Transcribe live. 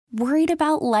Worried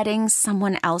about letting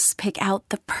someone else pick out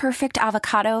the perfect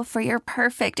avocado for your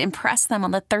perfect impress them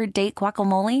on the third date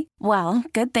guacamole? Well,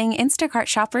 good thing Instacart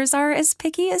shoppers are as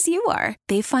picky as you are.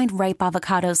 They find ripe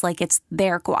avocados like it's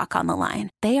their guac on the line.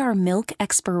 They are milk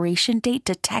expiration date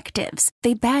detectives.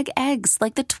 They bag eggs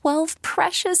like the 12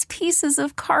 precious pieces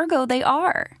of cargo they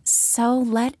are. So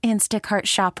let Instacart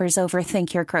shoppers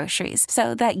overthink your groceries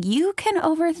so that you can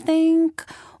overthink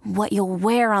what you'll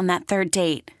wear on that third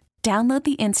date. Download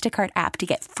the Instacart app to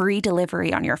get free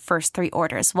delivery on your first 3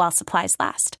 orders while supplies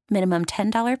last. Minimum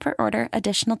 $10 per order.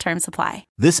 Additional terms apply.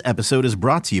 This episode is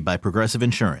brought to you by Progressive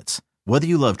Insurance. Whether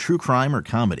you love true crime or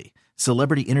comedy,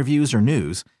 celebrity interviews or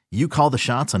news, you call the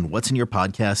shots on what's in your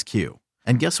podcast queue.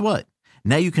 And guess what?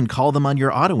 Now you can call them on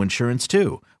your auto insurance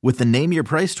too with the Name Your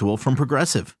Price tool from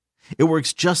Progressive. It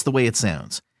works just the way it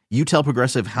sounds. You tell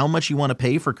Progressive how much you want to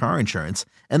pay for car insurance,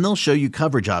 and they'll show you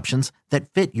coverage options that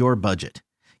fit your budget.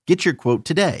 Get your quote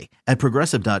today at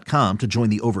Progressive.com to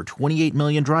join the over 28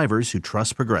 million drivers who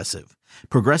trust Progressive.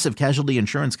 Progressive Casualty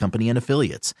Insurance Company and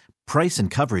Affiliates. Price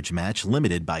and coverage match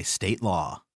limited by state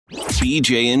law.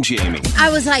 BJ and Jamie. I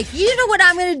was like, you know what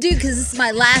I'm going to do? Because this is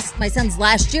my son's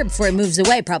last year before he moves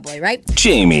away, probably, right?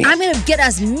 Jamie. I'm going to get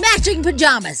us matching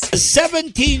pajamas. A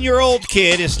 17-year-old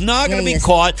kid is not going to be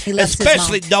caught,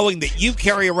 especially knowing that you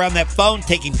carry around that phone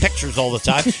taking pictures all the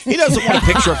time. He doesn't want a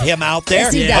picture of him out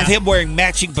there, Yes, of him wearing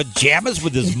matching pajamas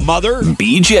with his mother.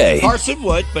 BJ. Carson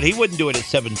would, but he wouldn't do it at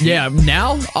 17. Yeah,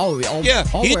 now? I'll he'd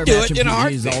wear do matching it in a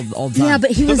PJs heartbeat. all the time. Yeah,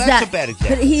 but he was that's a bad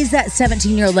example. But he's that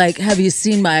 17-year-old, like, have you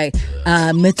seen my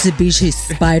Mitsubishi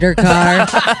Spider car?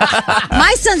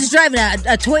 My son's driving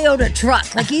a Toyota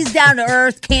truck. Like, he's down to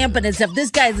earth, camping and stuff. This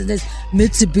guy's in this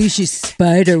Mitsubishi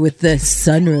Spider with the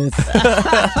sunroof.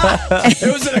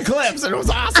 It was an Eclipse, and it was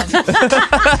awesome.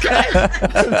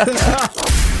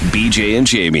 BJ and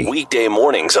Jamie. Weekday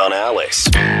mornings on Alice.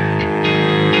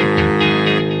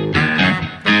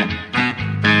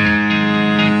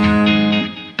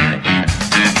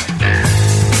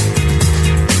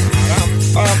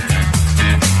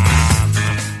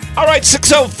 All right,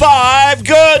 6:05.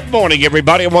 Good morning,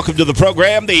 everybody, and welcome to the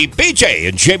program, the BJ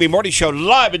and Jamie Morning Show,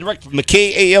 live and direct from the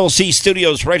KALC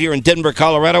studios right here in Denver,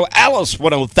 Colorado. Alice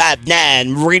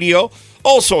 105.9 Radio.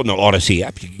 Also on the Odyssey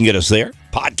app. You can get us there.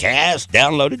 Podcast,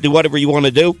 download it, do whatever you want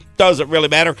to do. Doesn't really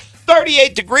matter.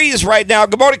 38 degrees right now.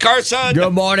 Good morning, Carson.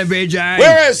 Good morning, BJ.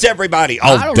 Where is everybody?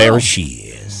 Oh, there know. she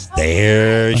is.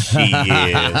 There she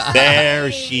is.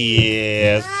 There she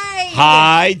is.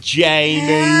 Hi,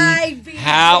 Jamie. Hi, BJ.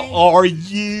 How are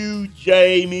you,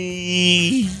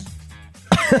 Jamie?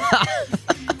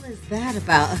 What is that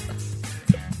about?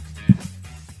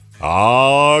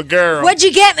 Oh, girl. What'd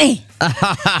you get me?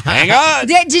 Hang on.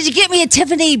 Did you get me a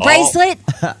Tiffany bracelet?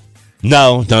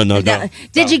 No.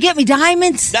 Did you get me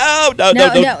diamonds? No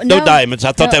diamonds.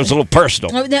 I thought that was a little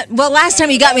personal. Well, last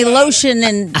time you got me lotion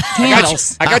and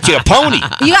candles. I got you a pony.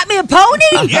 You got me a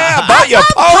pony? Yeah, I bought you a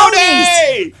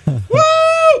pony. Woo!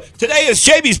 Today is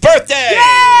Jamie's birthday. Yay!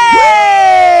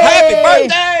 Happy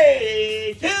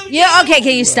birthday to you. Yeah, okay,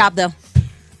 can you stop, though?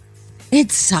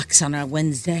 It sucks on a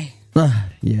Wednesday.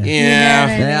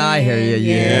 Yeah, I hear you.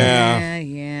 Yeah.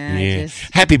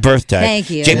 Just... Happy birthday. Thank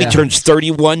you. Jamie turns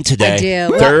 31 today. I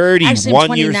do. 31 actually, I'm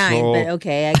 29, years old. but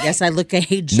okay, I guess I look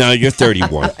aged. No, you're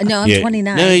 31. No, I'm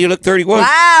 29. No, you look 31.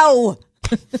 Wow.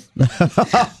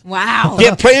 Wow. You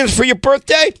have plans for your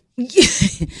birthday?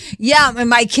 Yeah, and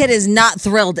my kid is not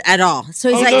thrilled at all. So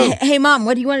he's no. Hey, Mom,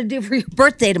 what do you want to do for your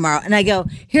birthday tomorrow? And I go,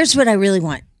 here's what I really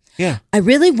want. Yeah. I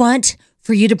really want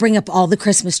for you to bring up all the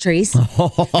Christmas trees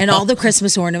and all the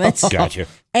Christmas ornaments. Gotcha.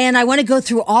 And I want to go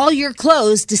through all your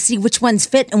clothes to see which ones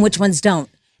fit and which ones don't.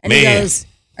 And he goes,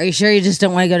 are you sure you just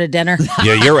don't want to go to dinner?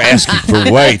 Yeah, you're asking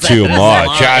for way too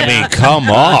much. I mean, come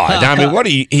on. I mean, what are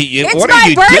you doing?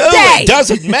 It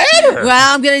doesn't matter.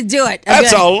 Well, I'm going to do it.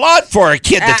 That's a lot for a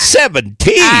kid that's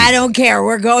 17. I don't care.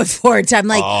 We're going for it. I'm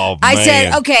like, I said,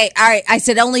 man. okay, all right. I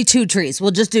said only 2 trees.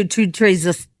 We'll just do 2 trees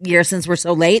this year since we're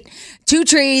so late. 2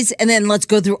 trees, and then let's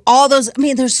go through all those. I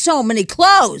mean, there's so many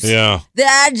clothes. Yeah.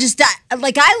 That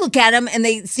I look at them and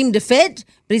they seem to fit.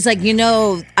 But he's like,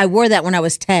 I wore that when I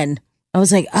was 10. I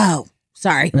was like, oh,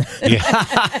 sorry.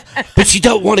 Yeah. But you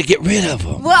don't want to get rid of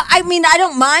them. Well, I mean, I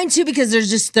don't mind too because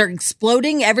they're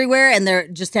exploding everywhere and they're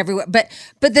just everywhere. But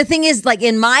the thing is, like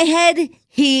in my head,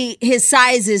 his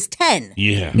size is 10.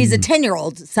 Yeah. He's a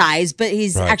 10-year-old size, but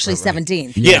he's actually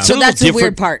 17. Yeah, so that's the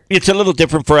weird part. It's a little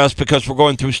different for us because we're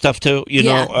going through stuff too,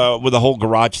 with the whole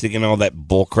garage thing and all that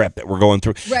bull crap that we're going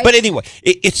through. Right. But anyway,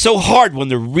 it's so hard when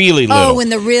they're really little. Oh, when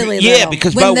they're really little. Yeah,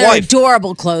 because when my they're wife,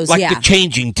 adorable clothes, like the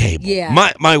changing table. Yeah.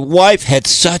 My wife had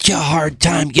such a hard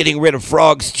time getting rid of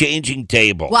Frog's changing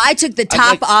table. Well, I took the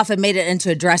top off and made it into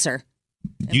a dresser.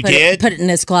 You did? Put it in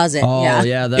his closet. Oh,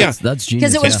 yeah, that's genius.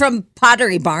 Because it was from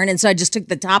Pottery Barn, and so I just took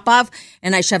the top off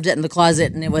and I shoved it in the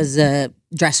closet, and it was a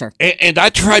dresser. And I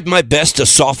tried my best to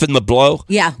soften the blow.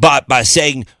 Yeah. By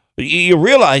saying, you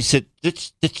realize that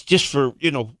it's just for,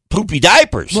 poopy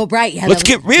diapers. Well, right. Yeah, Let's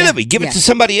get rid of it. Give it to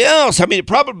somebody else. I mean, it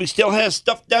probably still has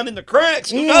stuff down in the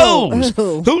cracks. Who knows?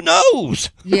 Ew. Who knows?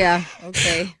 Yeah,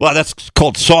 okay. Well, that's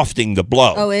called softening the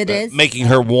blow. Oh, it is? Making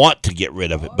her want to get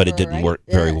rid of it, but it didn't work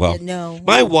very well. No.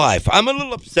 My wife, I'm a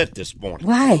little upset this morning.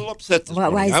 Why? I'm a little upset this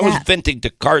morning. Why is I was that? venting to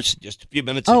Carson just a few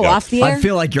minutes ago. Oh, off the air? I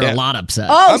feel like you're a lot upset.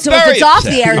 Oh, I'm so if very it's off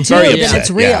upset. the air, I'm too, very then upset.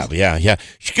 it's real. Yeah.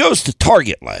 She goes to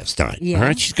Target last night. Yeah. All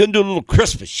right. She's going to do a little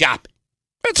Christmas shopping.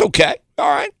 That's okay. All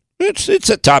right. It's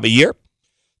that time of year.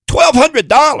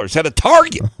 $1,200 at a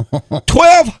Target.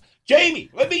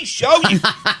 Jamie, let me show you.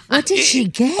 What did she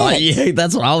get? Yeah,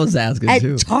 that's what I was asking, At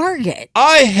too. Target.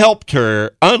 I helped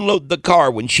her unload the car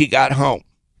when she got home.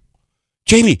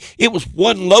 Jamie, it was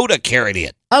one load I carried in.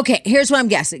 Okay, here's what I'm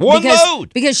guessing. One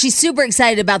load. Because she's super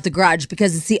excited about the garage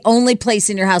because it's the only place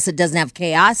in your house that doesn't have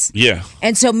chaos. Yeah.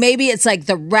 And so maybe it's like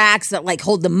the racks that like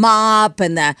hold the mop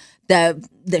and the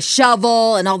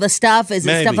shovel and all the stuff. Is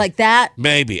it stuff like that?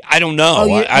 Maybe. I don't know.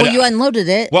 Oh, you unloaded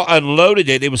it. Well, I unloaded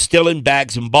it. It was still in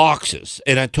bags and boxes.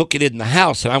 And I took it in the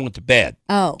house and I went to bed.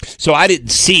 Oh. So I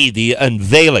didn't see the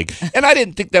unveiling. And I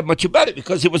didn't think that much about it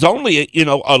because it was only,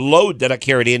 a load that I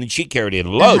carried in and she carried in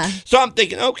a load. So I'm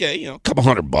thinking, okay, a couple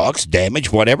 $100,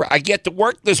 damage, whatever. I get to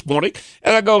work this morning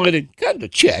and I go in and kind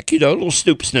of check, a little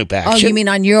snoop action. Oh, you mean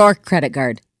on your credit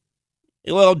card?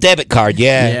 Well, debit card,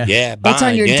 yeah. It's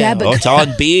on your debit card. It's on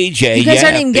BJ. You guys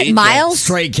aren't even getting miles?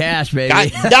 Straight cash, baby.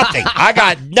 Got nothing. I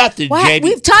got nothing, What? Jamie.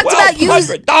 We've talked about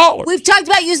 $1,200. We've talked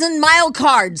about using miles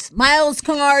cards,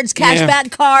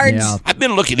 cashback cards. Yeah. I've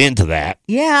been looking into that.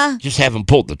 Yeah. Just haven't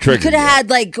pulled the trigger. You could have yet.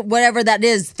 had like whatever that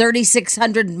is,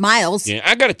 3,600 miles. Yeah,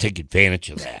 I got to take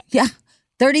advantage of that. Yeah.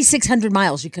 3,600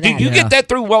 miles you could have. Do you get that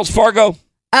through Wells Fargo?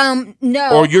 No.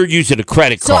 Or you're using a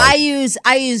credit card? So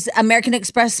I use American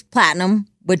Express Platinum,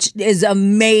 which is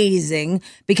amazing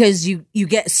because you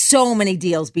get so many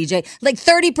deals, BJ. Like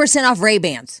 30% off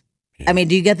Ray-Bans. I mean,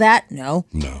 do you get that? No.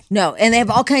 And they have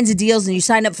all kinds of deals, and you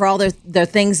sign up for all their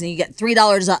things, and you get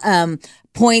 $3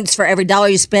 points for every dollar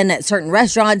you spend at certain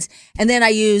restaurants. And then I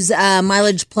use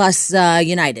Mileage Plus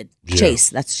United. Yeah. Chase.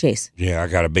 That's Chase. Yeah, I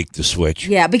got to make the switch.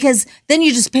 Yeah, because then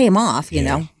you just pay them off, you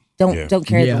know. Don't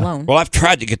carry the loan. Well, I've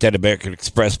tried to get that American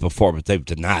Express before, but they've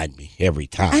denied me every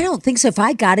time. I don't think so. If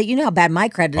I got it, you know how bad my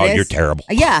credit is. Oh, you're terrible.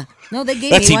 Yeah. No, they gave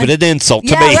That's me one. even an insult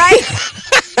to yeah, me. Right?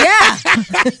 Yeah.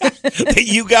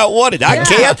 You got one and I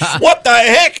can't? What the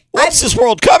heck? What's this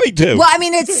world coming to? Well, I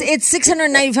mean, it's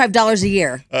 $695 a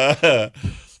year.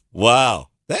 Wow.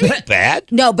 That ain't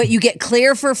bad. No, but you get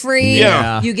clear for free.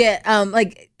 Yeah. You get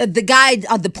the guy,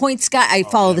 the points guy. I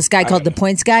follow this guy called the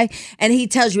points guy, and he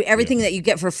tells you everything that you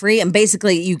get for free, and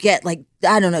basically you get like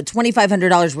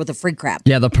 $2,500 worth of free crap.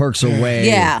 Yeah, the perks are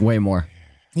way more.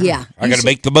 Yeah. I got to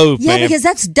make the move, man. Yeah, because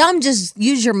that's dumb. Just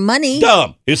use your money.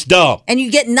 Dumb. It's dumb. And you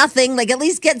get nothing. Like, at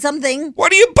least get something. What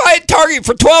do you buy at Target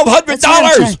for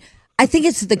 $1,200? I think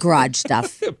it's the garage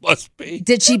stuff. It must be.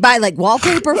 Did she buy like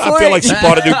wallpaper for it? I feel like she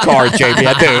bought a new car, Jamie.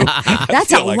 I do.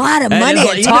 That's a lot of money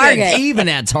at Target. Even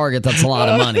at Target, that's a lot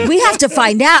of money. We have to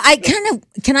find out.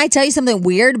 Can I tell you something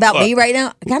weird about me right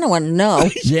now? I kind of want to know.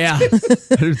 Yeah,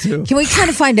 I do too. Can we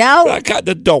kind of find out? I kind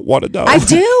of don't want to know. I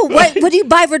do. What do you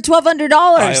buy for $1,200?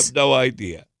 I have no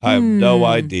idea. No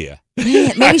idea.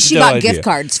 Maybe she bought gift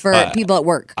cards for people at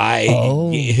work.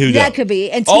 Who that could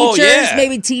be. And teachers,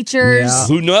 maybe teachers. Yeah.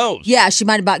 Who knows? Yeah, she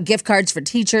might have bought gift cards for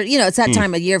teachers. You know, it's that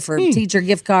time of year for teacher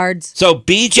gift cards. So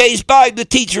BJ's buying the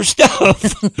teacher stuff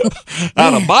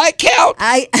out of my account.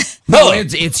 No,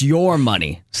 it's your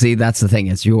money. See, that's the thing.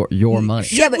 It's your money.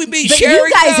 Yeah, but, we be but sharing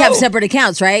you guys though? have separate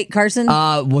accounts, right, Carson?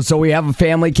 Well, so we have a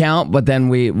family account, but then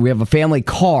we have a family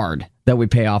card that we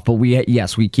pay off. But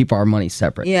we keep our money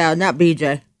separate. Yeah, not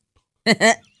BJ.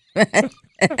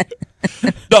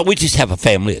 No, we just have a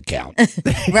family account.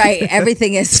 Right.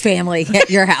 Everything is family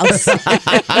at your house.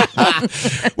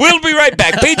 We'll be right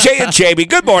back. BJ and Jamie,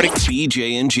 good morning.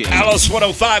 BJ and Jamie. Alice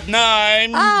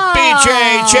 105.9. Oh.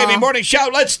 BJ, Jamie Morning Show.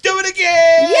 Let's do it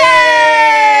again.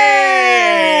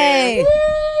 Yay!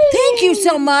 Thank you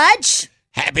so much.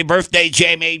 Happy birthday,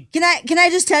 Jamie. Can I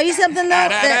just tell you something though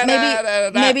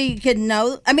that maybe you could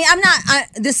know? I mean, I'm not.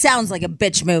 This sounds like a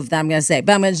bitch move that I'm going to say,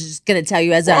 but I'm just going to tell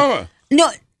you as a no.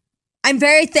 I'm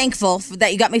very thankful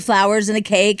that you got me flowers and a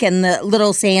cake and the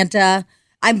little Santa.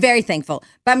 I'm very thankful,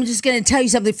 but I'm just going to tell you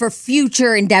something for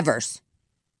future endeavors.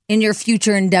 In your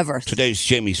future endeavors. Today's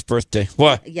Jamie's birthday.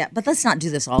 What? Yeah, but let's not do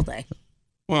this all day.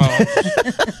 Well,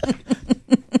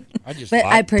 I just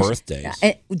like birthdays.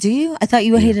 Do you? I thought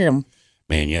you hated them.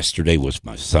 Man, yesterday was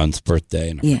my son's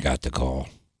birthday, and I forgot to call.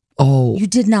 Oh, you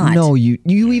did not. No, you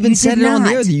even said it on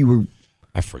there that you were.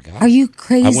 I forgot. Are you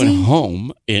crazy? I went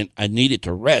home and I needed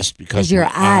to rest because of your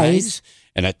my eyes.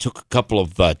 And I took a couple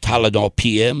of Tylenol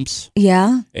PMs.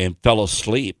 Yeah. And fell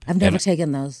asleep. I've never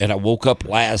taken those. And I woke up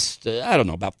about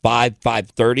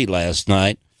 5:30 last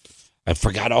night. I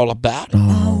forgot all about it.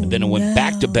 And then I went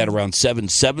back to bed around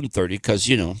 7:30 because,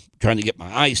 trying to get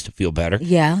my eyes to feel better.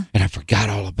 Yeah. And I forgot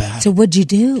all about it. So what'd you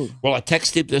do? Well, I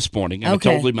texted him this morning and I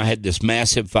told him I had this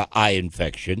massive eye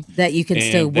infection. That you can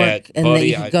still work and that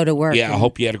you can go to work. Yeah, I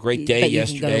hope you had a great day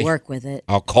yesterday. You can go to work with it.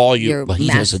 I'll call you, but he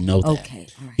doesn't know that. Okay.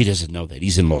 All right. He doesn't know that.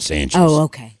 He's in Los Angeles. Oh,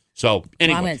 okay. So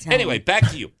anyway, back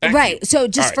to you. Right. So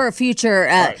just for a future,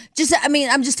 I'm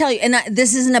just telling you, and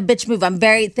this isn't a bitch move. I'm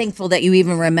very thankful that you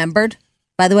even remembered.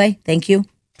 By the way, thank you.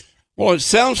 Well, it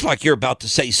sounds like you're about to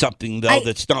say something though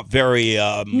that's not very.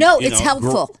 No, it's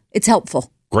helpful. It's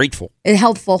helpful. Grateful. It's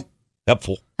helpful.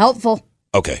 Helpful.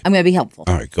 Okay. I'm going to be helpful.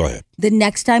 All right, go ahead. The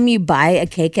next time you buy a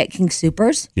cake at King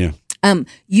Soopers,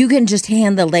 you can just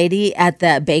hand the lady at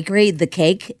the bakery the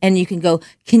cake, and you can go,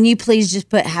 can you please just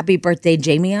put Happy Birthday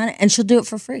Jamie on it? And she'll do it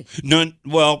for free. No,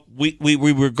 well, we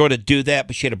were going to do that,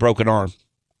 but she had a broken arm.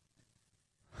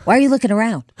 Why are you looking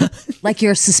around? Like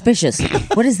you're suspicious.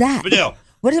 What is that? No.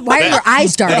 Why are your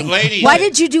eyes darting? Why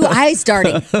did you do eyes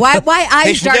darting? Why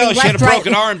eyes darting? She had a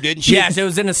broken arm, didn't she? Yes, it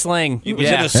was in a sling. It was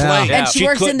in a sling. And she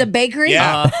works in the bakery?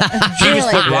 Yeah. She was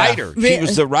the writer. She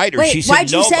was the writer. Wait, she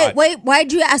said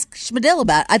why'd you ask Schmidl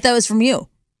about it? I thought it was from you.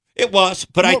 It was,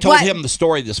 but I told him the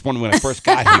story this morning when I first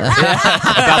got here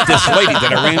about this lady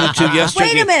that I ran into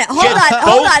yesterday. Wait a minute.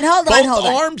 Hold on. Both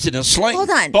arms in a sling.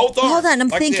 Hold on. Both arms. Hold on. I'm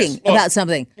thinking about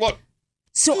something. Look.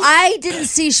 So I didn't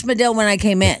see Schmidl when I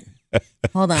came in.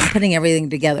 Hold on, I'm putting everything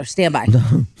together. Stand by.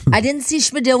 I didn't see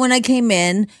Schmidl when I came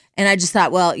in, and I just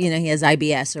thought, well, he has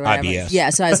IBS or whatever. IBS. Yeah,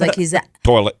 so I was like, he's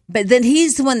toilet. But then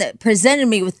he's the one that presented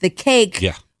me with the cake.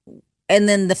 Yeah. And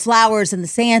then the flowers and the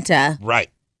Santa. Right.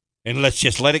 And let's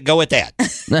just let it go at that.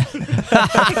 So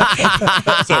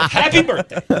happy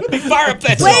birthday. Let me fire up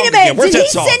that song. Wait a minute. Where's Did that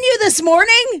he song? send you this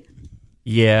morning?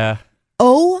 Yeah.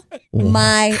 Oh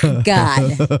my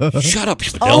God! Shut up,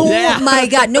 Schmidl. Oh my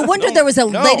God! No wonder there was a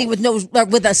lady with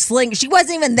a sling. She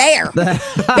wasn't even there.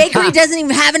 Bakery doesn't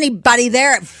even have anybody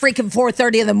there at freaking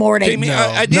 4:30 in the morning. Jamie,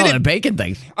 I did it. The bacon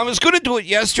thing. I was going to do it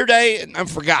yesterday, and I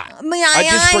forgot. My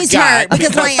eyes hurt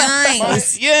because my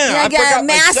eyes. I got a forgot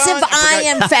massive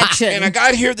eye infection. And I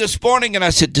got here this morning, and I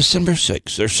said, December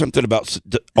 6th. There's something about.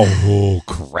 Oh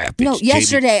crap! No,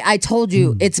 yesterday I told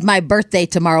you it's my birthday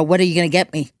tomorrow. What are you going to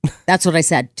get me? That's what I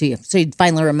said to you. So you'd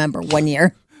finally remember 1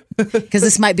 year. Because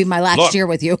this might be my last year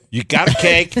with you. You got a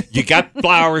cake. You got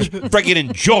flowers. Freaking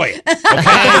enjoy it. Okay?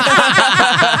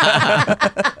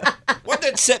 What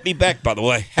did that set me back, by the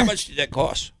way? How much did that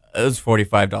cost? It was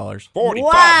 $45. $45.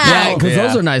 Wow. Yeah, because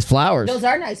those are nice flowers. Those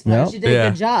are nice flowers. Yep. You did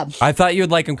a good job. I thought you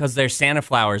would like them because they're Santa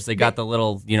flowers. They got the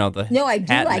little, the No, I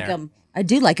do hat in like there. them. I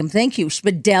do like them. Thank you,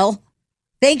 Schmidl.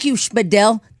 Thank you,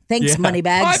 Schmidl. Thanks,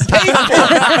 Moneybags.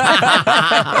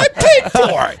 I paid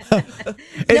for it.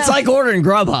 It's like ordering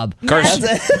Grubhub.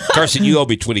 Carson, you owe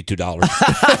me $22. I'm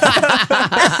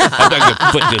not going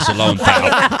to put this alone, pal.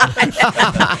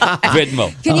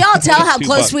 Venmo. Can you all tell how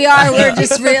close we are? We're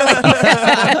just really,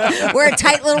 we're a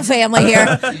tight little family here.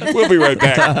 We'll be right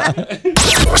back.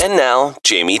 And now,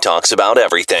 Jamie talks about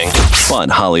everything. Fun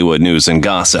Hollywood news and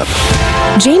gossip.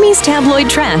 Jamie's Tabloid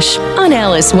Trash on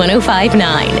Alice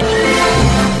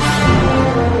 105.9.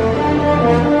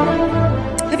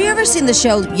 Have you ever seen the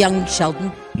show Young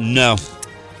Sheldon? No.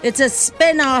 It's a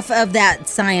spin-off of that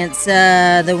science,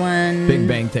 the one... Big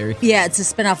Bang Theory. Yeah, it's a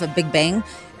spin-off of Big Bang.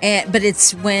 But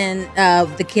it's when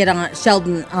the kid on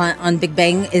Sheldon on Big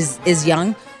Bang is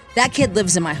young. That kid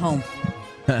lives in my home.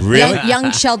 Really?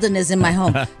 Young Sheldon is in my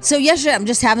home. So yesterday, I'm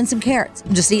just having some carrots.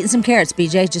 I'm just eating some carrots,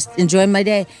 BJ, just enjoying my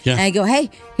day. Yeah. And I go,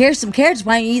 hey, here's some carrots.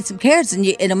 Why don't you eat some carrots and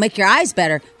it'll make your eyes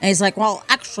better? And he's like, well,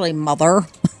 actually, mother,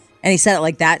 And he said it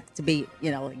like that to be,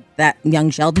 like that young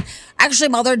Sheldon. Actually,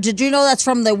 Mother, did you know that's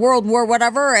from the World War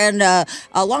whatever? And a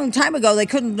long time ago, they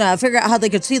couldn't figure out how they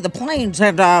could see the planes,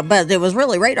 and but it was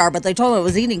really radar, but they told him it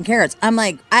was eating carrots. I'm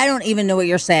like, I don't even know what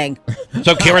you're saying.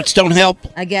 So carrots don't help?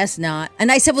 I guess not.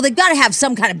 And I said, well, they've got to have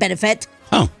some kind of benefit.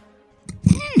 Oh.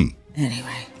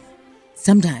 Anyway,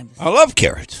 sometimes. I love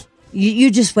carrots.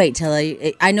 You just wait till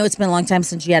I know it's been a long time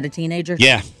since you had a teenager.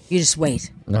 Yeah. You just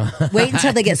wait. Wait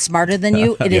until they get smarter than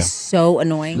you. It is so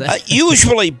annoying.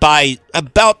 Usually by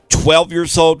about 12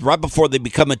 years old, right before they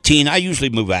become a teen, I usually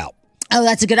move out. Oh,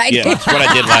 that's a good idea. Yeah, that's what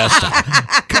I did last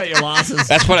time. Cut your losses.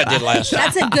 That's what I did last time.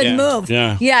 That's a good move.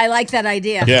 Yeah. Yeah, I like that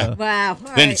idea. Yeah. Wow. All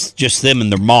Then right. it's just them and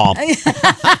their mom.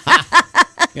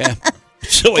 Yeah.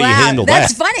 So you Wow, handle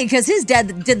that's that. funny because his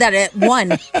dad did that at 1.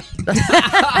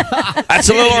 That's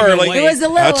a little early. It was a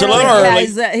little That's early. a little early.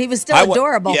 Guys. He was still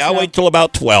adorable. Yeah, so. I wait till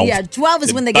about 12. Yeah, 12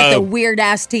 is when they get the weird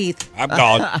ass teeth. I'm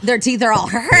gone. Their teeth are all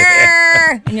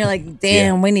and you're like,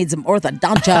 damn, we need some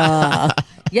orthodontia.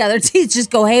 Yeah, their teeth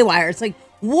just go haywire. It's like,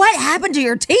 what happened to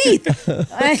your teeth?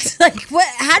 It's like,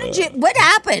 what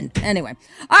happened? Anyway.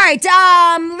 All right.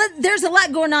 There's a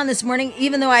lot going on this morning,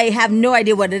 even though I have no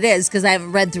idea what it is because I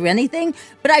haven't read through anything.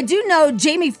 But I do know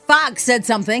Jamie Foxx said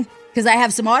something because I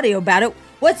have some audio about it.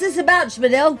 What's this about,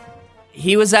 Spadil?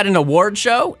 He was at an award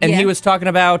show, and he was talking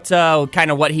about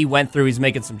kind of what he went through. He's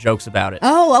making some jokes about it.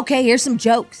 Oh, okay. Here's some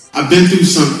jokes. I've been through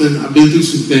something. I've been through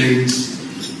some things.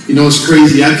 You know, it's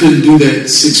crazy. I couldn't do that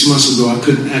 6 months ago. I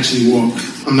couldn't actually walk.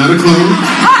 I'm not a clown.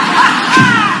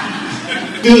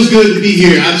 Feels good to be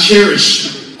here. I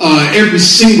cherish every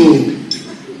single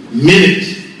minute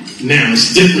now.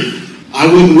 It's different. I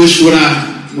wouldn't wish what I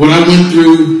went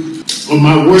through on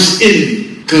my worst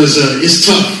enemy because it's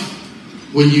tough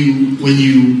when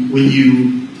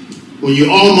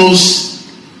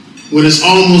it's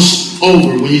almost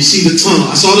over, when you see the tunnel.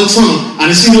 I saw the tunnel. I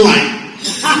didn't see the light.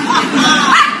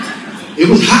 It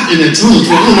was hot in that tunnel,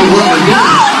 so I don't know where I was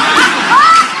going.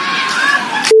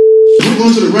 I'm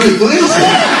going to the right place.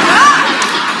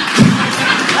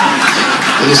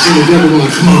 I just see the devil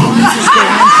going, come on.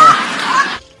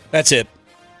 That's it.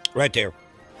 Right there.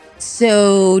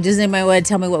 So, does anybody want to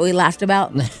tell me what we laughed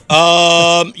about? Yeah,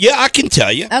 I can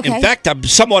tell you. Okay. In fact, I'm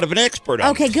somewhat of an expert on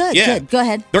Okay, it. good, Yeah. good. Go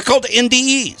ahead. They're called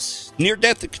NDEs,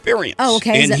 near-death experience. Oh,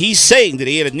 okay. And he's saying that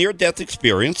he had a near-death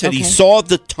experience and he Okay. saw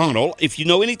the tunnel. If you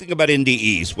know anything about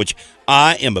NDEs, which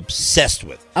I am obsessed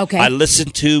with. Okay. I listen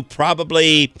to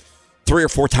probably 3 or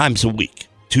 4 times a week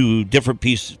to different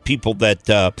people that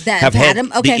have had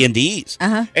them? Okay. the NDEs.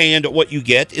 Uh-huh. And what you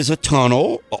get is a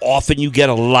tunnel. Often you get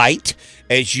a light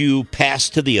as you pass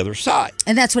to the other side.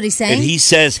 And that's what he's saying? And he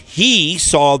says he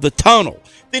saw the tunnel.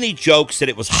 Then he jokes that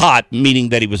it was hot, meaning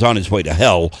that he was on his way to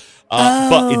hell,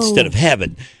 but instead of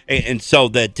heaven. And so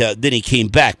that then he came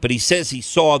back. But he says he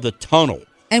saw the tunnel.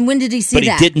 And when did he see but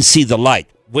that? He didn't see the light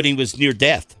when he was near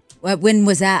death. When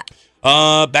was that?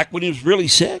 Back when he was really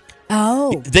sick.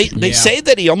 Oh. They say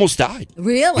that he almost died.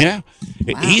 Really? Yeah.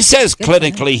 Wow. He says Good for him.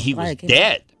 clinically he was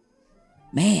dead.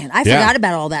 Man, I forgot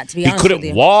about all that, to be He honest with you.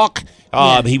 couldn't walk.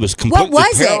 He was completely What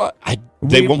was paralyzed.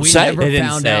 They won't we say. never They didn't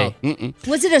found say. out.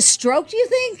 Was it a stroke, do you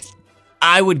think?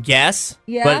 I would guess,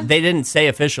 Yeah? but they didn't say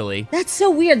officially. That's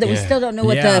so weird that we still don't know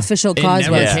what the official cause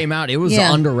it never was. came out. It was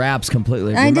Yeah. under wraps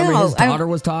completely. I Remember know. his daughter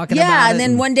was talking about it? Yeah, and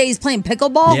then one day he's playing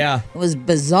pickleball. Yeah. It was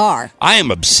bizarre. I am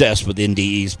obsessed with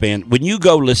NDEs, man. When you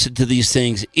go listen to these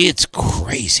things, it's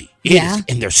crazy. It Yeah. is,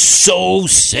 and they're so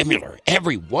similar,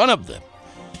 every one of them.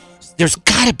 There's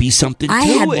got to be something to it. I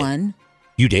had one.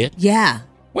 You did? Yeah.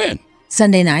 When?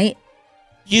 Sunday night.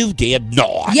 You did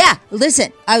not. Yeah.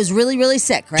 Listen, I was really, really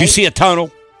sick, right? Did you see a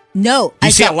tunnel? No. Did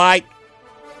you see a light?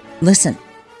 Listen.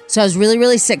 So I was really,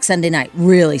 really sick Sunday night.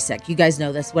 Really sick. You guys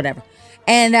know this, whatever.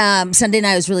 And Sunday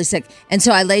night I was really sick. And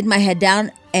so I laid my head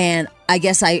down and I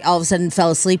guess I all of a sudden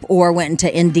fell asleep or went into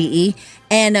NDE.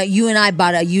 And you and I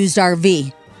bought a used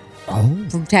RV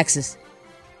from Texas.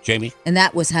 Jamie? And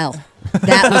that was hell.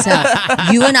 That was hell.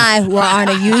 You and I were on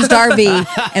a used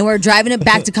RV and we're driving it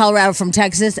back to Colorado from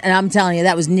Texas. And I'm telling you,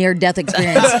 that was near-death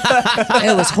experience.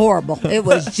 It was horrible. It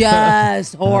was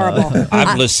just horrible.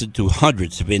 I've listened to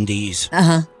hundreds of NDEs.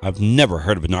 Uh-huh. I've never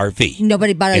heard of an RV.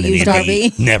 Nobody bought a and an used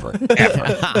NDE. RV? Never,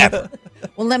 ever, ever.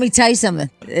 Well, let me tell you something.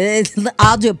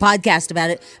 I'll do a podcast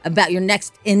about it, about your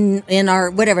next in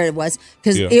our whatever it was,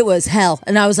 because it was hell.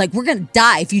 And I was like, we're going to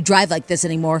die if you drive like this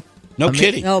anymore. No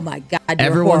kidding. Oh, my God.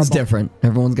 Everyone's horrible. different.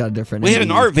 Everyone's got a different. We had an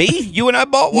RV? You and I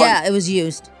bought one? Yeah, it was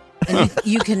used. And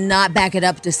you cannot back it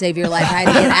up to save your life. I had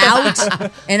to get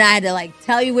out, and I had to like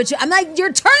tell you I'm like,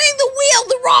 you're turning the wheel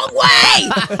the wrong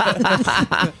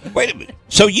way. Wait a minute.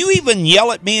 So you even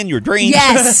yell at me in your dreams?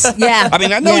 Yes. Yeah. I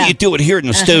mean, I know you do it here in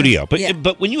the studio, but Yeah.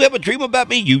 but when you have a dream about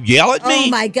me, you yell at me? Oh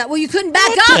my God! Well, you couldn't back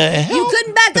What up. the hell? You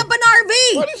couldn't back up an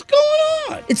RV. What is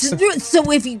going on?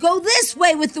 So if you go this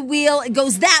way with the wheel, it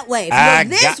goes that way. If you go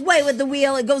this way with the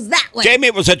wheel, it goes that way. Jamie,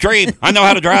 it was a dream. I know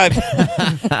how to drive.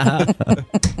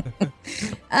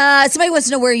 Somebody wants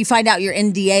to know where you find out your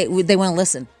NDA. They want to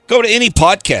listen. Go to any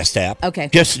podcast app. Okay.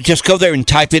 Just go there and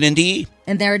type in NDE.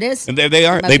 And there it is. And there they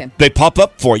are. Okay. They pop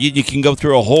up for you. You can go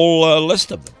through a whole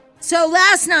list of them. So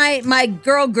last night, my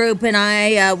girl group and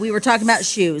I, we were talking about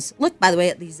shoes. Look, by the way,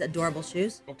 at these adorable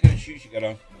shoes. What kind of shoes you got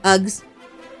on? Uggs.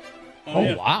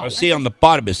 Oh, wow. I see on the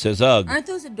bottom it says Ugg. Aren't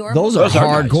those adorable? Those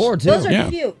are hardcore, too. Those are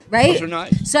cute, right? Those are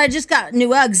nice. So I just got new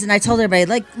Uggs, and I told everybody,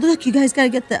 like, look, you guys got to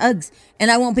get the Uggs.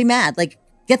 And I won't be mad. Like,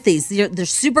 get these. They're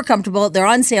super comfortable. They're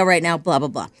on sale right now, blah, blah,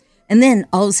 blah. And then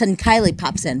all of a sudden, Kylie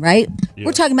pops in, right? Yeah.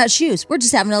 We're talking about shoes. We're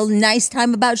just having a nice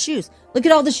time about shoes. Look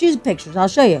at all the shoes pictures. I'll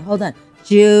show you. Hold on.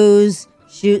 Shoes.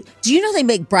 Do you know they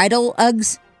make bridal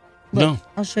Uggs? Look, No.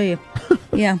 I'll show you.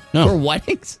 Yeah. No. For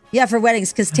weddings? Yeah, for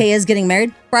weddings, because Taya's getting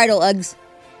married. Bridal Uggs.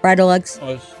 Bridal Uggs.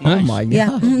 Oh, it's nice. Oh, my God. Yeah,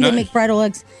 Nice. they make bridal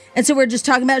Uggs. And so we're just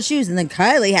talking about shoes. And then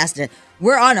Kylie has to,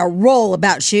 we're on a roll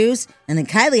about shoes. And then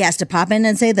Kylie has to pop in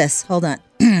and say this. Hold on.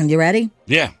 You ready?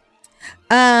 Yeah.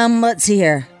 Let's see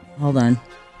here. Hold on.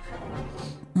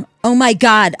 Oh my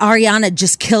God, Ariana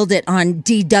just killed it on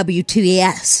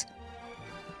DWTS.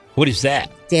 What is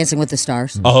that? Dancing with the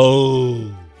Stars.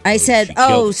 Oh. I said, she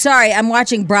killed it. sorry, I'm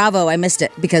watching Bravo. I missed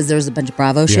it because there was a bunch of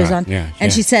Bravo shows on. yeah.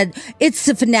 And she said, it's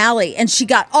the finale. And she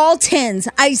got all 10s.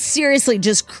 I seriously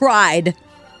just cried.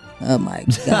 Oh my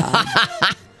God.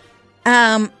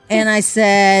 And I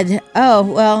said, oh,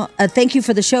 well, thank you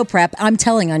for the show prep. I'm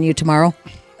telling on you tomorrow.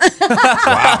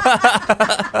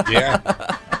 Wow.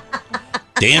 Yeah.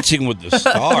 Dancing with the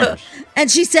Stars. And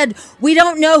she said, we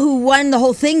don't know who won the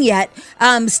whole thing yet.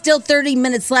 Still 30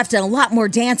 minutes left and a lot more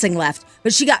dancing left.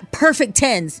 But she got perfect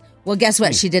 10s. Well, guess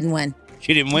what? She didn't win.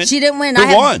 She didn't win? She didn't win.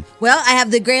 Who won? Well, I have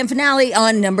the grand finale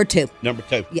on number 2. Number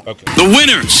 2. Yeah. Okay. The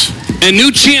winners and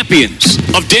new champions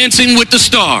of Dancing with the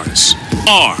Stars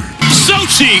are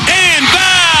Sochi and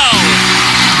Val.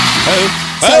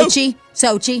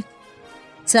 Sochi.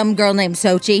 Some girl named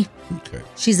Sochi. Okay.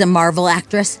 She's a Marvel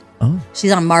actress. Oh.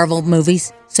 She's on Marvel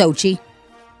movies. Sochi.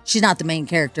 She's not the main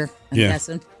character, I'm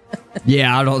guessing.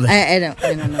 Yeah, I don't I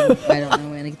don't know. I don't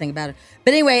know anything about her.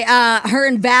 But anyway, her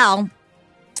and Val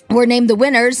were named the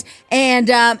winners. And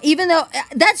even though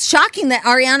that's shocking that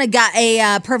Ariana got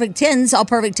a perfect 10s, all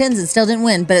perfect 10s, and still didn't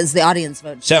win, but it's the audience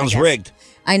vote. Sounds rigged.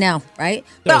 I know, right?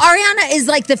 But Ariana is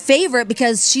like the favorite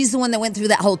because she's the one that went through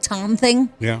that whole Tom thing.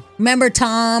 Yeah. Remember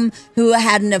Tom, who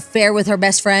had an affair with her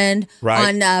best friend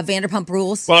on Vanderpump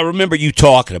Rules? Well, I remember you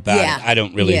talking about Yeah. it. I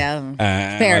don't really Yeah.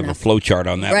 I Fair have enough. a flow chart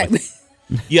on that Right. one.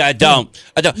 Yeah, I don't.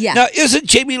 Yeah. Now, isn't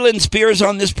Jamie Lynn Spears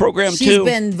on this program, She's too?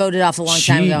 been voted off a long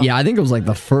time ago. Yeah, I think it was like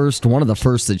one of the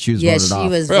first that she was Yeah, voted she off.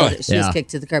 was Really? voted, she was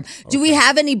kicked to the curb. Do we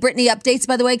have any Britney updates,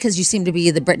 by the way? Because you seem to be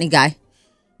the Britney guy.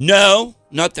 No,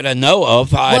 not that I know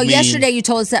of. I mean, yesterday you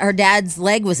told us that her dad's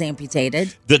leg was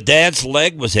amputated. the dad's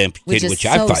leg was amputated, Which which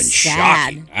is I so find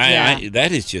sad. shocking. Yeah.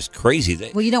 That is just crazy.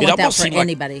 Well, you don't It want that almost for seemed like-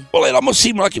 anybody. Well, it almost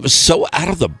seemed like it was so out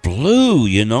of the blue,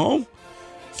 you know?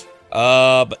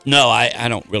 But no, I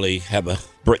don't really have a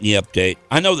Britney update.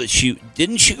 I know that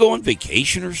didn't she go on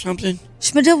vacation or something?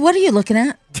 Shmadil, what are you looking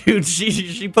at? Dude,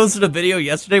 she posted a video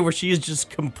yesterday where she is just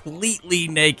completely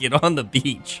naked on the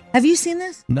beach. Have you seen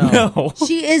this? No.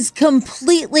 She is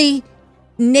completely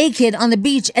naked on the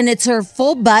beach, and it's her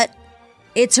full butt,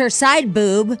 it's her side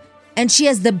boob, and she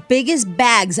has the biggest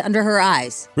bags under her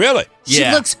eyes. Really? She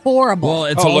looks horrible. Well,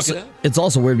 it's look also at that. it's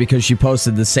also weird because she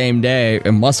posted the same day.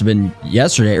 It must have been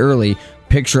yesterday early.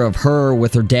 Picture of her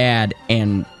with her dad,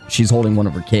 and she's holding one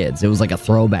of her kids. It was like a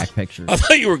throwback picture. I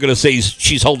thought you were going to say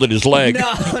she's holding his leg. No.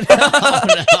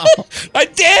 I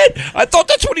did. I thought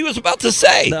that's what he was about to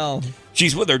say. No.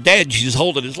 She's with her dad. She's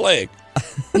holding his leg.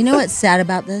 You know what's sad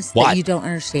about this? What? That you don't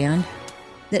understand?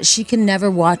 That she can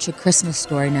never watch A Christmas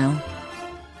Story now.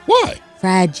 Why?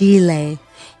 Fragile.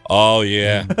 Oh,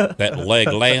 yeah. That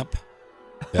leg lamp.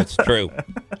 That's true.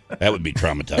 That would be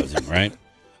traumatizing, right?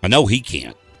 I know he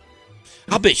can't.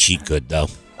 I bet she could, though.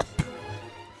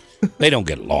 They don't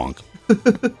get along.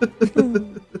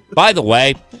 By the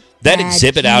way, that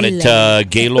exhibit out at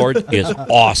Gaylord is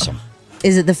awesome.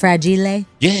 Is it the Fragile?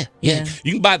 Yeah.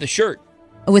 You can buy the shirt.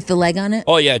 With the leg on it?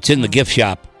 Oh, yeah, it's in the gift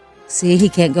shop. See, he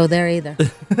can't go there either.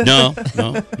 No.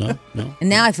 And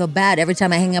now I feel bad every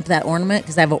time I hang up that ornament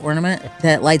because I have an ornament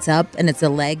that lights up and it's a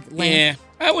leg lamp.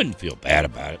 Yeah, I wouldn't feel bad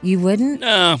about it. You wouldn't?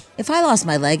 No. If I lost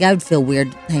my leg, I would feel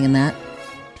weird hanging that.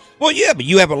 Well, yeah, but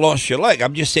you haven't lost your leg.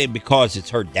 I'm just saying because it's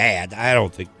her dad. I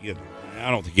don't think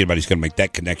anybody's going to make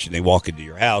that connection. They walk into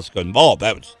your house, go involved.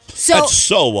 That's so.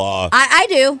 I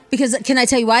do because can I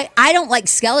tell you why? I don't like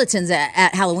skeletons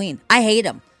at Halloween. I hate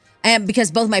them, and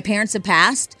because both my parents have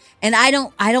passed. And I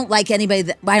don't like anybody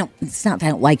that it's not that I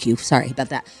don't like you. Sorry about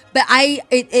that. But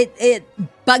it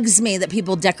bugs me that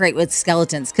people decorate with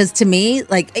skeletons. Because to me,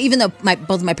 like, even though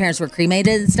both of my parents were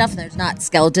cremated and stuff, and there's not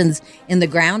skeletons in the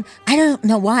ground, I don't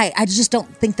know why. I just don't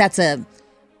think I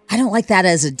don't like that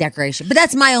as a decoration. But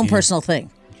that's my own personal thing.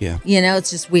 Yeah.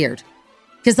 It's just weird.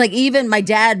 Because like even my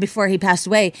dad, before he passed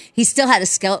away, he still had a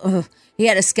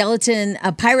skeleton,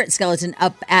 a pirate skeleton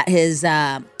up at his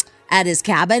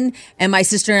cabin, and my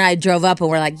sister and I drove up and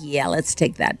we're like, yeah, let's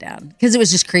take that down because it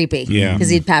was just creepy. Yeah, because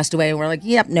he'd passed away, and we're like,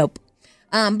 yep, nope.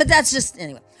 But that's just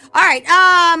anyway. All right.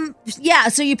 Yeah.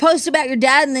 So you post about your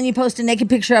dad, and then you post a naked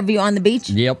picture of you on the beach.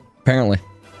 Yep. Apparently.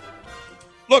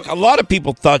 Look, a lot of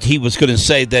people thought he was going to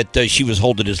say that she was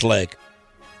holding his leg.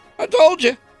 I told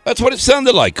you. That's what it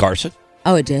sounded like, Carson.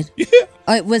 Oh, it did. Yeah.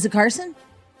 Oh, was it Carson?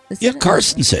 Yeah,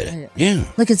 Carson said it. Yeah.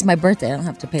 Look, it's my birthday. I don't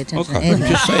have to pay attention to anything. I'm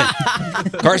just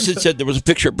saying. Carson said there was a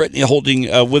picture of Brittany holding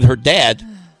with her dad.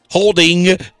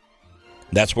 Holding.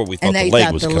 That's where we thought the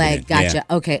leg was coming in. Gotcha.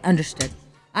 Yeah. Okay, understood.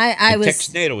 I was.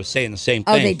 Texnado was saying the same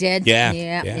thing. Oh, they did?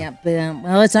 Yeah. But,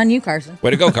 well, it's on you, Carson.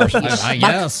 Way to go, Carson. I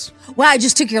guess. Well, I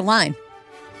just took your line.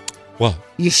 Well,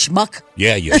 you schmuck.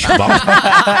 Yeah, you schmuck.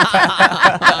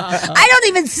 I don't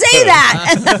even say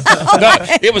that. No,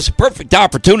 it was a perfect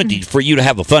opportunity for you to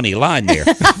have a funny line there.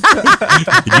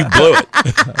 You blew it.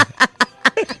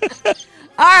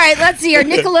 All right, let's see here.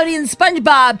 Nickelodeon,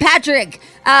 SpongeBob, Patrick,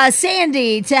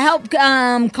 Sandy to help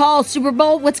call Super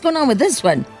Bowl. What's going on with this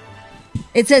one?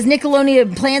 It says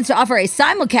Nickelodeon plans to offer a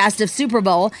simulcast of Super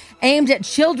Bowl aimed at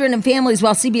children and families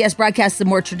while CBS broadcasts the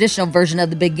more traditional version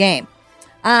of the big game.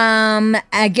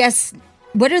 I guess,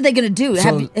 what are they going to do?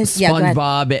 So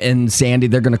SpongeBob and Sandy,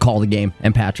 they're going to call the game,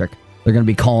 and Patrick. They're going to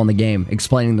be calling the game,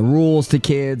 explaining the rules to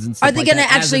kids and stuff. Are they going to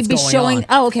actually be showing? On.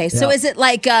 Oh, okay. So is it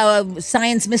like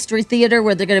science mystery theater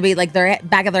where they're going to be like their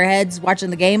back of their heads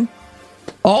watching the game?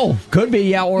 Oh, could be,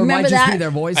 yeah. Or Remember it might just that? be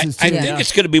their voices, I think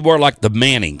it's going to be more like the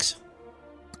Mannings.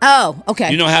 Oh,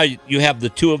 okay. You know how you have the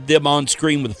two of them on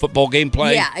screen with a football game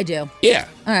playing? Yeah, I do. Yeah.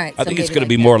 All right. I think it's going to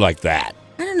be more like that.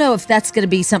 I don't know if that's going to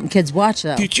be something kids watch,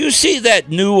 though. Did you see that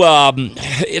new,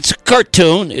 it's a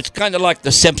cartoon. It's kind of like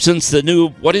The Simpsons, the new,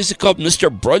 what is it called,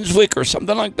 Mr. Brunswick or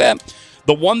something like that?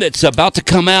 The one that's about to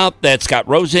come out that's got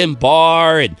Roseanne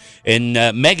Barr and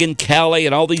Megyn Kelly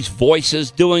and all these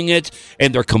voices doing it.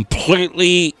 And they're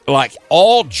completely, like,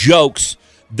 all jokes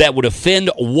that would offend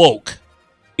woke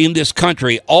in this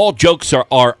country. All jokes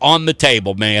are on the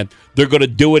table, man. They're going to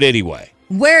do it anyway.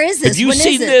 Where is this? Have you when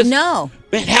seen is this? No.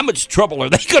 Man, how much trouble are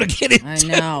they going to get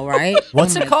into? I know, right?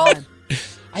 What's it called?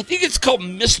 I think it's called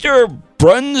Mr.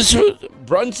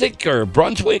 Brunswick or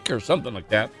Brunswick or something like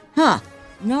that. Huh.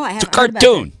 No, I haven't. It's a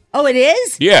cartoon. Oh, it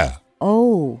is? Yeah.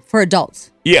 Oh, for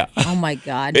adults. Yeah. Oh, my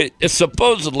God. It's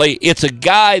supposedly, it's a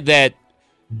guy that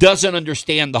doesn't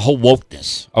understand the whole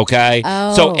wokeness, okay?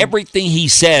 Oh. So everything he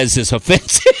says is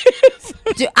offensive.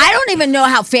 Dude, I don't even know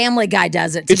how Family Guy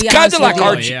does it, to It's be kind honest of like with you.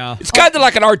 Archie. Yeah. It's kind of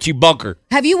like an Archie Bunker.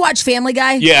 Have you watched Family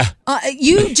Guy? Yeah.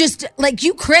 You just, like,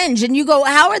 you cringe and you go,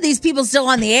 how are these people still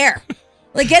on the air?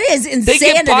 Like, it is They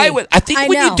insanity. get by with I think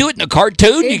when you do it in a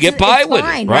cartoon, you get by with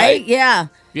fine, it, right? Yeah.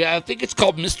 Yeah, I think it's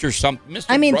called Mr. Something. Mr.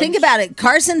 I mean, Bruns. think about it.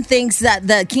 Carson thinks that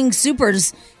the King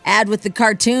Supers ad with the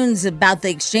cartoons about the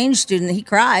exchange student, he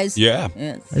cries. Yeah.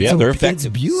 Yes. Yeah, they're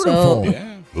effective. It's beautiful. So-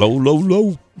 Yeah.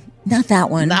 Low. Not that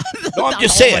one. No, I'm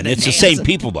just saying, it's the same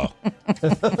people, though.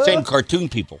 Same cartoon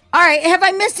people. All right. Have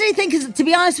I missed anything? Because to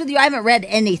be honest with you, I haven't read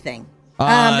anything.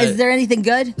 Is there anything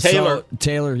good?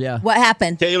 Taylor, yeah. What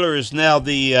happened? Taylor is now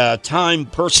the Time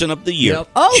Person of the Year. Yep.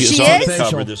 Oh, She's she on is? the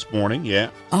cover this morning, yeah.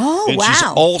 Oh, and wow. she's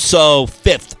also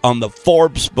 5th on the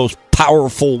Forbes Most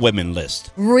Powerful Women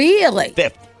list. Really?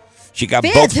 5th. She got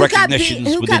Fifth? both Who got recognitions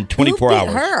beat- who within got- 24 who beat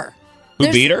hours. her?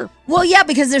 Who beat her? Well, yeah,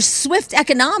 because there's swift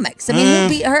economics. I mean, who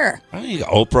beat her? I think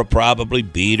Oprah probably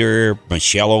beat her.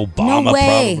 Michelle Obama No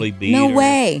way. probably beat her. No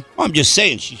way. Well, I'm just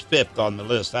saying she's 5th on the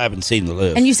list. I haven't seen the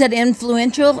list. And you said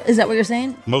influential? Is that what you're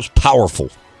saying? Most powerful.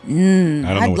 I don't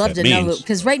know I'd what love that to know means.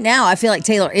 because right now I feel like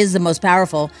Taylor is the most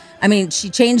powerful. I mean,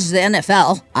 she changed the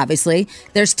NFL, obviously.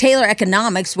 There's Taylor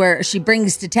Economics where she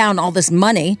brings to town all this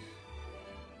money.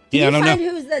 Yeah, I don't know.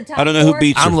 Who's the top I don't know who four?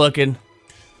 beats her. I'm looking.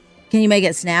 Can you make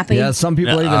it snappy? Yeah, some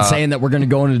people are even saying that we're going to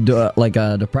go into like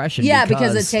a depression. Yeah,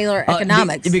 because of Taylor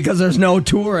economics. Because there's no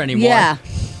tour anymore. Yeah.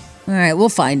 All right, we'll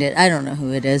find it. I don't know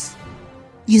who it is.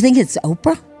 You think it's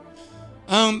Oprah?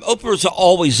 Oprah's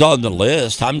always on the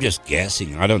list. I'm just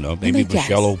guessing. I don't know. Maybe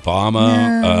Michelle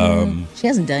Obama. No, she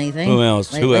hasn't done anything. Who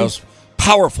else? Lately. Who else?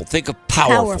 Powerful. Think of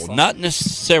powerful. Not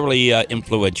necessarily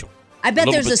influential. I bet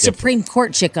there's a Supreme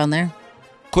Court chick on there.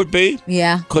 Could be.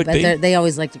 Yeah. Could be. They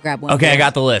always like to grab one. Okay, I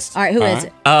got the list. All right, who is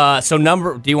it? So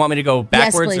do you want me to go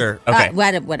backwards? Yes, please. Or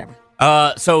okay. Whatever.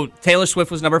 So Taylor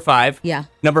Swift was number 5. Yeah.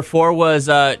 Number 4 was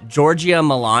Giorgia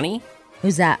Meloni.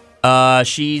 Who's that?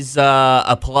 She's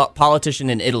a politician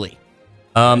in Italy.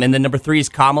 And then number 3 is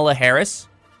Kamala Harris.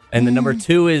 And then number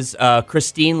 2 is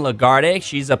Christine Lagarde.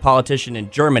 She's a politician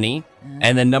in Germany.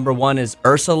 And then number 1 is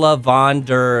Ursula von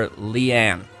der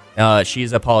Leyen.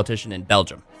 She's a politician in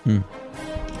Belgium.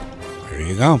 There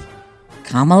you go.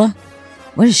 Kamala?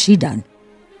 What has she done?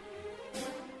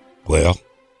 Well.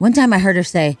 One time I heard her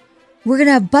say, we're going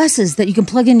to have buses that you can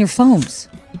plug in your phones.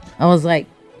 I was like,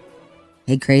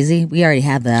 hey, crazy. We already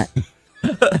have that.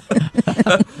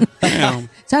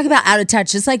 Talk about out of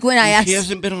touch. It's like when I asked. She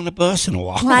hasn't been on a bus in a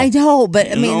while. Well, I know,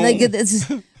 but I mean, like,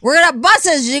 we're going to have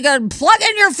buses. You got to plug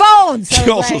in your phone. So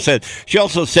She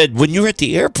also said, when you're at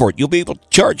the airport, you'll be able to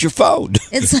charge your phone.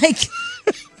 It's like,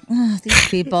 these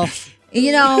people.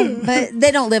 But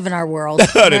they don't live in our world.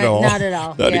 Not at all. Not at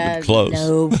all. Not even close.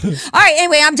 No. All right,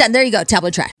 anyway, I'm done. There you go.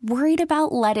 Tablet trash. Worried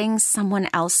about letting someone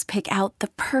else pick out the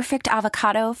perfect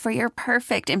avocado for your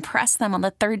perfect impress them on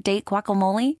the third date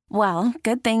guacamole? Well,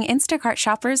 good thing Instacart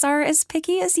shoppers are as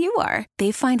picky as you are.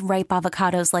 They find ripe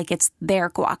avocados like it's their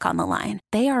guac on the line.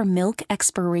 They are milk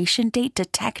expiration date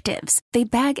detectives. They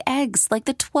bag eggs like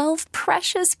the 12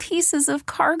 precious pieces of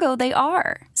cargo they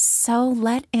are. So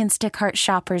let Instacart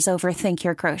shoppers overthink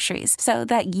your groceries so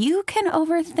that you can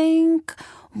overthink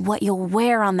what you'll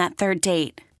wear on that third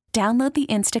date. Download the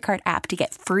Instacart app to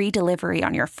get free delivery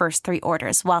on your first 3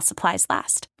 orders while supplies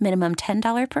last. Minimum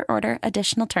 $10 per order.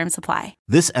 Additional terms apply.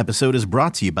 This episode is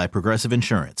brought to you by Progressive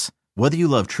Insurance. Whether you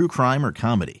love true crime or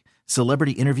comedy,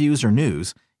 celebrity interviews or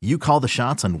news, you call the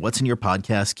shots on what's in your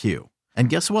podcast queue. And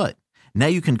guess what? Now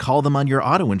you can call them on your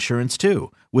auto insurance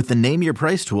too with the Name Your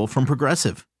Price tool from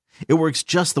Progressive. It works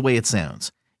just the way it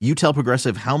sounds. You tell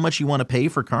Progressive how much you want to pay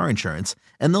for car insurance,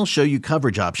 and they'll show you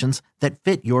coverage options that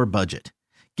fit your budget.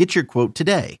 Get your quote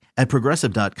today at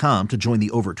Progressive.com to join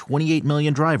the over 28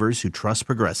 million drivers who trust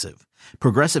Progressive.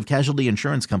 Progressive Casualty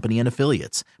Insurance Company and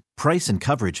Affiliates. Price and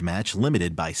coverage match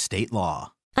limited by state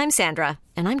law. I'm Sandra,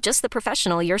 and I'm just the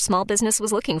professional your small business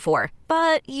was looking for.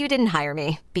 But you didn't hire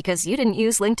me because you didn't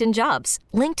use LinkedIn Jobs.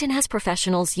 LinkedIn has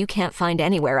professionals you can't find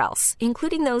anywhere else,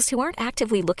 including those who aren't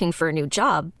actively looking for a new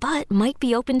job, but might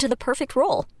be open to the perfect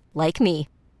role, like me.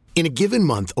 In a given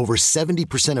month, over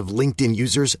 70% of LinkedIn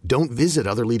users don't visit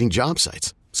other leading job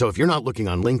sites. So if you're not looking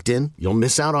on LinkedIn, you'll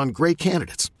miss out on great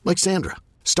candidates like Sandra.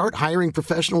 Start hiring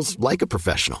professionals like a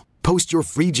professional. Post your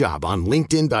free job on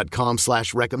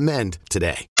linkedin.com/recommend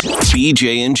today.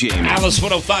 BJ and Jamie. Alice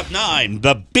 105.9,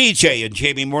 the BJ and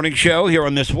Jamie Morning Show here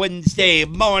on this Wednesday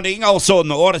morning. Also on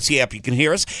the Odyssey app, you can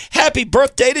hear us. Happy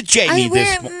birthday to Jamie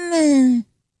this morning.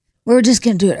 We were just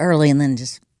going to do it early and then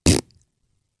just...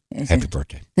 Happy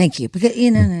birthday. Thank you. Because, if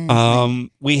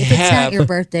it's not your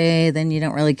birthday, then you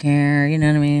don't really care. You know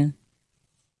what I mean?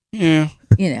 Yeah.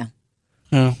 Yeah.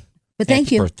 But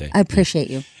thank you. Birthday. I appreciate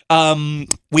you.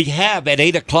 We have at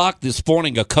 8 o'clock this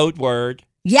morning a code word.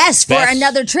 Yes, for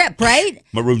another trip, right?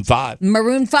 Maroon 5.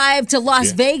 Maroon 5 to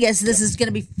Las Vegas. This is going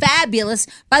to be fabulous.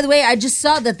 By the way, I just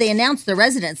saw that they announced the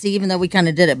residency, even though we kind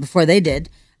of did it before they did.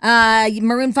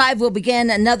 Maroon 5 will begin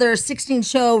another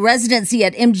 16-show residency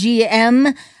at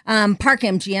MGM, Park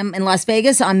MGM in Las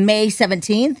Vegas on May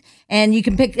 17th. And you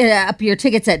can pick up your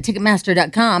tickets at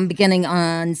Ticketmaster.com beginning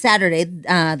on Saturday,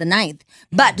 the 9th.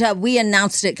 But we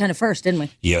announced it kind of first, didn't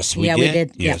we? Yes, we did. We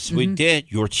did. Yes, we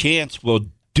did. Your chance. We'll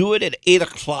do it at 8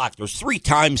 o'clock. There's 3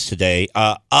 times today.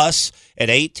 Us at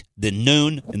 8, then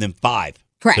noon, and then 5.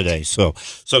 Correct. Today. So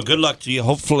good luck to you.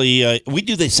 Hopefully, we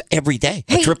do this every day,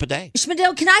 a trip a day.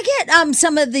 Schmidl, can I get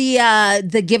some of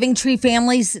the Giving Tree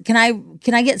families? Can I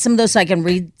get some of those so I can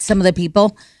read some of the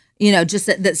people, just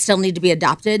that still need to be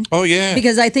adopted? Oh, yeah.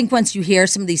 Because I think once you hear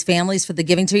some of these families for the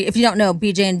Giving Tree, if you don't know,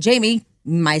 BJ and Jamie,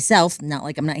 myself, not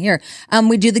like I'm not here,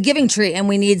 we do the Giving Tree, and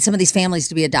we need some of these families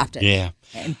to be adopted. Yeah.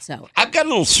 And so I've got a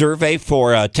little survey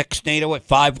for Textnado at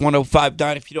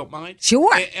 51059, if you don't mind.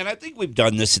 Sure. And I think we've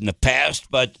done this in the past,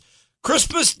 but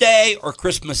Christmas Day or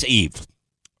Christmas Eve,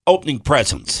 opening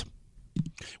presents.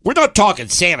 We're not talking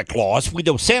Santa Claus. We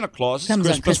know Santa Claus is Comes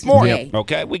on Christmas Christmas morning. Day.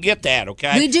 Okay, we get that.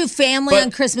 Okay, We do family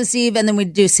on Christmas Eve, and then we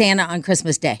do Santa on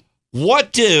Christmas Day.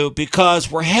 Because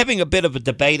we're having a bit of a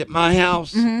debate at my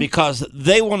house because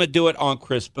they want to do it on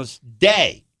Christmas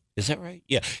Day. Is that right?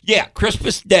 Yeah,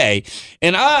 Christmas Day.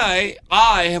 And I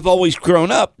have always grown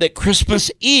up that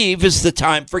Christmas Eve is the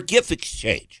time for gift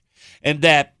exchange.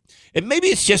 And maybe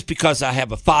it's just because I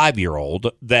have a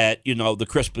 5-year-old that, the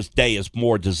Christmas Day is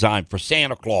more designed for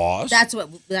Santa Claus. That's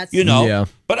Yeah.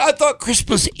 But I thought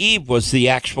Christmas Eve was the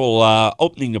actual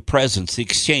opening of presents, the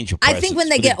exchange of presents. I think when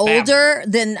they get older,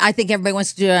 then I think everybody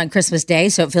wants to do it on Christmas Day,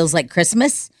 so it feels like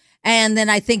Christmas. And then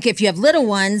I think if you have little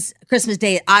ones, Christmas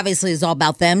Day obviously is all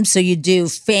about them, so you do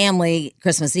family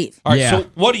Christmas Eve. All right, so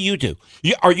what do you do?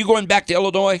 Are you going back to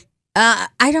Illinois? I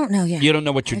don't know yet. You don't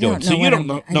know what you're doing, so you don't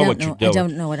know what you're doing. I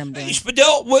don't know what I'm doing. Hey,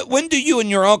 Spadell, when do you and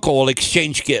your uncle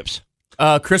exchange gifts?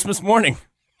 Christmas morning.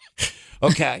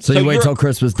 Okay. So you wait till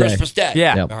Christmas Day. Christmas Day.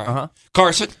 Yeah. Yep. Right.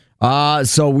 Carson?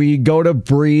 So we go to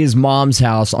Bree's mom's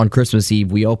house on Christmas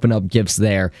Eve. We open up gifts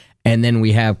there, and then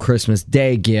we have Christmas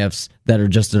Day gifts that are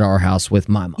just at our house with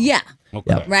my mom. Yeah.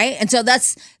 Okay. Right? And so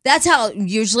that's how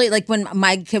usually, like when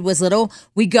my kid was little,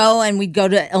 we'd go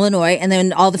to Illinois, and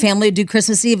then all the family would do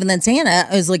Christmas Eve, and then Santa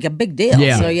is like a big deal.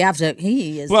 Yeah. So you have to,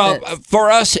 he is. Well,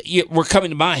 for us, we're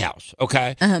coming to my house,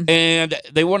 okay? And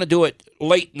they want to do it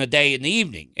late in the day in the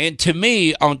evening. And to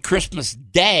me, on Christmas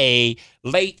Day,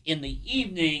 late in the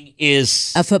evening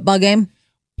is... a football game?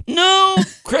 No,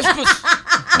 Christmas.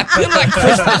 I feel like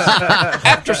Christmas.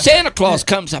 After Santa Claus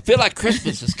comes, I feel like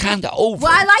Christmas is kind of over.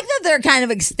 Well, I like that they're kind of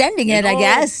extending it, I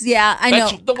guess. Yeah, I know.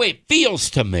 That's the way it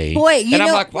feels to me. Boy,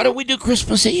 I'm like, why don't we do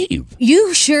Christmas Eve?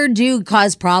 You sure do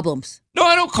cause problems. No,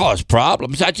 I don't cause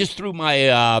problems. I just threw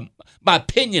my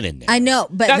opinion in there. I know,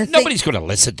 but nobody's going to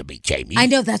listen to me, Jamie. I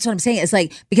know, that's what I'm saying. It's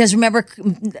like, because remember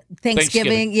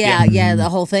Thanksgiving? Yeah, the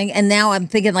whole thing. And now I'm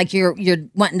thinking like you're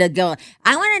wanting to go,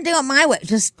 I want to do it my way.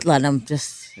 Just let them,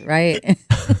 right?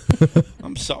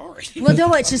 I'm sorry. Well,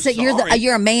 no, it's just that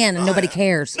you're a man and nobody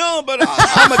cares. No, but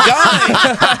I'm a guy.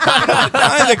 I'm a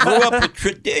guy that grew up with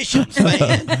traditions,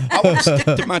 man. I want to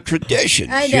stick to my traditions,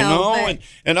 I know,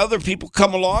 and other people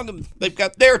come along and they've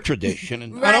got their tradition,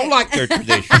 and I don't like their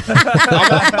tradition. I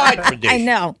want my tradition.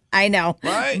 I know.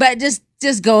 Right? But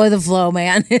just go with the flow,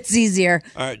 man. It's easier.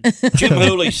 All right. Jim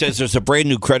Hooley says there's a brand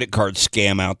new credit card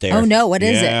scam out there. Oh, no. What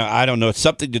is it? I don't know. It's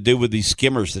something to do with these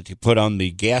skimmers that you put on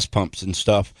the gas pumps and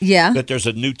stuff. Yeah. That there's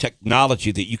a new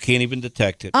technology that you can't even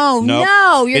detect it. Oh,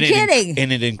 no. You're kidding.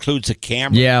 And it includes a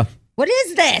camera. Yeah. What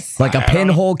is this? Like a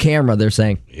pinhole camera, they're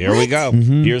saying. Here we go.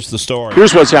 Here's the story.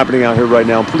 Here's what's happening out here right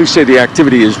now. Police say the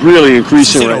activity is really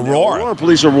increasing right now. Aurora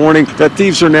police are warning that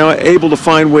thieves are now able to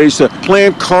find ways to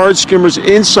plant card skimmers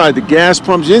inside the gas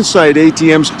pumps, inside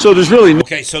ATMs. So there's really no...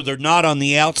 Okay, so they're not on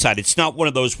the outside. It's not one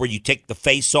of those where you take the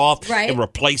face off and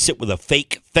replace it with a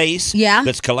fake face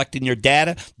that's collecting your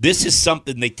data. This is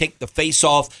something they take the face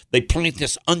off, they plant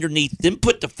this underneath, then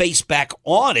put the face back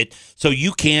on it so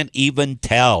you can't even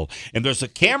tell. And there's a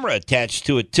camera attached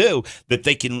to it, too, that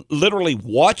they can literally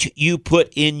watch you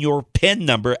put in your PIN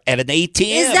number at an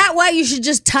ATM. Is that why you should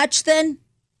just touch then?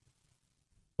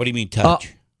 What do you mean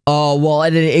touch? Well,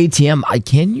 at an ATM,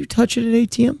 can you touch it at an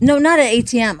ATM? No, not at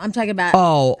ATM. I'm talking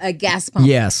about a gas pump.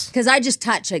 Yes. Because I just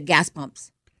touch at gas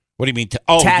pumps. What do you mean?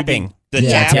 Tapping. The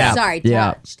tap? Sorry,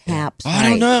 taps. I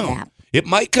don't know. Tap. It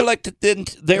might collect it then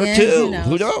there, too.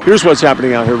 Who knows? Here's what's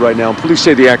happening out here right now. Police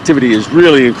say the activity is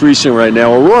really increasing right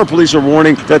now. Aurora police are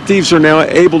warning that thieves are now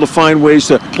able to find ways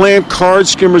to plant card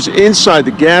skimmers inside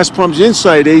the gas pumps,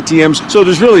 inside ATMs, so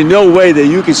there's really no way that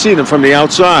you can see them from the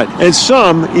outside. And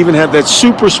some even have that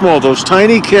super small, those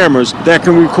tiny cameras that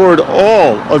can record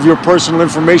all of your personal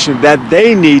information that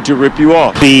they need to rip you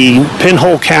off. The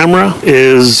pinhole camera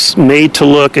is made to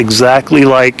look exactly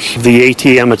like the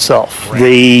ATM itself.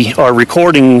 They are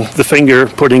recording the finger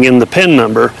putting in the PIN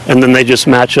number, and then they just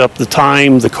match up the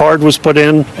time the card was put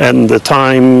in and the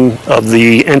time of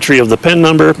the entry of the PIN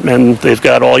number, and they've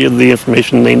got all of the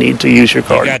information they need to use your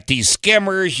card. You got these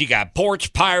skimmers, you got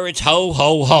porch pirates, ho,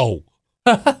 ho, ho.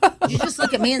 Did you just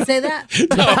look at me and say that?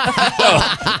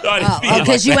 No,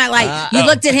 because you went like, you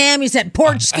looked at him, you said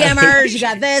porch skimmers, you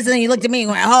got this, and then you looked at me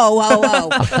and went, ho, ho, ho.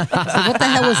 I said, what the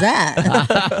hell was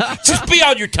that? Just be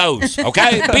on your toes,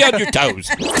 okay? Be on your toes.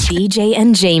 BJ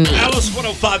and Jamie. Alice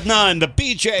 105.9, the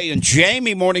BJ and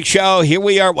Jamie morning show. Here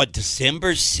we are,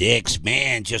 December 6th.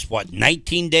 Man, just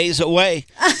 19 days away.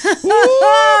 Woo,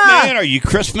 man, are you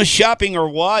Christmas shopping or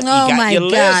what? Oh, you got my your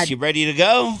God. list? You ready to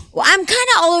go? Well, I'm kind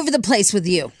of all over the place with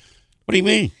you. What do you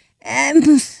mean?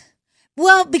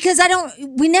 Well, because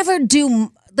we never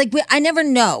do I never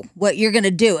know what you're going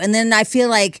to do. And then I feel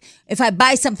like if I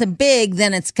buy something big,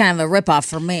 then it's kind of a ripoff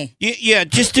for me. Yeah,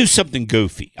 just do something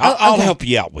goofy. I'll help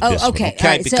you out with this one. Okay. All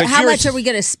right. So how much are we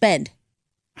going to spend?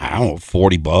 I don't know,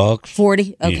 $40.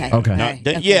 40? Okay. Yeah.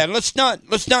 Okay. Yeah, let's not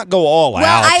go all out.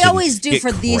 Well, I always do get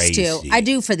for these two. crazy. I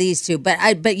do for these two,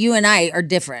 but you and I are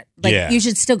different. You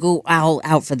should still go all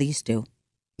out for these two.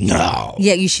 No.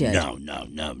 Yeah, you should. No.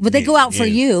 But they go out for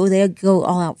you. They go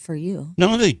all out for you.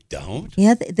 No, they don't.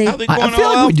 Yeah, they. How they going I feel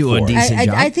all like we out do a for? decent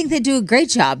job. I think they do a great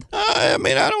job. I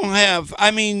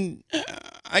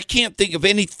can't think of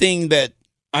anything that.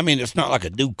 It's not like a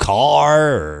new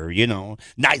car or,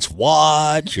 nice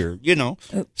watch or,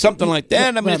 something like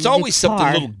that. It's always something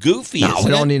a little goofy. No,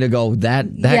 we don't need to go that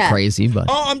crazy, but.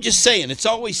 Oh, I'm just saying. It's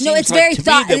always seems it's like very to me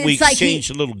that we it's like exchange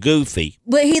a little goofy.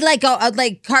 But he like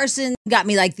Carson got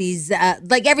me like these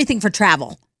like everything for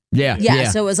travel. Yeah.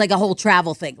 So it was like a whole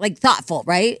travel thing, like thoughtful,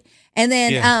 right? And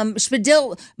then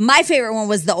Spadil, my favorite one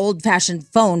was the old fashioned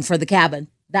phone for the cabin.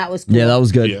 That was cool. Yeah, that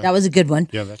was good. Yeah. That was a good one.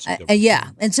 Yeah, that's a good one. Yeah.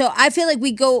 And so I feel like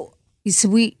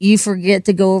you forget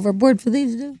to go overboard for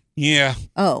these two? Yeah.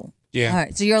 Oh. Yeah. All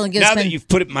right. So you're only going to Now spend. that you've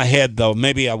put it in my head, though,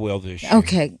 maybe I will this year.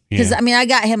 Okay. Because, I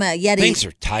got him a Yeti. Things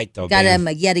are tight, though. Got man. him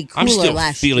a Yeti cooler I'm still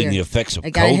last year. feeling the effects of I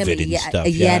got him COVID and stuff. A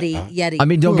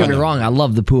Yeti. Don't get me wrong. I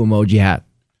love the poo emoji hat.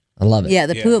 I love it. Yeah,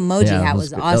 the poo emoji hat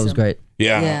was awesome. That was great.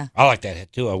 Yeah. I like that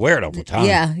hat, too. I wear it all the time.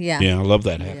 Yeah. Yeah, I love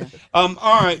that hat. Yeah.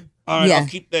 All right. Yeah. I'll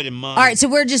keep that in mind. All right, so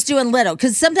we're just doing little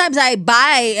because sometimes I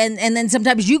buy and then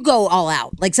sometimes you go all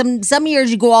out. Like some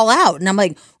years you go all out, and I'm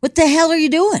like, what the hell are you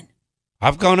doing?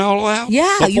 I've gone all out?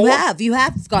 Yeah, before? you have. You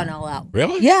have gone all out.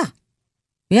 Really? Yeah.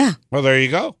 Well, there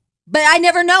you go. But I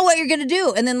never know what you're going to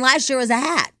do. And then last year was a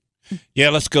hat. Yeah,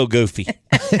 let's go goofy.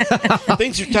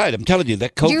 Things are tight. I'm telling you,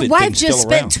 that COVID Your wife thing's just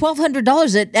still spent around.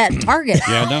 $1,200 at Target.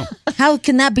 Yeah, I know. How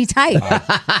can that be tight?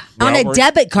 On a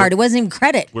debit card. It wasn't even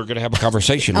credit. We're going to have a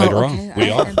conversation later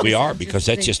okay. on. We are because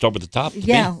that's just over the top. To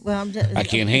Yeah, me. well, I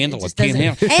can't handle it.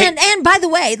 doesn't- Can't handle. And by the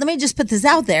way, let me just put this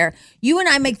out there. You and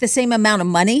I make the same amount of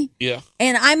money. Yeah.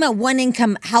 And I'm a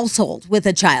 1-income household with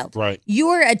a child. Right.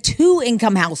 You're a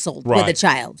 2-income household with a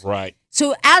child. Right.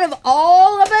 So out of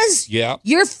all of us, Yeah.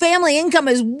 your family income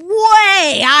is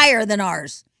way higher than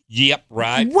ours. Yep.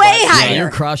 Right. Way right, higher. Yeah,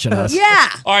 you're crushing us. Yeah.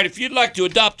 All right, if you'd like to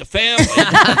adopt a family,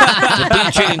 the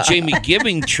BJ and Jamie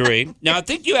Giving Tree. Now, I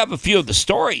think you have a few of the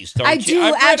stories, don't I you? do,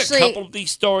 I've read actually. a couple of these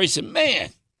stories, and man,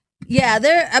 Yeah,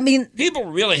 people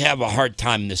really have a hard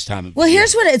time this time of well, year.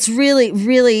 here's what it's really,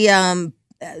 really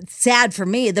sad for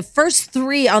me. The first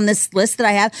 3 on this list that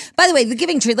I have, by the way, the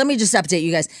Giving Tree, let me just update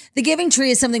you guys. The Giving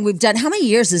Tree is something we've done. How many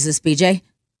years is this, BJ?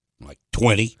 Like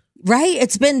 20. Right?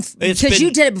 It's been, because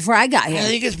you did it before I got I here.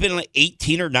 think it's been like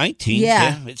 18 or 19.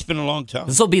 Yeah. It's been a long time.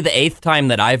 This will be the 8th time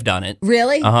that I've done it.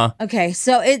 Really? Uh-huh. Okay,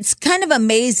 so it's kind of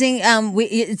amazing.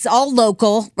 It's all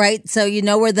local, right? So you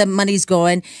know where the money's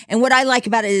going. And what I like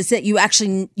about it is that you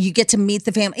get to meet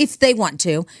the family if they want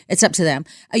to. It's up to them.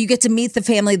 You get to meet the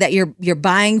family that you're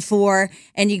buying for,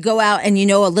 and you go out and you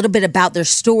know a little bit about their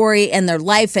story and their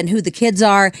life and who the kids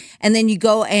are. And then you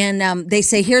go and they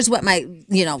say, "Here's what my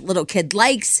little kid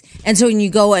likes." And so when you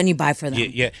go and you buy for them.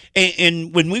 Yeah.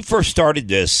 And when we first started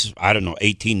this, I don't know,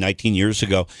 18, 19 years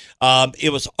ago, it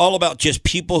was all about just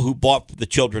people who bought for the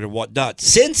children and whatnot.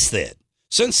 Since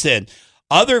then,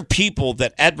 other people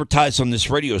that advertise on this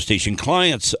radio station,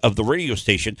 clients of the radio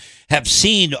station, have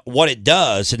seen what it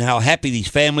does and how happy these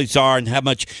families are and how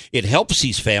much it helps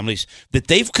these families, that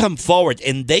they've come forward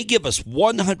and they give us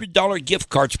 $100 gift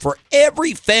cards for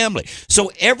every family.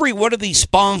 So every one of these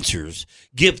sponsors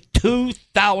give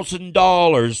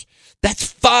 $2,000. That's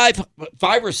five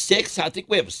or six. I think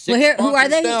we have 6 Well, who are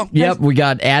they? now. Yep, we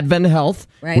got Advent Health.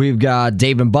 Right. We've got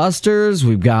Dave & Buster's.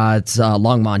 We've got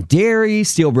Longmont Dairy,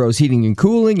 Steel Bros Heating and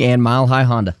Cooling, and Mile High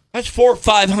Honda. That's $400 or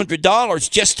 $500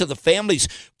 just to the families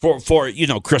for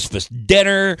Christmas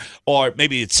dinner, or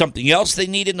maybe it's something else they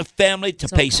need in the family to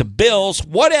pay some bills,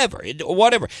 whatever.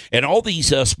 And all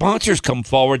these sponsors come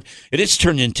forward, and it's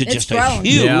turned into just a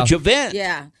huge event.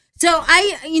 Yeah. So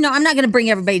I'm not going to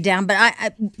bring everybody down, but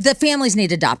the families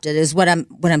need adopted is what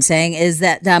I'm saying is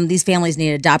that these families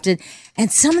need adopted,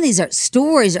 and some of these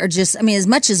stories are just, as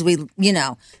much as we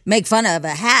make fun of a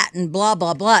hat and blah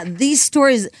blah blah. These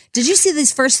stories. Did you see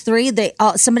these first 3?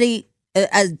 Somebody,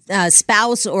 a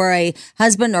spouse or a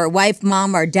husband or a wife,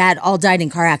 mom or dad, all died in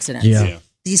car accidents. Yeah.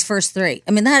 These first 3.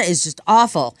 That is just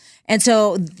awful. And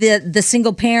so the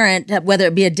single parent, whether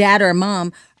it be a dad or a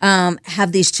mom,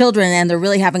 have these children and they're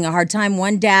really having a hard time.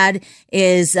 One dad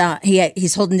is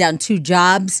he's holding down 2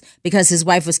 jobs because his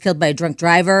wife was killed by a drunk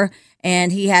driver,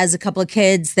 and he has a couple of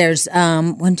kids. There's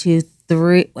 4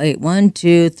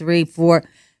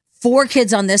 4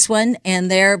 kids on this one, and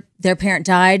their parent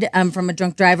died from a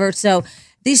drunk driver. So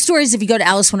these stories, if you go to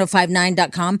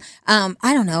alice1059.com,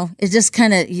 I don't know. It just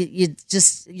kind of,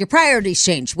 your priorities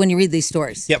change when you read these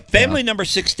stories. Yep. Family number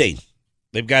 16.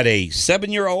 They've got a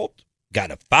 7-year-old,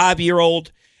 got a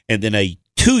 5-year-old, and then a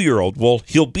 2-year-old. Well,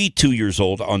 he'll be 2 years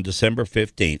old on December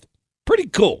 15th. Pretty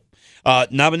cool.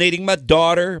 Nominating my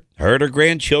daughter, her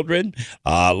grandchildren,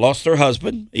 lost her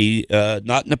husband. He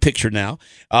not in the picture now.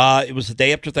 It was the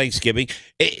day after Thanksgiving.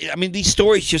 I mean, these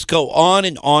stories just go on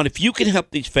and on. If you can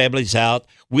help these families out,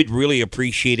 we'd really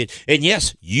appreciate it. And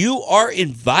yes, you are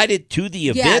invited to the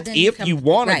event if you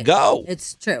want to go.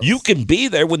 It's true. You can be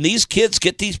there when these kids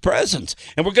get these presents.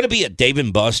 And we're going to be at Dave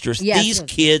 & Buster's. Yes, these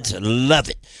kids love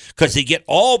it because they get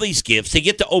all these gifts. They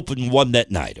get to open one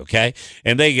that night, okay?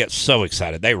 And they get so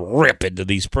excited. They rip into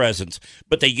these presents.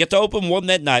 But they get to open one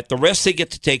that night. The rest they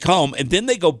get to take home. And then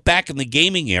they go back in the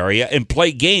gaming area and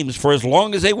play games for as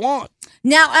long as they want.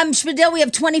 Now, Spadil, we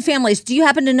have 20 families. Do you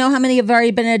happen to know how many have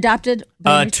already been adopted?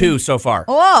 2 so far.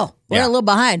 Oh, we're a little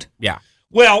behind. Yeah.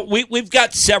 Well, we've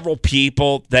got several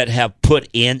people that have put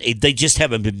in. They just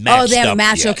haven't been matched up. Oh, they haven't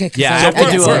matched. Yet. Okay. Yeah,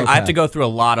 I have to go through a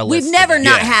lot of lists. We've never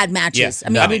not had matches. Yeah.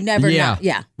 I mean, we've never not.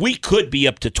 Yeah. We could be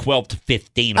up to 12 to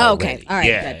 15 Oh, already. okay. All right.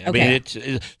 Yeah. Good. I mean, it's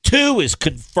 2 is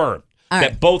confirmed.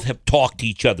 That both have talked to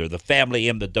each other, the family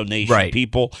and the donation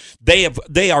people.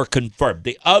 They are confirmed.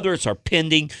 The others are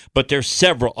pending, but there's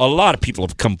a lot of people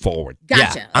have come forward.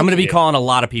 Gotcha. Yeah, I'm going to be calling a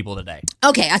lot of people today.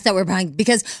 Okay, I thought we were behind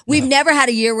because we've never had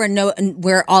a year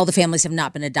where all the families have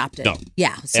not been adopted. No.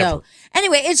 Yeah. So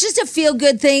anyway, it's just a feel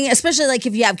good thing, especially like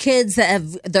if you have kids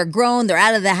they're grown, they're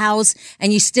out of the house,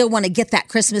 and you still want to get that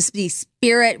Christmas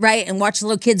spirit, right? And watch the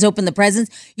little kids open the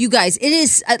presents. You guys, it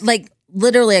is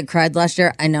literally, I cried last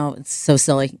year. I know it's so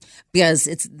silly because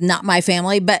it's not my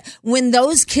family, but when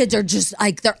those kids are just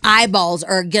like their eyeballs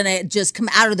are gonna just come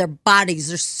out of their bodies,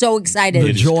 they're so excited.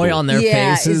 The joy on their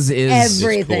faces is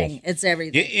everything. Cool. It's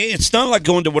everything. It's not like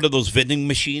going to one of those vending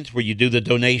machines where you do the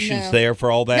donations there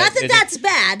for all that. Not that that's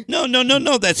bad.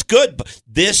 No, that's good. But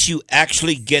this, you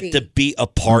actually get to be a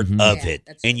part of it,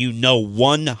 and you know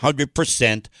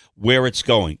 100% where it's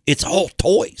going. It's all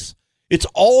toys. It's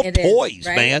all toys,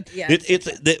 right? man. Yeah.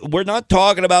 We're not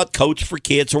talking about Coach for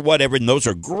Kids or whatever, and those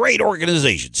are great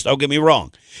organizations. Don't get me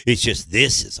wrong. It's just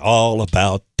this is all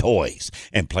about toys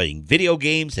and playing video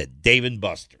games at Dave &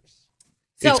 Buster's.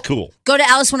 So it's cool. Go to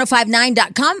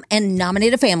alice1059.com and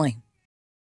nominate a family.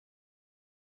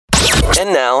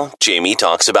 And now, Jamie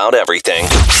talks about everything.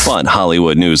 Fun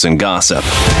Hollywood news and gossip.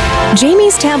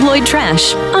 Jamie's Tabloid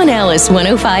Trash on Alice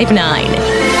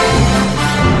 1059.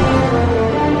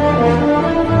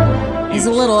 He's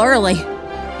a little early.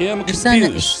 Yeah, I'm Your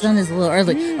confused. son is a little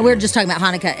early. We were just talking about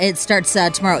Hanukkah. It starts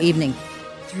tomorrow evening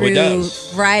through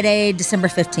Friday, December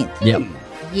 15th. Yep.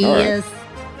 Yes.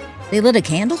 They lit a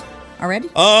candle already?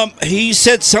 He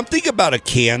said something about a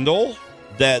candle,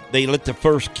 that they lit the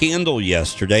first candle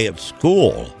yesterday at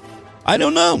school. I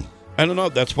don't know.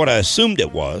 That's what I assumed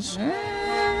it was.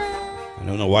 I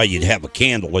don't know why you'd have a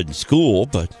candle in school,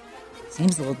 but...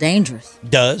 Seems a little dangerous.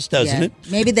 Doesn't it?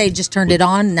 Maybe they just turned it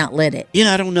on and not lit it.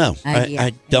 Yeah, I don't know.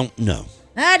 I don't know.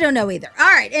 I don't know either. All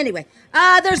right, anyway.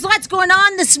 There's lots going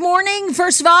on this morning.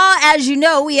 First of all, as you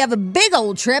know, we have a big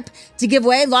old trip to give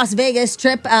away, Las Vegas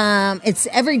trip. It's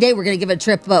every day we're going to give a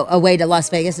trip away to Las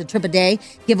Vegas, a trip a day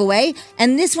giveaway.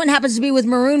 And this one happens to be with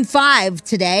Maroon 5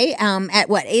 today at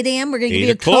 8 a.m. We're going to give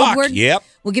you a code word. Yep.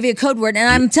 We'll give you a code word. And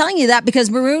I'm telling you that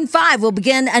because Maroon 5 will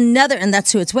begin another, and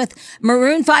that's who it's with.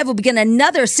 Maroon 5 will begin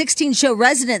another 16-show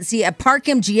residency at Park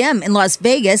MGM in Las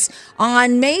Vegas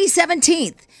on May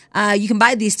 17th. You can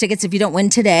buy these tickets if you don't win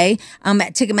today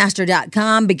at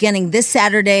Ticketmaster.com beginning this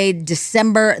Saturday,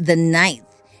 December the 9th.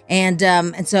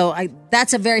 And so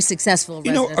that's a very successful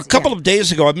residency. A couple of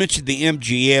days ago, I mentioned the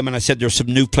MGM, and I said there's some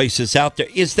new places out there.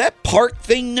 Is that park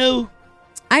thing new?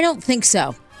 I don't think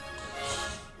so.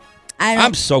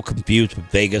 I'm so confused with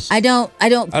Vegas. I don't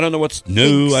know what's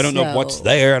new. I don't know what's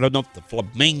there. I don't know if the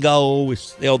Flamingo is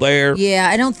still there. Yeah,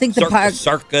 I don't think the park.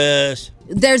 Circus.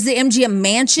 There's the MGM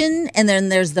Mansion, and then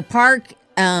there's the park.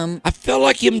 I feel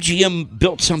like MGM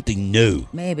built something new.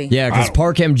 Maybe. Yeah, because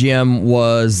Park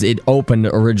MGM it opened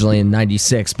originally in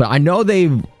 '96, but I know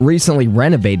they've recently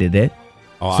renovated it.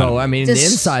 So, I mean, the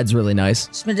inside's really nice.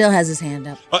 Spadil has his hand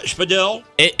up. Spadil?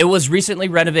 It was recently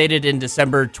renovated in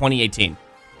December 2018.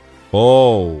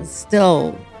 Oh.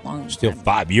 Still long. Still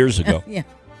 5 years ago.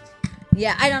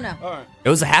 Yeah, I don't know. All right. It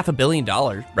was a $500 million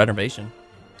renovation.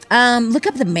 Look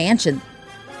up the mansion.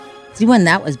 See when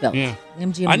that was built. Yeah.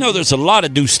 MGM. I know there's a lot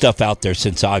of new stuff out there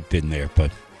since I've been there,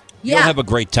 but you'll have a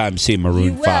great time seeing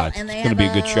Maroon 5. And it's going to be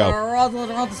a good show.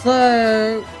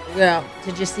 Well,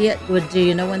 did you see it? Do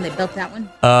you know when they built that one?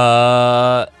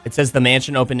 It says the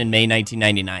mansion opened in May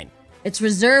 1999. It's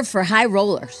reserved for high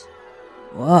rollers.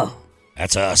 Whoa.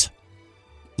 That's us.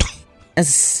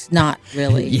 It's not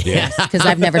really. Yeah. Because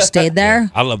I've never stayed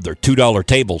there. I love their $2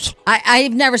 tables.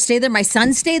 I've never stayed there. My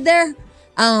son stayed there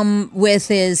with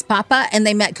his papa, and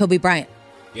they met Kobe Bryant.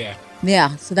 Yeah.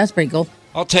 Yeah, so that's pretty cool.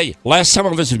 I'll tell you, last time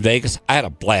I was in Vegas, I had a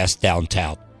blast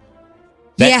downtown.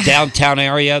 That downtown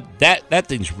area, that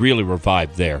thing's really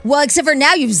revived there. Well, except for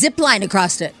now, you've ziplined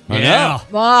across it. I know.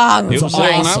 Oh, It was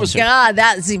there when I was there. God,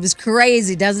 that seems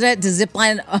crazy, doesn't it? To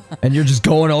zipline. And you're just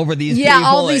going over these people. Yeah,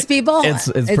 all these people. It's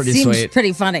it pretty seems sweet.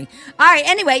 pretty funny. All right,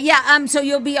 anyway, yeah, so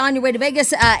you'll be on your way to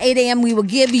Vegas. 8 a.m., we will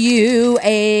give you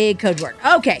a code word.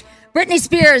 Okay. Britney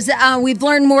Spears, we've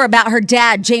learned more about her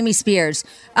dad, Jamie Spears.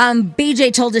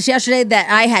 BJ told us yesterday that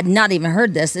I had not even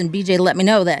heard this, and BJ let me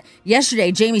know that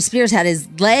yesterday Jamie Spears had his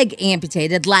leg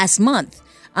amputated last month.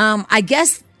 I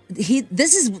guess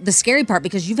this is the scary part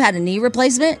because you've had a knee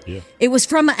replacement. Yeah. It was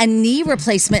from a knee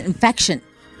replacement infection.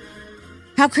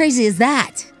 How crazy is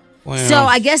that? Wow. So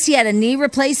I guess he had a knee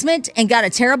replacement and got a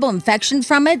terrible infection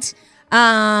from it.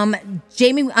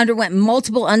 Jamie underwent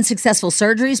multiple unsuccessful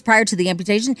surgeries prior to the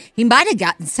amputation. He might have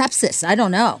gotten sepsis. I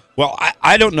don't know. Well,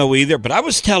 I don't know either, but I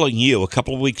was telling you a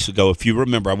couple of weeks ago, if you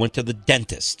remember, I went to the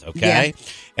dentist, okay? Yeah.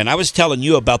 And I was telling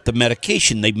you about the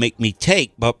medication they make me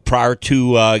take but prior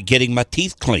to getting my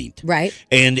teeth cleaned. Right.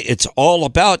 And it's all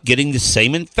about getting the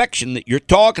same infection that you're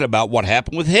talking about, what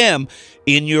happened with him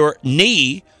in your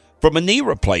knee from a knee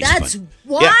replacement. That's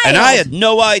wild. Yeah, and I had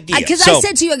no idea. Because I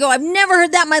said to you, I go, I've never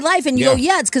heard that in my life. And you go,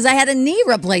 yeah, it's because I had a knee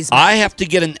replacement. I have to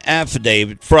get an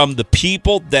affidavit from the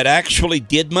people that actually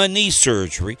did my knee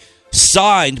surgery,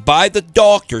 signed by the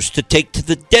doctors to take to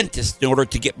the dentist in order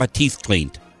to get my teeth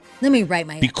cleaned. Let me write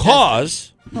my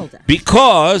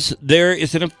Because there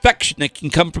is an infection that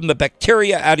can come from the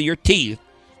bacteria out of your teeth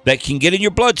that can get in your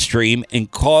bloodstream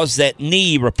and cause that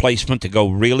knee replacement to go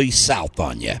really south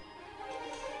on you.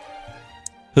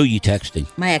 Who are you texting?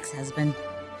 My ex-husband.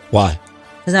 Why?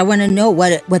 Because I want to know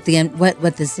what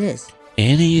this is.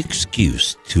 Any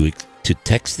excuse to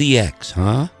text the ex,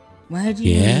 huh? Why do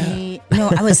you need...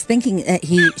 No, I was thinking that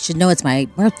he should know it's my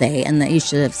birthday and that he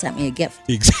should have sent me a gift.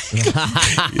 Exactly.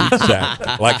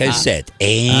 Like I said,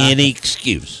 any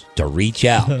excuse to reach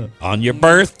out on your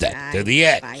birthday to the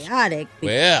ex. Biotic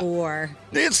before...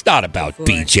 Well, it's not about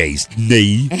BJ's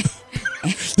knee.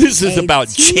 This is about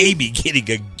Jamie getting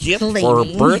a gift for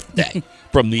her birthday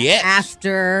from the ex.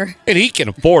 After. And he can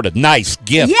afford a nice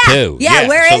gift, too. Yeah,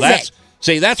 where is it?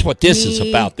 See, that's what this is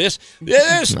about. There's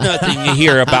nothing you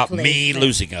hear about me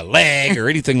losing a leg or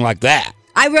anything like that.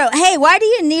 I wrote, hey, why do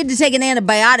you need to take an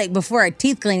antibiotic before a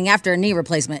teeth cleaning after a knee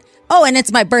replacement? Oh, and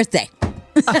it's my birthday.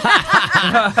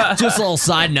 Just a little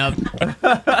side note.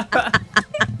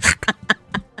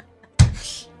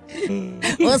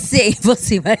 We'll see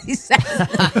what he says.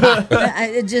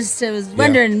 I was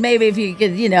wondering maybe if you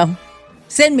could,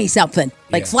 send me something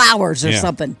like flowers or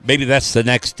something. Maybe that's the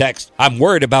next text. I'm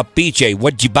worried about BJ.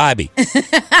 What'd you buy me?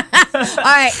 All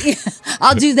right,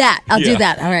 I'll do that. Do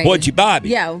that. All right. What'd you buy me?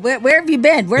 Yeah. Where have you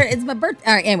been? It's my birthday.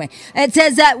 All right. Anyway, it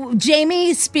says that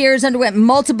Jamie Spears underwent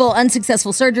multiple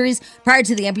unsuccessful surgeries prior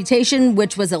to the amputation,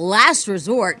 which was a last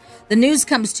resort. The news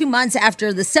comes 2 months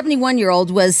after the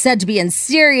 71-year-old was said to be in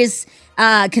serious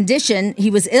condition. He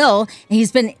was ill, and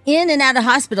he's been in and out of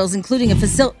hospitals, including a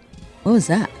facility. What was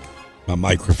that? My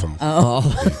microphone. Oh.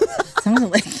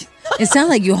 It sounded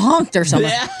like you honked or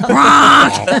something. Yeah.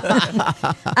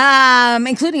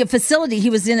 Including a facility.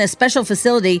 He was in a special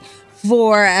facility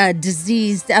for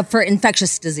for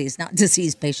infectious disease, not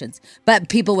disease patients, but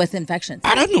people with infections.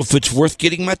 I don't know if it's worth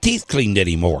getting my teeth cleaned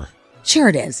anymore. Sure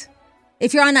it is.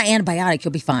 If you're on an antibiotic,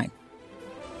 you'll be fine.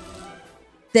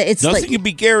 Nothing can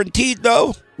be guaranteed,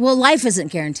 though. Well, life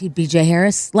isn't guaranteed, BJ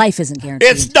Harris. Life isn't guaranteed.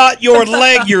 It's not your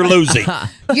leg you're losing.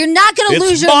 You're not going to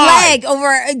lose your leg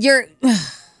over your...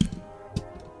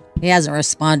 He hasn't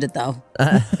responded, though.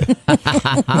 Yeah,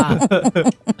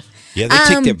 they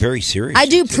take that very seriously. I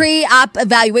do pre-op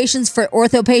evaluations for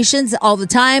ortho patients all the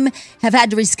time. Have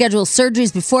had to reschedule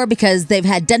surgeries before because they've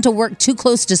had dental work too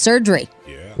close to surgery.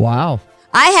 Yeah. Wow.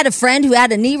 I had a friend who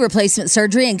had a knee replacement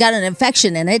surgery and got an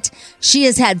infection in it. She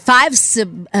has had 5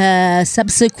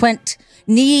 subsequent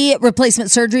knee replacement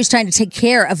surgeries trying to take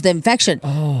care of the infection.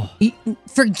 Oh.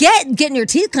 Forget getting your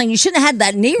teeth cleaned. You shouldn't have had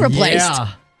that knee replaced. Yeah.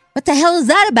 What the hell is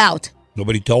that about?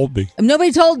 Nobody told me.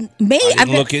 Nobody told me. I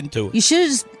didn't look into it. You should have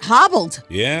just hobbled.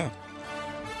 Yeah.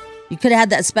 You could have had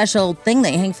that special thing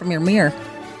that you hang from your mirror.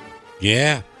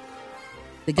 Yeah.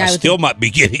 The guy might be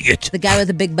getting it. The guy with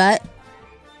the big butt.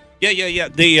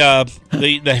 Yeah.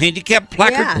 The handicap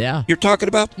placard Yeah. you're talking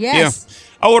about? Yes.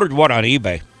 Yeah. I ordered one on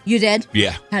eBay. You did?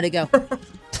 Yeah. How'd it go?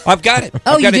 I've got it.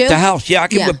 Oh, I've got you it at do? the house. Yeah, I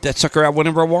can Yeah. whip that sucker out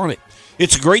whenever I want it.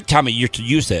 It's a great time of year to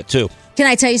use that, too. Can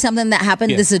I tell you something that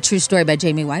happened? Yeah. This is a true story by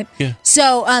Jamie White. Yeah.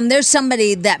 So there's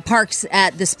somebody that parks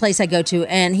at this place I go to,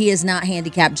 and he is not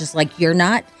handicapped just like you're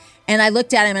not. And I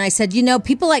looked at him and I said,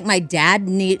 people like my dad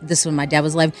this when my dad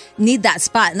was alive, need that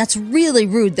spot. And that's really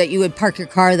rude that you would park your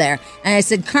car there. And I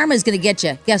said, karma's going to get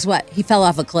you. Guess what? He fell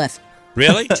off a cliff.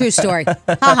 Really? True story.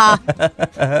 Ha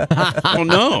Oh,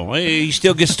 no. He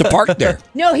still gets to park there.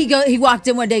 No, he walked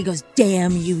in one day. He goes,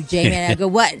 "Damn you, Jamie." And I go,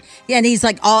 "What?" And he's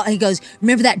like, he goes,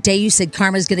 "Remember that day you said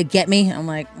karma's going to get me?" I'm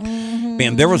like,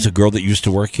 Man, there was a girl that used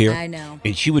to work here. I know.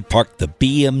 And she would park the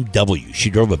BMW. She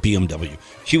drove a BMW.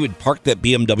 She would park that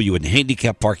BMW in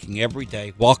handicap parking every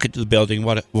day, walk into the building,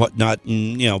 whatnot,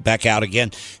 and, back out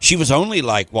again. She was only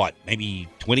maybe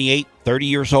 28, 30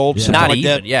 years old, something Not like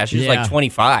even. that. Yeah, she was like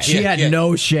 25. She had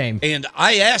no shame. And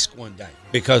I asked one day,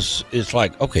 because it's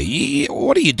like, okay,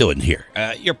 what are you doing here?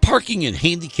 You're parking in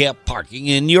handicap parking,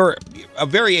 and you're a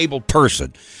very able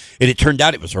person. And it turned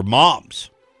out it was her mom's.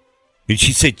 And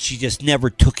she said she just never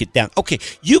took it down. Okay,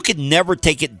 you can never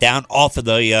take it down off of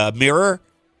the mirror,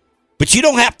 but you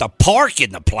don't have to park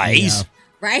in the place. Yeah.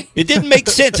 Right? It didn't make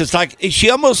sense. It's like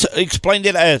she almost explained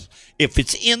it as if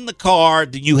it's in the car,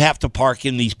 then you have to park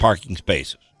in these parking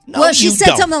spaces. No, Well, she you said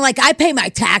don't. something like, "I pay my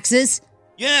taxes."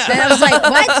 Yeah. And I was like,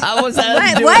 "What? How was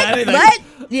that doing What? anything? What?"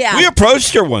 Yeah. We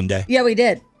approached her one day. Yeah, we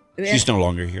did. She's no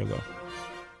longer here, though.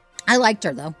 I liked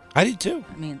her, though. I did, too.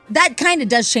 I mean, that kind of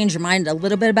does change your mind a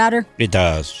little bit about her, It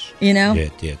does.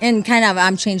 It did. And kind of,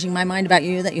 I'm changing my mind about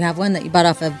you that you have one that you bought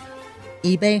off of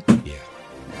eBay. Yeah.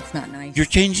 That's not nice. You're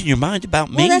changing your mind about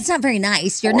me? Well, that's not very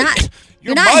nice. You're not. Your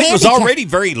You're not mind was handicapped. already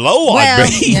very low on Well,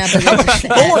 me. yeah, but How much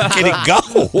more can it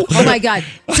go? Oh my God!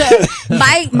 So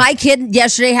my kid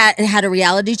yesterday had a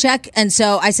reality check, and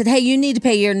so I said, "Hey, you need to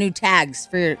pay your new tags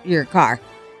for your car,"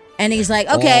 and he's like,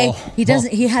 "Okay." He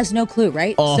doesn't. He has no clue,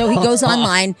 right? So he goes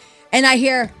online, and I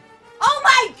hear, "Oh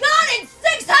my God, it's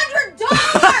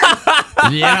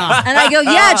 $600!" Yeah. And I go,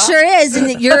 "Yeah, it sure is,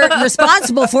 and you're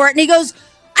responsible for it." And he goes,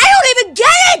 "I don't even get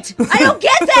it. I don't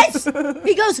get this."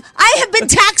 He goes, "I have been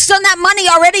taxed on that money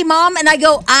already, Mom." And I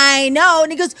go, "I know."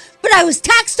 And he goes, "But I was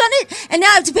taxed on it, and now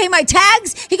I have to pay my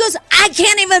tags." He goes, "I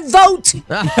can't even vote." He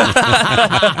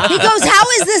goes, "How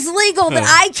is this legal that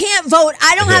I can't vote?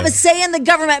 I don't have a say in the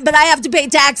government, but I have to pay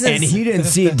taxes." And he didn't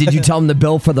see it. Did you tell him the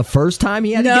bill for the first time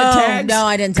he had to get tags? No,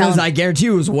 I didn't tell him. Because I guarantee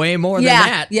you it was way more than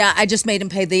that. Yeah, I just made him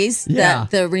pay these, Yeah.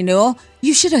 the renewal.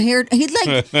 You should have heard.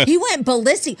 He went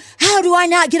ballistic. How do I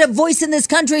not get a voice in this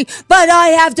country, but I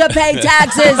have to pay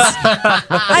taxes?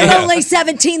 I'm only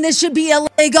 17. This should be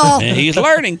illegal. And he's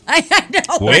learning. I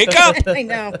know. Wake up. I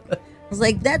know. I was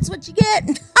like, that's what you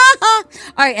get. All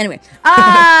right, anyway.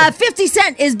 50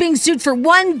 Cent is being sued for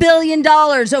 $1 billion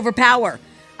over Power.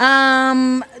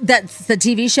 That's the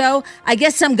TV show. I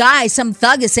guess some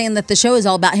thug is saying that the show is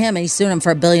all about him, and he's suing him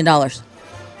for $1 billion.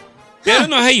 Yeah, I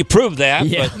don't know how you prove that.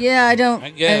 Yeah. But Yeah, I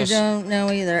don't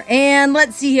know either. And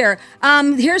let's see here.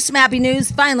 Here's some happy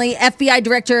news. Finally, FBI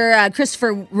Director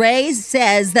Christopher Wray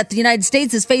says that the United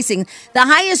States is facing the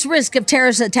highest risk of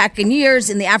terrorist attack in years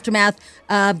in the aftermath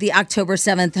of the October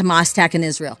 7th Hamas attack in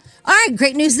Israel. All right,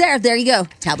 great news there. There you go.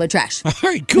 Tablet trash. All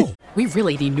right, cool. We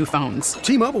really need new phones.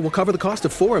 T-Mobile will cover the cost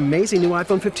of 4 amazing new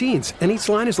iPhone 15s, and each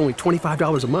line is only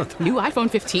 $25 a month. New iPhone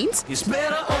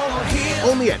 15s?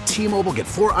 Only at T-Mobile, get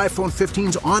 4 iPhone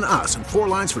 15s on us and 4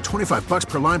 lines for $25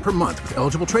 per line per month with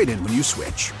eligible trade-in when you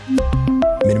switch.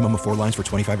 Minimum of 4 lines for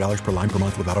 $25 per line per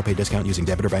month with autopay discount using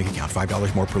debit or bank account.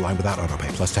 $5 more per line without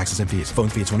autopay, plus taxes and fees. Phone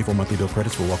fee at 24 monthly bill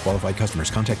credits for well-qualified customers.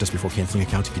 Contact us before canceling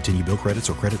account to continue bill credits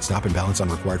or credit stop and balance on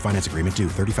required finance agreement due.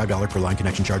 $35 per line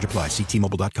connection charge applies. See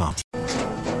T-Mobile.com.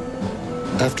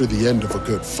 After the end of a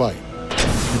good fight,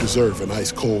 you deserve an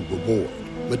ice-cold reward.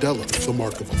 Modelo is the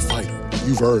mark of a fighter.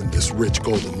 You've earned this rich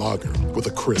golden lager with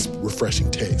a crisp, refreshing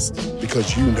taste.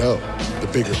 Because you know, the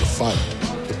bigger the fight,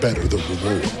 the better the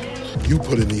reward. You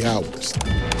put in the hours,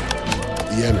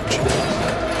 the energy,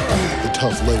 the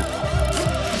tough labor.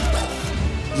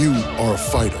 You are a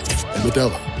fighter, and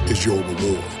Modelo is your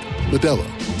reward. Modelo,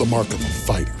 the mark of a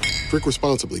fighter. Drink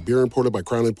responsibly. Beer imported by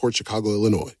Crown Imports, Chicago,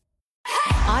 Illinois.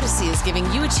 Odyssey is giving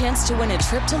you a chance to win a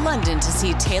trip to London to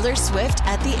see Taylor Swift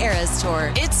at the Eras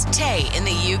Tour. It's Tay in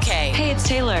the UK. Hey, it's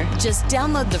Taylor. Just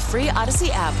download the free Odyssey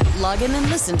app, log in and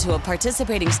listen to a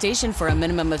participating station for a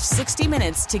minimum of 60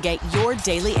 minutes to get your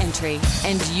daily entry.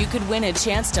 And you could win a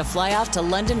chance to fly off to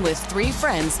London with 3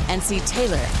 friends and see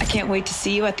Taylor. I can't wait to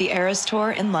see you at the Eras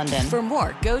Tour in London. For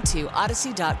more, go to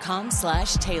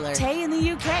odyssey.com/Taylor. Tay in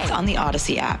the UK. It's on the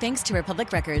Odyssey app. Thanks to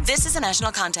Republic Records. This is a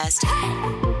national contest.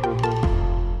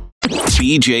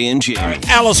 BJ and Jamie.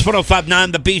 Alice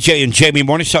 105.9, the BJ and Jamie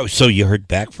morning show. So you heard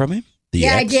back from him?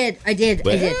 Yeah, ex? I did.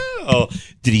 Oh,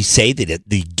 did he say that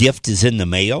the gift is in the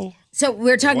mail? So we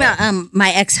were talking about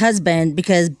my ex-husband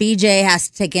because BJ has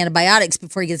to take antibiotics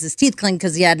before he gets his teeth cleaned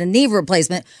because he had a knee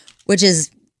replacement, which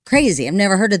is crazy. I've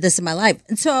never heard of this in my life.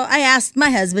 And so I asked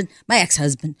my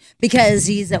ex-husband, because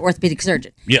he's an orthopedic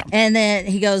surgeon. Yeah. And then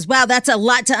he goes, wow, that's a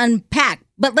lot to unpack.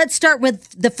 But let's start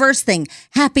with the first thing.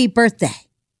 Happy birthday.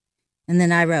 And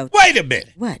then I wrote, wait a minute.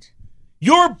 What?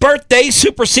 Your birthday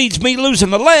supersedes me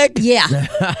losing a leg. Yeah.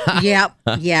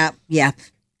 Yep.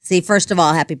 See, first of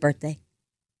all, happy birthday.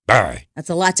 All right. That's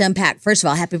a lot to unpack. First of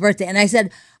all, happy birthday. And I said,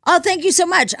 oh, thank you so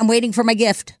much. I'm waiting for my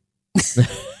gift.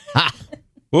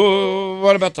 Well,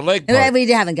 what about the leg part? We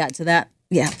haven't got to that.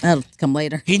 Yeah, that'll come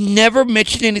later. He never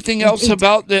mentioned anything else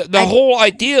about the whole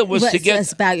idea was to get...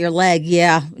 It's about your leg,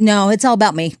 yeah. No, it's all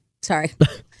about me. Sorry.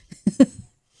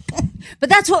 But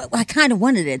that's what I kind of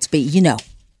wanted it to be, you know.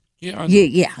 Yeah,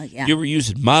 yeah. You were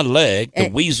using my leg to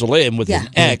weasel in with an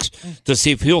X to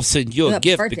see if he'll send you a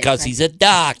gift because he's a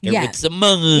doctor with some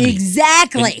money.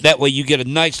 Exactly. And that way you get a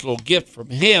nice little gift from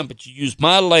him, but you use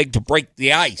my leg to break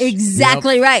the ice.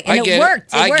 Exactly right. And it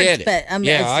worked. I get it. But,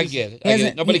 I get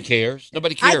it. Nobody cares.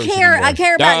 Nobody cares anymore. I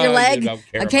care about your leg. You don't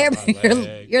care I care about about my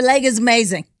leg. your leg is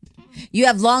amazing. You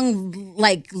have long,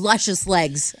 luscious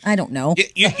legs. I don't know.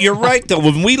 You're right, though.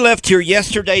 When we left here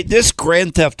yesterday, this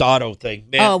Grand Theft Auto thing,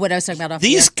 man. Oh, what I was talking about.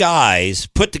 These guys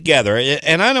put together,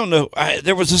 and I don't know,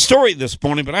 there was a story this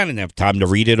morning, but I didn't have time to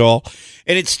read it all.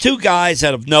 And it's 2 guys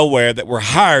out of nowhere that were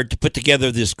hired to put together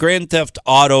this Grand Theft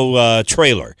Auto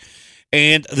trailer.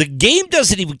 And the game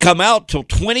doesn't even come out till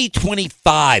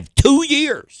 2025, 2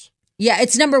 years. Yeah,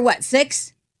 it's number what,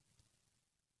 6?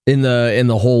 In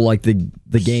the whole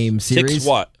the game series. 6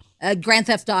 what? Grand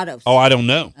Theft Auto. Oh, I don't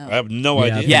know. I have no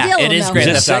idea. Yeah, it is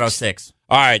Grand Theft Auto 6.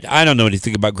 All right, I don't know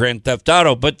anything about Grand Theft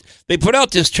Auto, but they put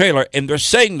out this trailer, and they're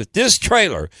saying that this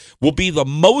trailer will be the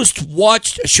most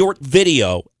watched short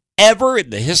video ever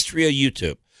in the history of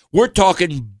YouTube. We're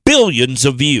talking billions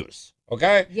of views,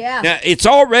 okay? Yeah. Now, it's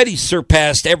already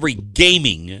surpassed every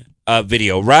gaming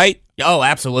video, right? Oh,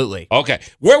 absolutely. Okay.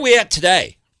 Where are we at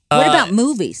today? What about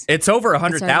movies? It's over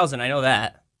 100,000. I know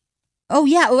that. Oh,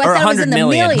 yeah. Oh, I or thought it was in the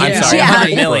millions. I'm sorry,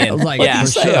 100 million. You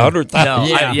say 100,000? No,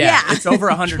 it's over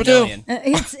 100 million.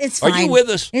 It's fine. Are you with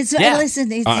us?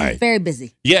 Listen, it's right. very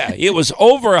busy. Yeah, it was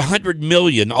over 100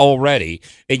 million already.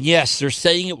 And yes, they're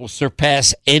saying it will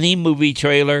surpass any movie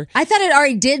trailer. I thought it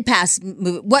already did pass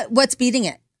movie. What's beating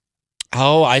it?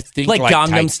 Oh, I think like Gangnam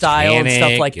Titanic Style and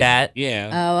stuff like that. Yeah.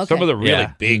 Oh, okay. Some of the really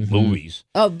big movies.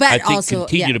 Oh, but I think also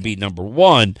continue to be number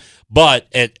 1. But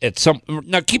at some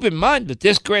now, keep in mind that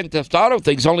this Grand Theft Auto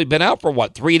thing's only been out for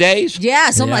 3 days? Yeah,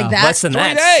 something like that. Less than 3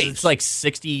 that. days. It's like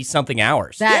 60 something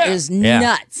hours. That is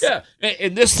nuts. Yeah,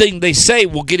 and this thing they say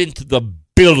will get into the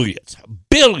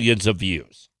billions of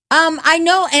views. I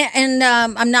know, and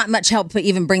I'm not much help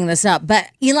even bringing this up, but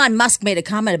Elon Musk made a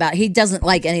comment about he doesn't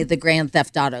like any of the Grand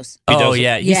Theft Autos. Oh,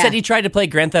 yeah. He said he tried to play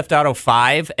Grand Theft Auto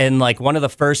 5, and one of the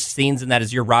first scenes in that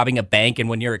is you're robbing a bank, and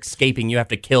when you're escaping, you have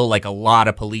to kill a lot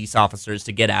of police officers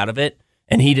to get out of it,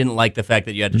 and he didn't like the fact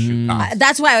that you had to shoot cops.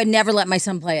 That's why I would never let my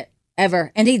son play it,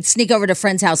 ever. And he'd sneak over to a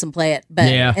friend's house and play it,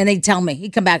 and he'd tell me.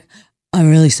 He'd come back, I'm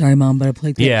really sorry, Mom, but I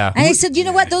played that. Yeah. And I said, you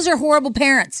know what? Those are horrible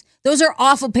parents. Those are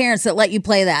awful parents that let you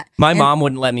play that. My mom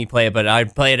wouldn't let me play it, but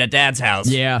I'd play it at Dad's house.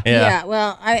 Yeah.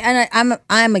 Well,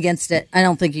 I'm against it. I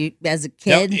don't think you, as a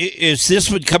kid. Now, is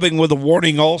this one coming with a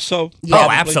warning also? Yeah.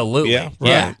 Oh, absolutely. Yeah.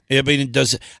 Right. Yeah. I mean, it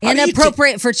does.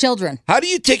 Inappropriate for children. How do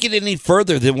you take it any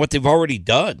further than what they've already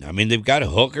done? I mean, they've got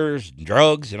hookers, and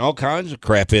drugs, and all kinds of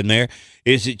crap in there.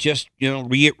 Is it just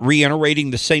reiterating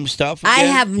the same stuff again? I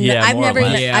have.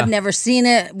 I've never seen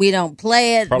it. We don't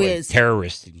play it. Probably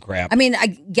terrorists and crap. I mean, I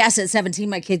guess at 17,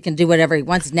 my kid can do whatever he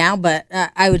wants now, but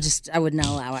I would not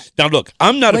allow it. Now, look,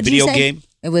 I'm not a video game.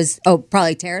 It was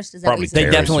probably terrorist. Is that probably what you said?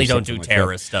 They definitely don't do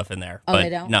terrorist stuff in there. Oh, they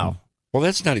don't? No. Well,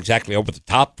 that's not exactly over the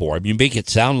top for them. You make it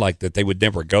sound like that they would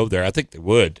never go there. I think they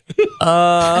would.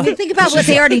 I mean, think about what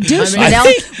they already do, I Spadell.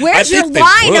 think Where's your they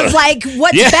line would. of like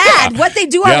what's bad? What they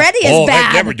do already is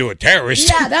bad. They'd never do a terrorist.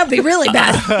 Yeah, that would be really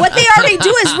bad. What they already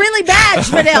do is really bad,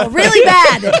 Spadell. Really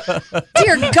bad.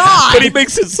 Dear God. But he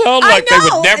makes it sound like they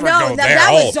would never go there. That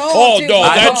was no,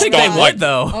 I that's don't think they not would, like,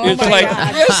 though. It's like,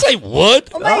 yes, they would.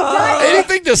 Oh, my God.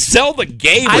 Anything to sell the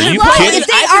game. Are you Well, kidding? if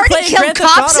they I've been already playing killed Grand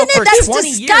Theft cops in Auto it, for that's 20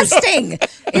 years. disgusting.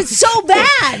 It's so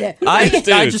bad.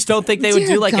 I just don't think they would Dear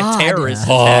do like God. a terrorist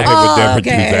Oh, attack. they would never do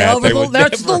Okay, that. They would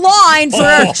that's never. the line for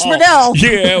Spadell.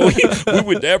 Yeah, we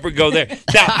would never go there.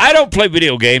 Now, I don't play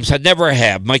video games. I never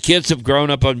have. My kids have grown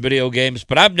up on video games,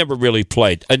 but I've never really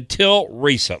played until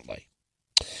recently.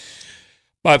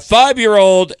 My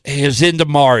 5-year-old is into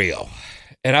Mario,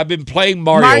 and I've been playing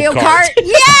Mario Kart.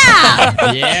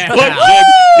 Yeah. Yeah. Look, Jim,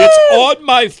 it's on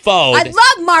my phone. I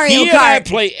love Mario He and I Kart.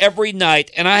 play every night,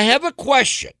 and I have a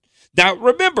question. Now,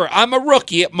 remember, I'm a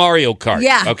rookie at Mario Kart.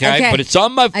 Yeah, Okay? okay. But it's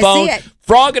on my I phone. see it.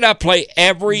 Frog and I play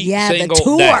every Yeah, the single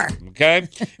tour. day. Okay?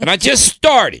 And I just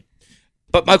started.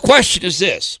 But my question is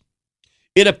this.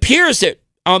 It appears that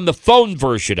on the phone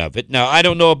version of it, now, I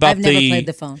don't know about I've never played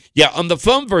the phone. Yeah, on the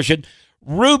phone version,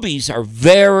 rubies are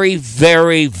very,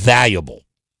 very valuable.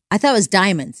 I thought it was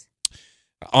diamonds.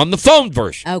 On the phone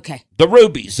version, Okay. the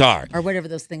rubies are. Or whatever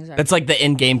those things are. That's like the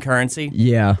in-game currency.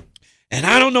 Yeah. And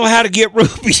I don't know how to get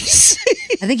rubies.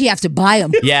 I think you have to buy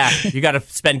them. Yeah, you got to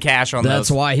spend cash on That's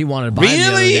those. why he wanted to buy them the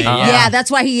other Really? day. Yeah, that's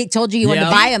why he told you wanted to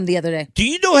Yeah. buy them the other day. Do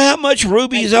you know how much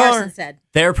rubies Like are? Carson said.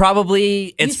 They're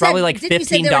probably You probably said- like didn't you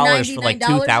say they were $15 for like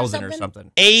 $99 or 2,000 or something?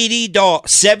 something. $80,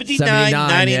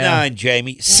 $79.99, yeah.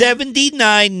 Jamie.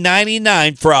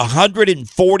 $79.99 for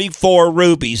 144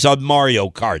 rubies on Mario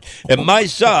Kart. And my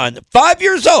son, 5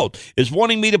 years old, is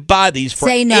wanting me to buy these for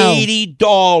Say no.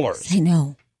 $80. Say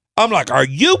no. I'm like, are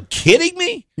you kidding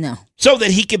me? No. So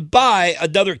that he can buy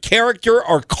another character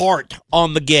or cart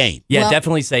on the game. Yeah, Well-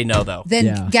 definitely say no though. Then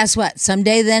Yeah. guess what?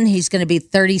 Someday then he's going to be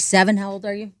 37. How old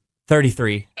are you?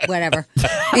 33. Whatever.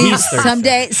 He's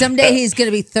 37. Someday he's going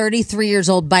to be 33 years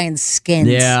old buying skins.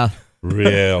 Yeah.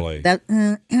 Really? That,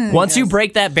 Once you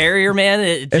break that barrier, man,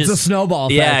 It's a snowball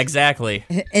effect. Yeah, exactly.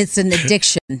 it's an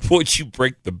addiction. Once you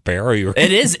break the barrier.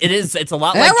 It is. It's a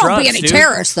lot There like won't drugs, be any dude.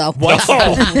 terrorists though. Once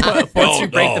No, you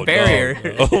break the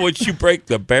barrier. no. Once you break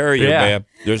the barrier, Yeah. man,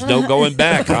 there's no going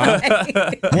back, huh?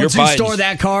 You're Once you buying- store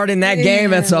that card in that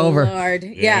game, it's over. Lord.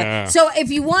 Yeah. Yeah. So if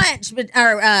you want,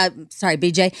 sorry,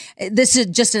 BJ, this is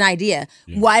just an idea.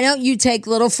 Why don't you take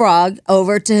Little Frog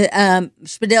over to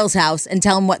Spadell's house and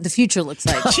tell him what the future looks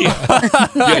like?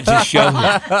 Yeah, just show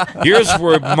me. Here's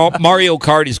where Mario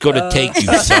Kart is going to take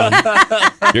you, son.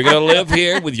 You're going to live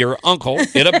here with your uncle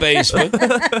in a basement.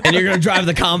 And you're going to drive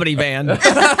the comedy van. You're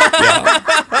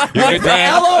going to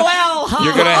drive. LOL.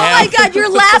 You're going to Oh my have. God, your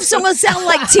laughs almost sound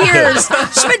like tears.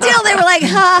 Spadell, they were like,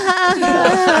 ha, ha,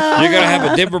 ha. You're going to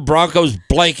have a Denver Broncos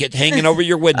blanket hanging over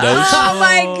your windows. Oh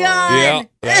my God. Yeah,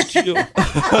 that's you.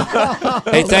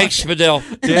 Hey, thanks, Fidel.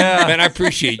 Yeah. Man, I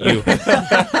appreciate you.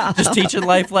 Just teaching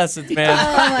life lessons, man. Oh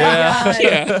my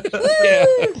God. Yeah,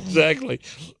 exactly.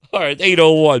 All right,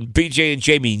 801, BJ and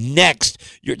Jamie. Next,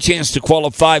 your chance to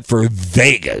qualify for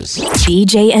Vegas.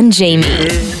 BJ and Jamie.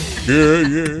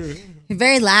 Yeah. You're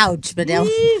very loud, Spadell.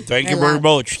 Thank you Very very loud.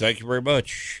 much. Thank you very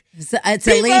much. It's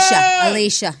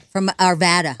Alicia from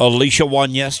Arvada. Alicia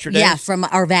won yesterday. Yeah, from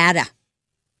Arvada.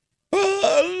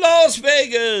 Las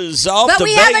Vegas. Off But to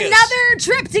we Vegas. have another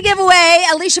trip to give away.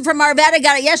 Alicia from Arvada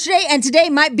got it yesterday, and today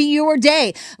might be your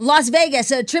day. Las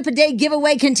Vegas, a trip a day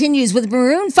giveaway continues with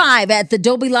Maroon 5 at the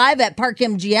Dolby Live at Park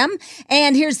MGM.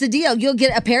 And here's the deal. You'll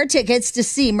get a pair of tickets to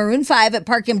see Maroon 5 at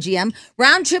Park MGM,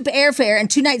 round trip airfare, and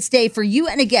 2-night stay for you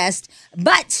and a guest.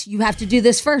 But you have to do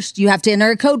this first. You have to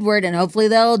enter a code word, and hopefully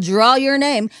they'll draw your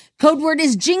name. Code word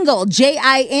is jingle,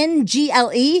 Jingle, Jingle.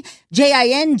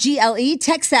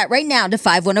 Text that right now to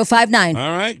 51059.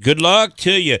 All right. Good luck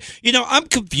to you. You know, I'm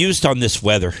confused on this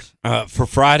weather for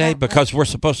Friday because we're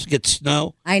supposed to get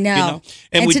snow. I know. You know?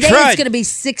 And we today tried. it's going to be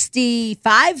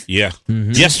 65. Yeah.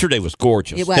 Yesterday was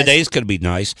gorgeous. It was. Today's going to be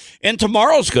nice. And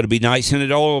tomorrow's going to be nice. And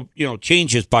it all,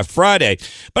 changes by Friday.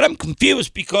 But I'm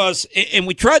confused because, and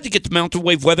we tried to get the Mountain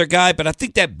Wave weather guy, but I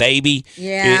think that baby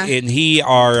and he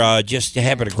are just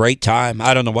having a great time.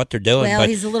 I don't know what they're doing. Well, but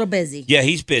he's a little busy. yeah,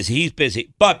 he's busy. He's busy.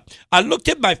 But I looked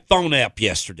at my phone app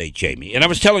yesterday, Jamie, and I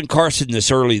was telling Carson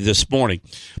this early this morning.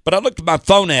 But I looked at my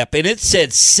phone app, and it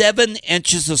said 7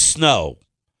 inches of snow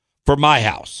for my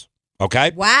house.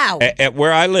 Okay? Wow. At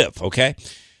where I live, okay?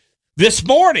 This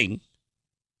morning,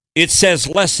 it says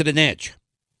less than an inch.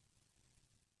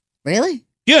 Really?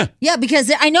 Yeah. Yeah,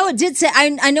 because I know it did say,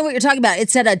 I know what you're talking about. It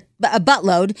said a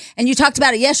buttload, and you talked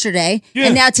about it yesterday,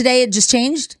 and now today it just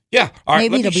changed? Yeah. All right,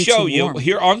 Maybe let me it'll be show too you warm.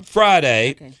 here on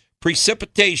Friday,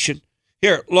 precipitation.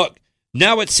 Here, look.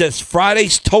 Now it says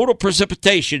Friday's total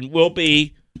precipitation will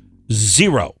be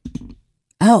 0.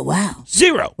 Oh, wow.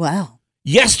 0. Wow.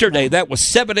 Yesterday, that was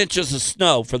 7 inches of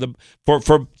snow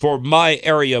for my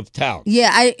area of town.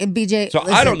 Yeah, BJ. So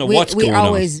I don't know what's going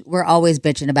on. We're always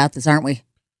bitching about this, aren't we?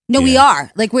 No, we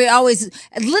are. Like, we always,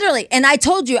 literally, and I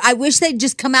told you, I wish they'd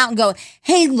just come out and go,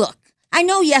 hey, look, I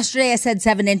know yesterday I said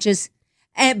 7 inches,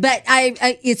 but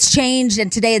it's changed,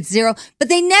 and today it's 0. But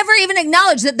they never even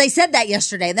acknowledge that they said that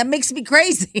yesterday. That makes me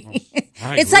crazy.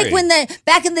 It's like when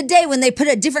back in the day when they put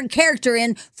a different character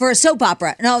in for a soap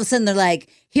opera, and all of a sudden they're like,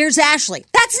 here's Ashley.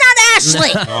 That's not Ashley.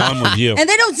 Oh, I'm with you. And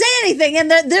they don't say anything.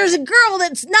 And there's a girl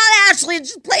that's not Ashley. It's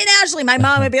just plain Ashley. My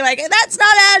mom would be like, that's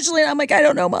not Ashley. And I'm like, I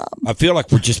don't know, Mom. I feel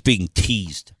like we're just being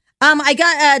teased. I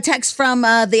got a text from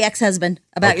the ex-husband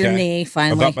about your knee,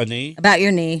 finally. About my knee? About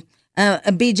your knee.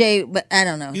 BJ, but I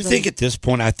don't know. You think at this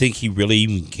point, I think he really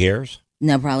even cares?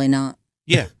 No, probably not.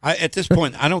 Yeah. At this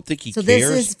point, I don't think he So cares.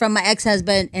 this is from my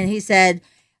ex-husband, and he said,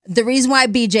 the reason why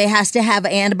BJ has to have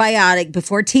an antibiotic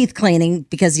before teeth cleaning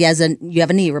because you have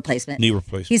a knee replacement. Knee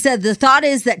replacement. He said the thought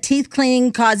is that teeth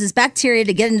cleaning causes bacteria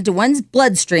to get into one's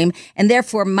bloodstream and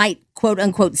therefore might, quote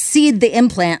unquote, seed the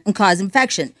implant and cause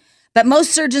infection. But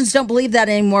most surgeons don't believe that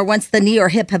anymore once the knee or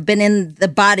hip have been in the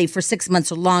body for 6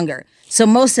 months or longer. So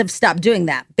most have stopped doing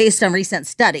that based on recent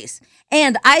studies.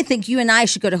 And I think you and I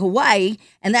should go to Hawaii,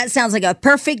 and that sounds like a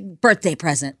perfect birthday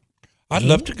present. I'd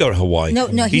love to go to Hawaii. No,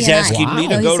 he's asking me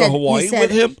to go to Hawaii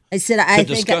with him. I said, I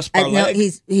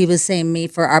think he was saying me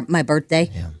for my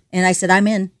birthday, and I said I'm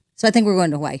in. So I think we're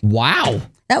going to Hawaii. Wow,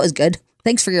 that was good.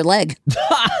 Thanks for your leg.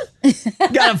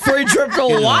 Got a free trip to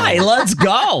Hawaii. Let's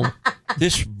go.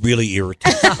 This really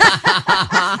irritates me.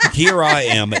 Here I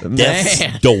am at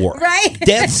death's door. Right?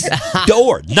 Death's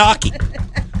door, knocking.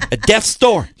 At death's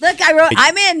door. Look, I wrote,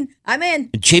 I'm in.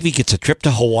 And JV gets a trip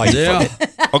to Hawaii from it.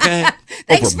 Okay?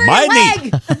 Thanks over for my your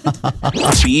knee. leg.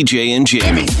 BJ and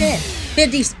Jamie.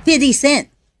 50 cent.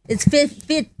 It's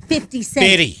 50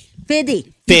 cent. 50.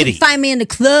 You Fitty. can find me in the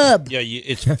club. Yeah,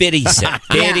 it's 50 cent.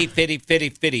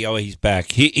 50. Oh, he's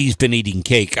back. He's been eating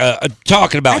cake.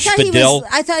 Talking about Spadil.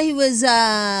 I thought he was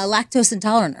lactose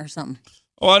intolerant or something.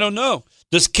 Oh, I don't know.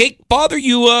 Does cake bother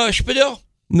you, Spadil?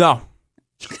 No.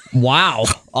 Wow.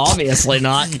 Obviously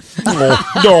not.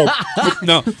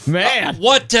 No. Man.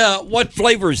 What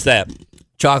flavor is that?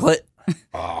 Chocolate.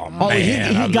 Oh, Oh,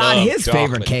 man. he got his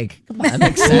favorite cake. Come on, that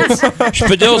makes sense.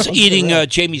 Spadil's eating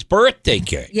Jamie's birthday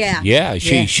cake. Yeah. Yeah,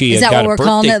 she Is that got what a we're birthday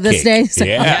calling it this cake.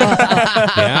 day?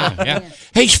 Yeah.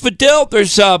 Hey, Spadil,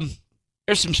 there's some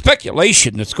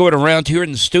speculation that's going around here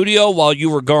in the studio while you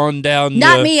were gone down.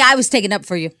 Not me. I was taking up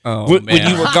for you. Oh, man. When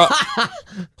you were gone.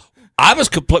 I was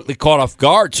completely caught off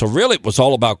guard, so really it was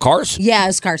all about Carson. Yeah, it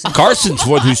was Carson. Carson's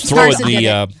one who's throwing Carson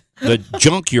did the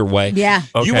junk your way. Yeah.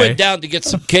 You Okay. went down to get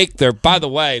some cake there. By the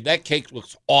way, that cake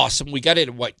looks awesome. We got it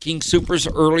at King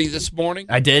Soopers early this morning?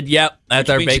 I did, yep, at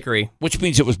our bakery. Which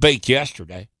means it was baked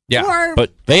yesterday. Yeah. Or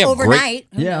But they have overnight.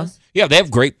 great. Who knows? Yeah, they have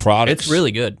great products. It's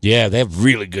really good. Yeah, they have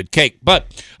really good cake.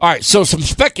 But, all right, so some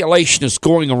speculation is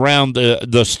going around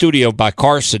the studio by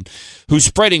Carson, who's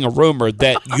spreading a rumor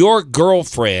that your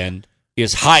girlfriend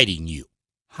is hiding you.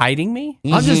 Hiding me?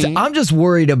 I'm just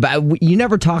worried about, you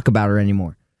never talk about her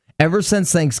anymore. Ever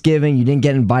since Thanksgiving, you didn't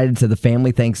get invited to the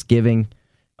family Thanksgiving.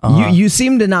 You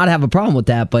seem to not have a problem with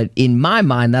that, but in my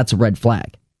mind, that's a red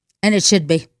flag. And it should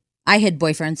be. I hid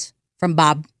boyfriends from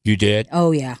Bob. You did?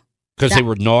 Oh, yeah. Because they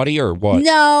were naughty or what?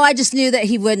 No, I just knew that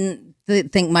he wouldn't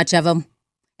think much of them.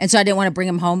 And so I didn't want to bring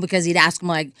him home because he'd ask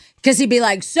him because he'd be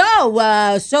like, so,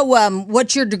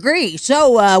 what's your degree?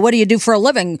 So, what do you do for a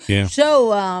living? Yeah.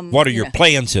 So, what are your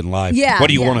plans in life? Yeah. What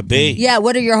do you want to be? Yeah.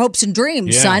 What are your hopes and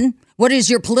dreams, Yeah. son? What is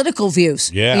your political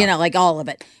views? Yeah. Like all of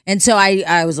it. And so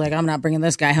I was like, I'm not bringing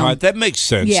this guy home. All right, that makes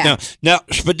sense. Yeah. Now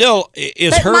Spadil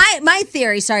is but her. my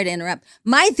theory, sorry to interrupt,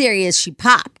 my theory is she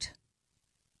popped.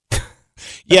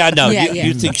 Yeah, no, Yeah,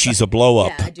 you think she's a blow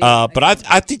up. Yeah, but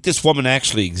I think this woman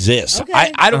actually exists. Okay.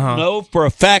 I don't know for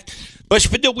a fact, but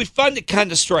Spadil, we find it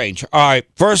kind of strange. All right,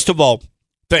 first of all,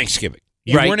 Thanksgiving.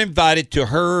 You Right. weren't invited to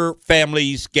her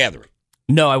family's gathering.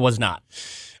 No, I was not.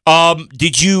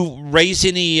 Did you raise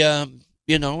any,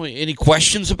 any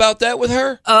questions about that with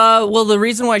her? Well, the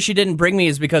reason why she didn't bring me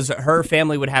is because her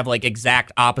family would have like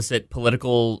exact opposite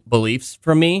political beliefs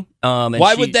from me. And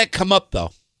Why would that come up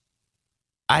though?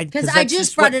 Because I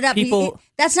just brought it up.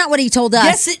 That's not what he told us.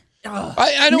 Yes,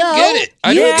 I don't get it.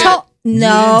 I you don't didn't get tell. it.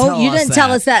 No, you us didn't tell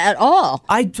that. us that at all.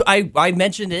 I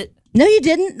mentioned it. No, you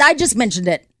didn't. I just mentioned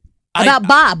it about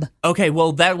Bob. Okay,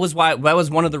 well, that was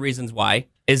one of the reasons why.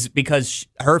 Is because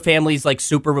her family's like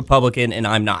super Republican and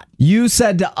I'm not. You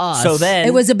said to us. So then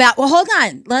it was about. Well, hold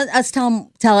on. Let us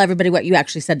tell everybody what you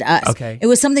actually said to us. Okay. It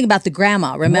was something about the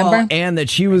grandma. Remember? Well, and that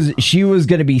she was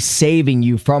going to be saving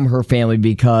you from her family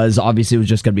because obviously it was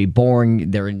just going to be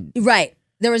boring. Right.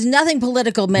 There was nothing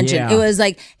political mentioned. Yeah. It was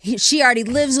like she already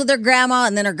lives with her grandma,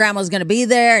 and then her grandma's going to be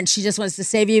there, and she just wants to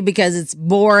save you because it's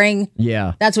boring.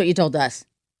 Yeah. That's what you told us.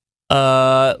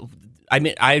 I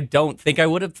mean, I don't think I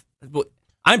would have.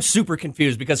 I'm super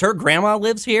confused because her grandma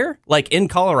lives here, like in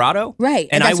Colorado. Right.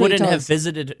 And I wouldn't have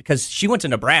visited because she went to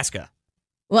Nebraska.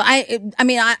 Well,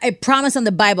 I promise on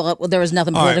the Bible there was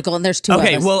nothing political, and there's two of us.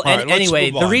 Okay, well,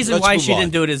 anyway, the reason why she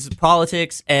didn't do it is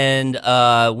politics, and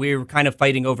we were kind of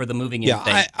fighting over the moving in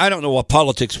thing. I don't know what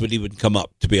politics would even come up,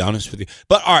 to be honest with you.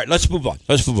 But all right, let's move on.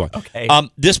 Okay.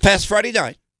 This past Friday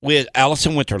night, with Alice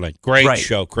in Winterland. Great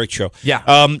show.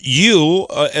 Yeah. You,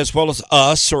 as well as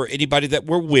us or anybody that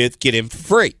we're with, get in for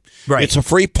free. Right. It's a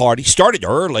free party. Started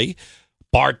early.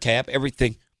 Bar tab,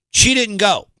 everything. She didn't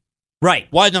go. Right.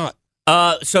 Why not?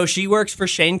 So she works for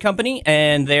Shane Company,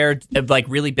 and they're like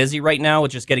really busy right now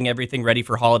with just getting everything ready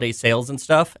for holiday sales and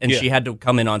stuff, and she had to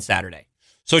come in on Saturday.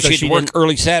 So she had to work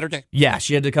early Saturday? Yeah,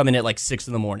 she had to come in at like 6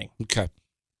 in the morning. Okay.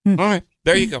 All right.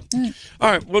 There you go. All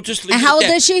right. We'll just leave And it how at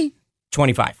old that. is she?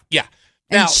 25. Yeah.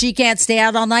 And she can't stay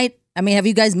out all night? I mean, have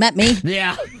you guys met me?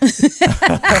 Yeah.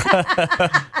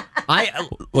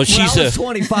 Well, she's when I was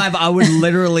 25.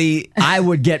 I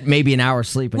would get maybe an hour's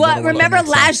sleep. And Well, remember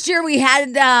last year we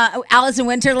had Alice in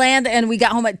Winterland, and we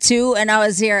got home at 2, and I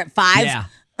was here at 5? Yeah.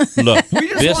 Look, we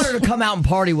just want her to come out and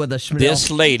party with us. Schmidl. This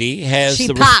lady has She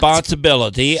the popped.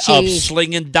 responsibility of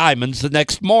slinging diamonds the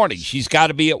next morning. She's got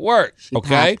to be at work,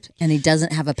 okay? Popped, and he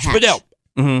doesn't have a patch. Spadell,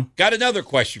 got another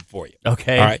question for you.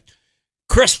 Okay. All right.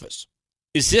 Christmas.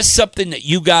 Is this something that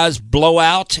you guys blow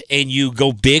out and you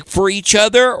go big for each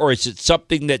other, or is it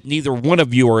something that neither one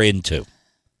of you are into?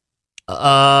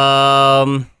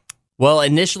 Well,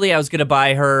 initially I was going to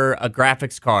buy her a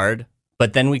graphics card,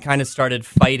 but then we kind of started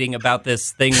fighting about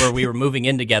this thing where we were moving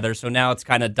in together, so now it's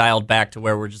kind of dialed back to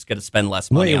where we're just going to spend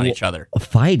less money on each other.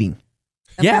 Fighting?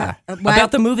 Yeah,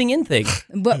 about the moving in thing.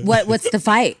 What's the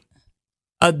fight?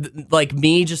 Like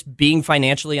me just being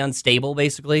financially unstable,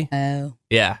 basically. Oh.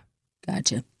 Yeah.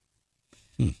 Gotcha.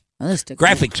 Well,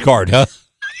 Graphics card, huh?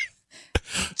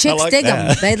 Chicks dig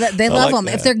them. They love them.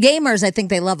 If they're gamers, I think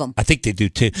they love them. I think they do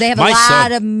too. They have a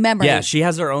lot of memory. Yeah, she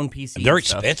has her own PC. They're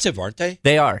expensive, aren't they?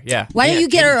 They are, yeah. Why don't you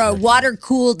get her a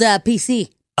water-cooled PC?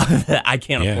 I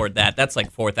can't afford that. That's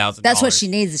like $4,000. That's what she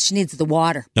needs. She needs the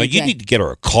water. No, you need to get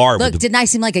her a car. Look, didn't I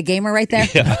seem like a gamer right there?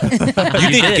 Yeah. You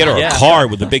need to get her a car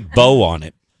with a big bow on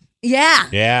it. Yeah.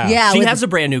 Yeah. She has a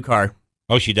brand new car.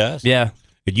 Oh, she does? Yeah.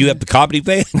 And you have the comedy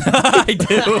van? I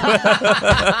do.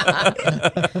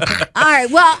 All right.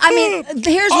 Well, I mean,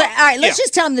 here's what. All right. Let's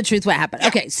just tell them the truth. What happened?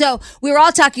 Okay. So we were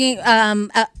all talking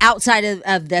outside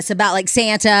of this about like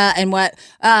Santa and what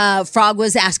Frog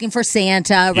was asking for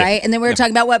Santa, right? And then we were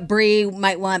talking about what Bree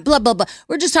might want. Blah blah blah.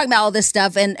 We're just talking about all this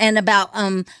stuff and about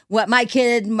what my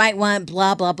kid might want.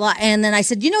 Blah blah blah. And then I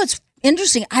said, you know, it's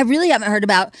interesting. I really haven't heard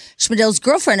about Schmidl's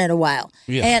girlfriend in a while.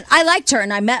 Yeah. And I liked her,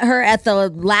 and I met her at the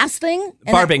last thing.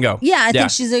 Bar bingo. I think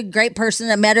she's a great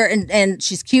person. I met her, and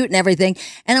she's cute and everything.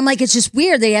 And I'm like, it's just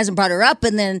weird that he hasn't brought her up.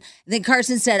 And then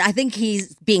Carson said, I think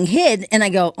he's being hid. And I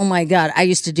go, oh my God, I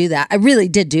used to do that. I really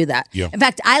did do that. Yeah. In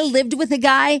fact, I lived with a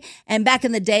guy, and back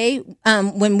in the day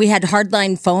when we had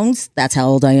hardline phones, that's how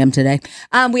old I am today,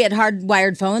 we had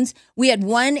hardwired phones. We had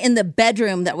one in the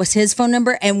bedroom that was his phone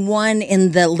number and one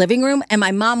in the living room. And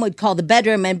my mom would call the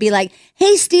bedroom and be like,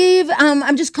 hey, Steve,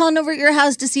 I'm just calling over at your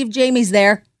house to see if Jamie's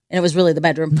there. And it was really the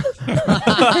bedroom.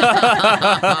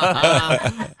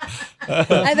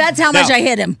 That's how much I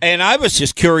hit him. And I was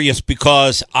just curious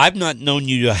because I've not known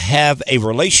you to have a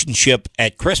relationship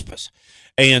at Christmas.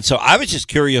 And so I was just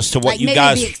curious to what you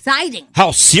guys, be exciting.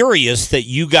 How serious that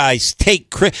you guys take,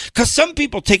 because some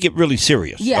people take it really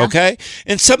serious, okay?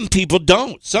 And some people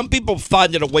don't. Some people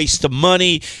find it a waste of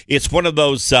money. It's one of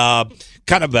those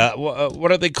kind of,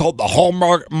 what are they called, the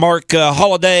Hallmark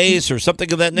holidays or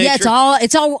something of that nature? Yeah,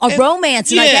 it's all a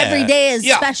romance. Like every day is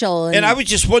special. And I was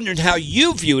just wondering how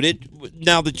you viewed it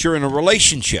now that you're in a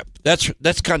relationship.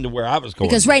 That's kind of where I was going.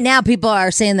 Because right now people are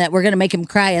saying that we're going to make him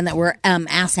cry and that we're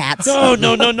asshats.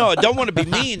 No. I don't want to be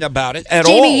mean about it at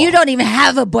all. Jamie, you don't even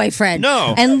have a boyfriend.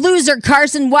 No. And loser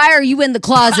Carson, why are you in the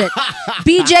closet?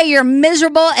 BJ, you're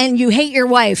miserable and you hate your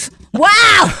wife. Wow.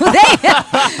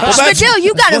 Spadil,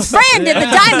 you got a friend in the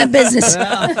diamond business.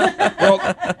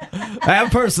 That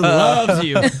person loves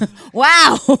you.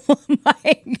 Wow.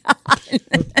 My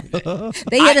God.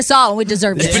 They hit us all, and we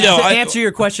deserve it. To answer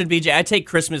your question, BJ, I take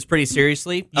Christmas pretty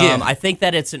seriously. Yeah. I think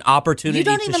that it's an opportunity You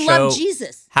don't to even show love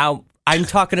Jesus. how... I'm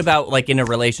talking about like in a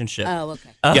relationship. Oh,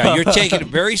 okay. Yeah, you're taking it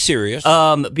very serious.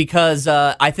 Because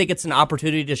I think it's an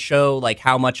opportunity to show like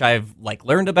how much I've like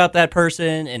learned about that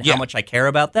person and how much I care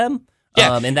about them.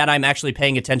 Yeah. And that I'm actually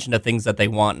paying attention to things that they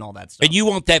want and all that stuff. And you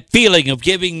want that feeling of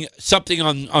giving something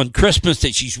on Christmas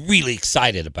that she's really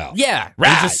excited about. Yeah. Right.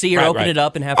 And just see her open it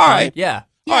up and have All fun. right. Yeah.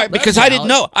 All right, because I didn't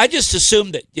know. I just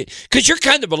assumed that because you're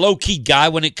kind of a low-key guy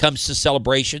when it comes to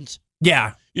celebrations.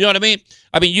 Yeah. You know what I mean?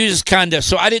 I mean, you just kind of.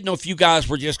 So I didn't know if you guys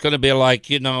were just going to be like,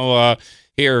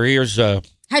 here's.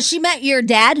 Has she met your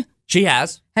dad? She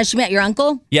has. Has she met your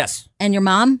uncle? Yes. And your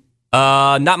mom?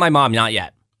 Not my mom, not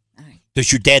yet.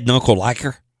 Does your dad and uncle like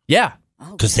her? Yeah.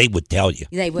 Because they would tell you.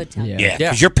 They would tell you. Yeah,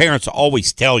 because your parents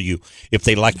always tell you if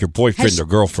they like your boyfriend or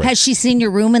girlfriend. Has she seen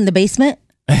your room in the basement?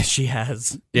 She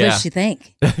has. What Yeah. does she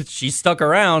think? She stuck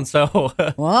around, so.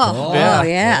 Whoa.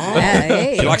 Yeah.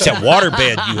 Hey. She likes that water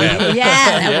bed you have.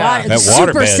 Yeah, That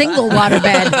super waterbed. single water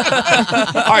bed.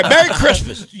 All right, Merry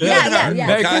Christmas. Yeah.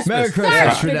 Merry Christmas.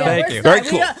 Thank you. Very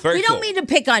cool. We don't mean to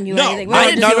pick on you or No, anything. We I don't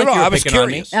didn't just- know. I you're was picking on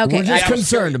me. curious. Okay. We're just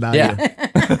concerned about you.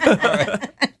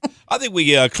 I think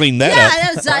we cleaned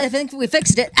that up. I think we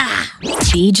fixed it.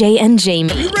 BJ and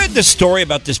Jamie. You read the story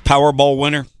about this Powerball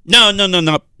winner? No,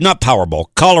 not Powerball.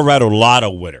 Colorado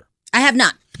Lotto winner. I have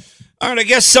not. All right, I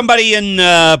guess somebody in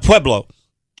Pueblo,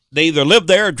 they either lived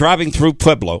there or driving through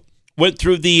Pueblo, went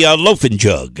through the loafing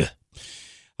jug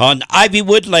on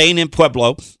Ivywood Lane in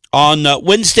Pueblo on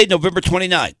Wednesday, November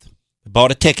 29th. They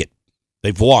bought a ticket.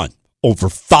 They've won over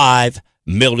 $5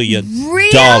 million.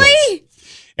 Really?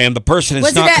 And the person is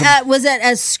Was not... was it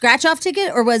a scratch-off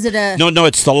ticket or was it a... No,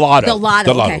 it's the Lotto. The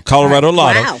Lotto, okay. Colorado All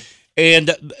right. Lotto. Wow.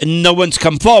 And no one's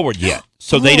come forward yet.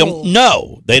 So they don't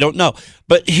know. They don't know.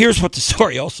 But here's what the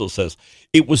story also says.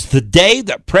 It was the day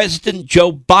that President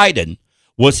Joe Biden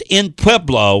was in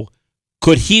Pueblo.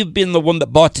 Could he have been the one that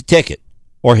bought the ticket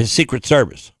or his Secret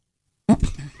Service?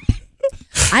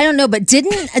 I don't know, but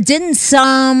didn't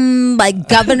some like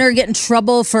governor get in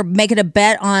trouble for making a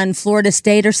bet on Florida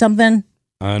State or something?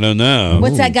 I don't know.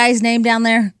 What's that guy's name down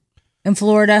there in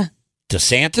Florida?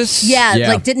 DeSantis? Yeah,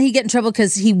 like didn't he get in trouble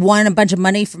because he won a bunch of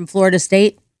money from Florida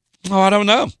State? Oh, I don't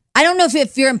know. I don't know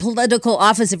if you're in political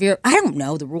office, I don't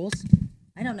know the rules.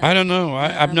 I don't know.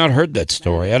 I've not heard that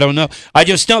story. I don't know. I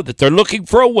just know that they're looking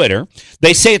for a winner.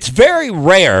 They say it's very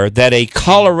rare that a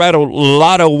Colorado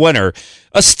Lotto winner,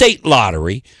 a state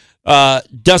lottery,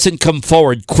 doesn't come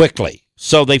forward quickly.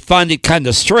 So they find it kind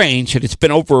of strange, and it's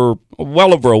been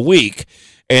well over a week,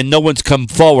 and no one's come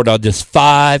forward on this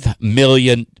 $5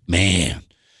 million. Man,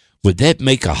 would that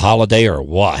make a holiday or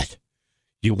what?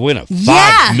 You win a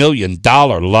 $5 million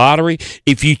lottery.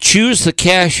 If you choose the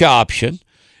cash option,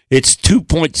 it's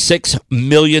 $2.6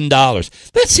 million.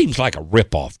 That seems like a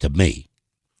ripoff to me.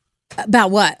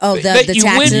 About what? Oh, the you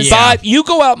taxes? You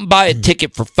go out and buy a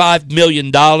ticket for $5 million.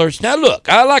 Now, look,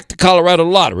 I like the Colorado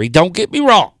lottery. Don't get me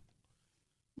wrong.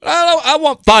 I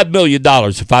want $5 million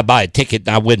if I buy a ticket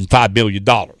and I win $5 million.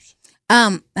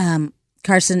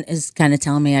 Carson is kind of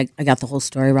telling me I got the whole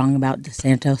story wrong about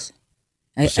DeSantis.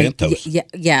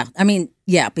 Yeah. I mean,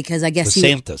 yeah, because I guess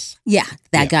DeSantis.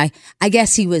 That guy. I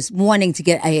guess he was wanting to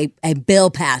get a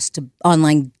bill passed to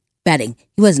online betting.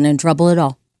 He wasn't in trouble at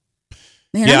all.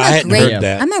 Man, I hadn't heard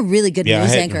that. I'm a really good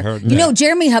news anchor. You know,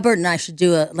 Jeremy Hubbard and I should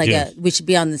do we should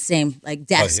be on the same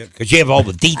desk. Because you have all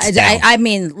the deets down. I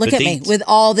mean, look at me with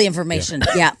all the information.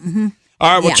 Yeah. Mm-hmm.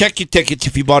 All right, well, check your tickets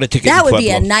if you bought a ticket. That in would be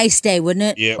a Pueblo. nice day, wouldn't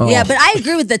it? Yeah. Yeah, but I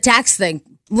agree with the tax thing.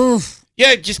 Oof.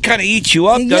 Yeah, it just kind of eats you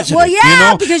up, doesn't well, it?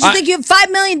 yeah, because you think you have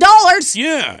 $5 million.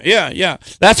 Yeah.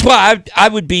 That's why I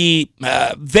would be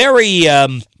very.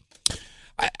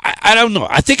 I don't know.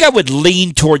 I think I would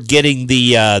lean toward getting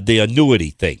the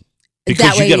annuity thing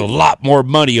because you get a lot more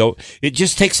money. It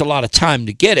just takes a lot of time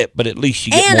to get it, but at least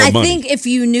you get more money. And I think if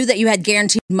you knew that you had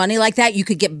guaranteed money like that, you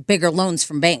could get bigger loans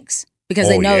from banks because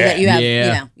they know that you have.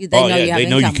 They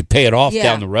know you could pay it off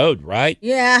down the road, right?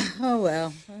 Yeah. Oh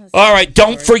well. All right,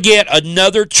 don't forget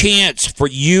another chance for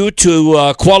you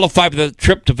to qualify for the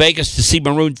trip to Vegas to see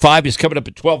Maroon 5 is coming up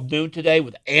at 12 noon today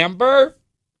with Amber.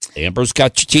 Amber's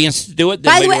got your chance to do it.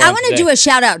 By the way, I want to do a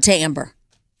shout out to Amber.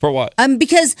 For what?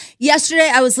 Because yesterday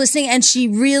I was listening and she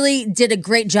really did a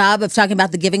great job of talking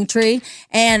about the giving tree,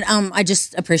 and I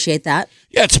just appreciate that.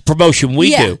 Yeah, it's a promotion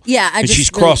we do. Yeah, and she's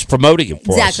cross-promoting it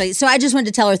for us. Exactly. So I just wanted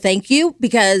to tell her thank you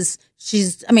because she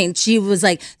was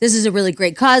like, this is a really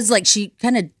great cause. Like she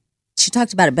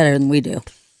talked about it better than we do.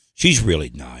 She's really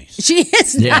nice. She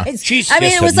is nice.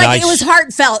 It was it was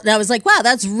heartfelt, and I was like, wow,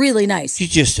 that's really nice.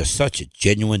 She's just such a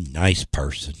genuine, nice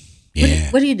person. Yeah.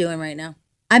 What are you doing right now?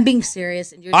 I'm being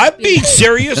serious. And I'm being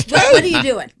serious, too. What are you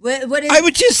doing? What is? I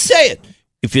would just say it.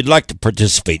 If you'd like to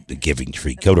participate in the Giving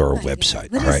Tree, go to our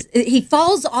website. All right. He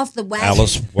falls off the wagon.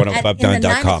 Alice1059.com. In the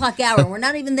 9 o'clock hour. We're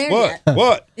not even there yet.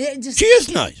 What? She is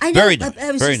nice. I know, Very nice.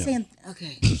 I was Very just nice. saying,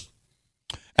 okay.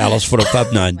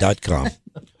 Alice1059.com.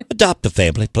 Adopt a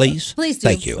family, please. Please do.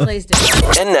 Thank you. Please do.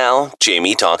 And now,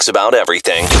 Jamie talks about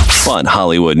everything. Fun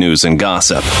Hollywood news and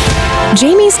gossip.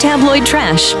 Jamie's tabloid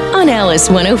trash on Alice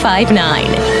 1059.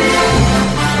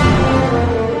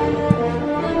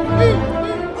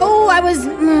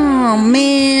 Oh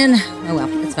man. Oh well,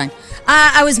 it's fine.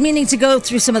 I was meaning to go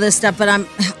through some of this stuff, but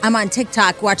I'm on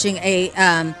TikTok watching a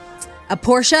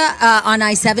Porsche on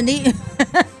I-70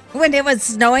 when it was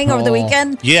snowing over the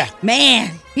weekend. Yeah.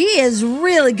 Man, he is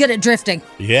really good at drifting.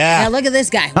 Yeah. Now look at this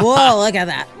guy. Whoa, look at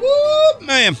that. Woo,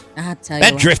 man. I'll tell you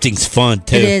That what. drifting's fun,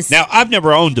 too. It is. Now, I've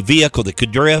never owned a vehicle that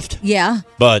could drift. Yeah.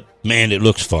 But, man, it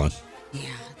looks fun.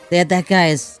 That guy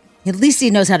is, at least he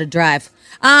knows how to drive.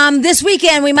 This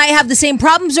weekend, we might have the same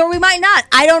problems or we might not.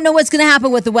 I don't know what's going to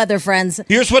happen with the weather, friends.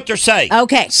 Here's what they're saying.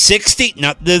 Okay. 60.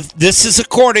 Now, this is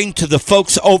according to the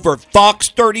folks over at Fox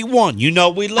 31. You know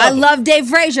we love I love Dave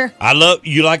Frazier.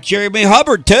 You like Jeremy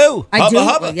Hubbard, too. I do.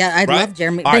 Hubba. Yeah, I love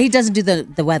Jeremy. But he doesn't do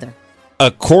the weather.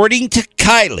 According to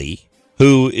Kylie,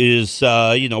 who is,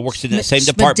 works in that same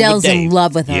department with Dave. in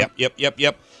love with her.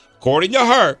 Yep. According to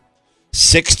her,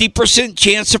 60%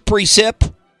 chance of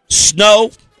precip,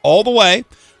 snow all the way,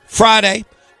 Friday,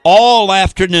 all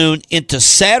afternoon into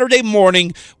Saturday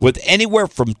morning with anywhere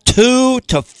from 2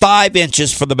 to 5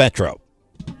 inches for the metro.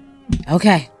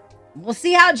 Okay. We'll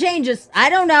see how it changes. I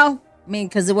don't know. I mean,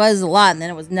 because it was a lot and then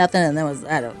it was nothing and then it was,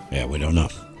 I don't know. Yeah, we don't know.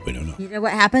 You know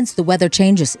what happens? The weather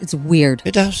changes. It's weird.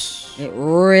 It does. It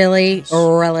really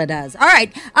does. All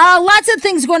right. Lots of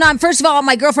things going on. First of all,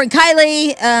 my girlfriend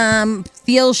Kylie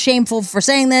feels shameful for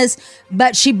saying this,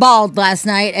 but she bawled last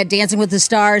night at Dancing with the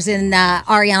Stars in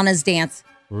Ariana's dance.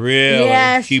 Really?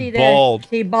 Yeah, she bawled.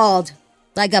 She bawled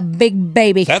like a big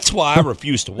baby. That's why I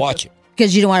refuse to watch it.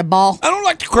 Because you don't want to bawl? I don't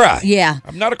like to cry. Yeah.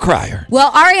 I'm not a crier.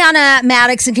 Well, Ariana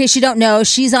Madix, in case you don't know,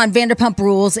 she's on Vanderpump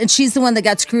Rules, and she's the one that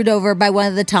got screwed over by one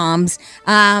of the Toms.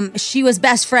 She was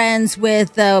best friends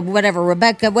with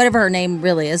Rebecca, whatever her name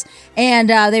really is, and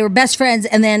they were best friends,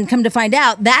 and then come to find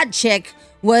out, that chick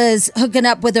was hooking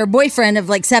up with her boyfriend of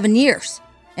like 7 years.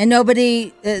 And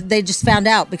nobody, they just found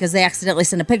out because they accidentally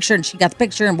sent a picture, and she got the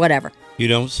picture and whatever. You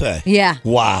don't say. Yeah.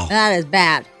 Wow. That is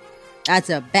bad.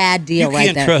 That's a bad deal right there.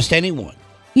 You can't trust anyone.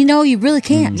 You know, you really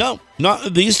can't. No,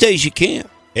 not these days you can't.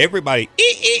 Everybody,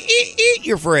 eat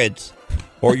your friends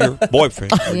or your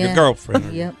boyfriend or your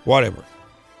girlfriend or whatever.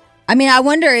 I mean, I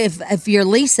wonder if your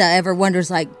Lisa ever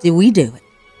wonders, like, do we do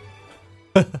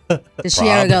it? Does she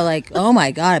ever go like, oh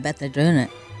my God, I bet they're doing it?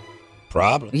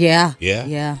 Probably. Yeah. Yeah.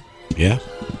 Yeah. Yeah.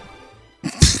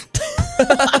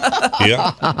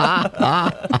 Yeah.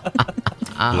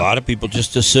 A lot of people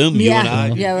just assume you and I.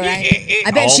 Yeah, right.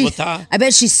 I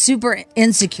bet she's super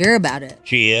insecure about it.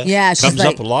 She is. Yeah, she's comes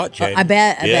like, up a lot, Jay. I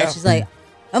bet she's like,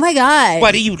 oh my God.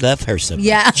 Why do you love her so much?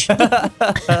 Yeah.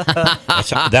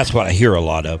 That's what I hear a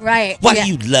lot of. Right. Why do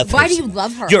you love her? Why do you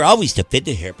love her? You're always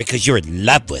defending her because you're in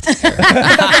love with her.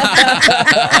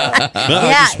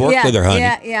 I just work with her, honey.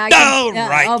 Yeah.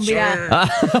 Sure.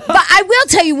 But I will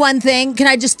tell you one thing. Can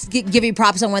I just give you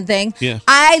props on one thing? Yeah.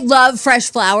 I love fresh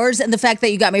flowers, and the fact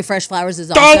that you got me fresh flowers is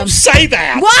awesome. Don't say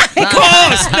that. Why?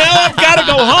 Because now I've got to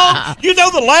go home. You know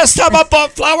the last time I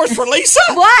bought flowers for Lisa?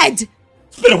 What?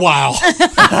 It's been a while.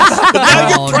 But now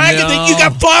you're bragging that you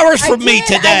got flowers from me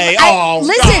today.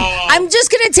 Listen, I'm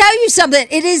just going to tell you something.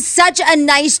 It is such a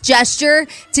nice gesture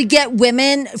to get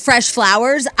women fresh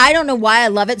flowers. I don't know why I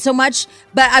love it so much,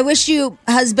 but I wish you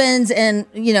husbands and,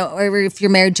 or if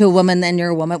you're married to a woman, then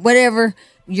you're a woman, whatever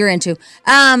you're into.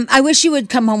 I wish you would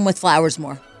come home with flowers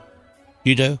more.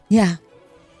 You do? Yeah.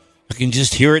 I can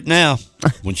just hear it now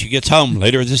when she gets home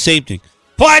later this evening.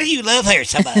 Why do you love her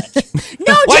so much?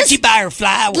 Why'd you buy her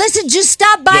flowers? Listen, just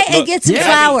stop by and get some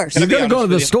flowers. You're going to go to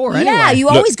the store anyway. Yeah, you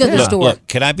always go to the store. Look,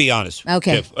 can I be honest?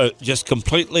 Okay. Just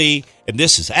completely, and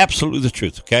this is absolutely the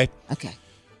truth, okay? Okay.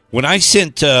 When I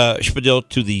sent Spadil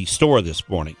to the store this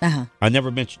morning, I never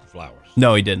mentioned flowers.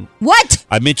 No, he didn't. What?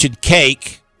 I mentioned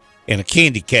cake and a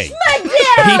candy cane.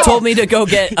 He told me to go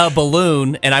get a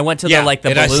balloon, and I went to the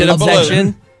balloon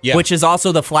section. Yeah. Which is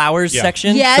also the flowers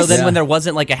section. Yes. So then when there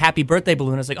wasn't like a happy birthday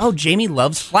balloon, I was like, oh, Jamie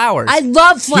loves flowers. I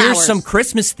love flowers. Here's some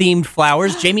Christmas-themed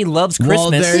flowers. Jamie loves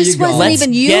Christmas. This wasn't Let's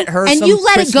even you. get her and some you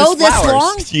let Christmas it go this flowers.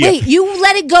 long? Yeah. Wait, you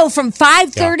let it go from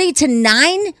 5:30 to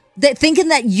 9? Thinking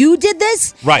that you did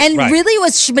this? Right, And right. really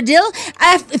was Schmidl?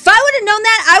 If I would have known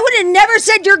that, I would have never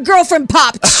said your girlfriend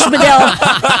popped, Schmidl.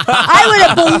 I would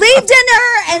have believed in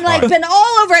her and been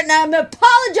all over it. And I'm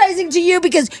apologizing to you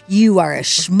because you are a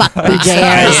schmuck, BJ.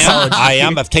 I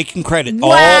am. I've taken credit Wow.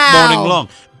 all morning long.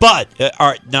 But, all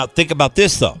right, now think about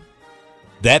this, though.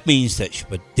 That means that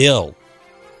Spadil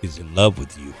is in love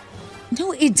with you.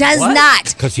 No, it does What?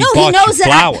 not. 'Cause he no, bought he knows you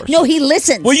that. flowers. No, he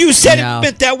listens. Well, you said it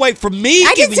meant that way for me.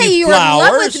 I didn't giving say you were in love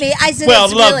flowers. with me. I said well,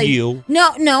 it's love really, you.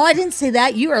 No, I didn't say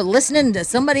that. You are listening to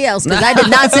somebody else because I did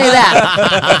not say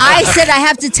that. I said I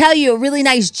have to tell you a really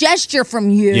nice gesture from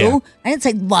you. Yeah. I didn't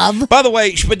say love. By the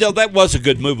way, Spadil, that was a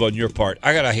good move on your part.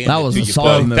 I got to hand That it was to a you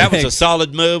solid both. move. That was a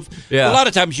solid move. Yeah. A lot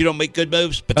of times you don't make good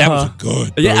moves, but that was a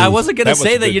good Yeah, move. I wasn't going to was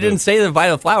say a that good you didn't move. say the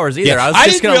violet flowers either. Yeah. I was I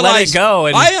just didn't going to let realize- it go.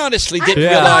 And I honestly didn't Yeah.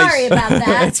 realize. Sorry about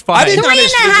that. It's fine. I didn't 3.5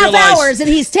 honestly realize. hours and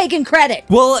he's taking credit.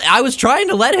 Well, I was trying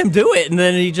to let him do it, and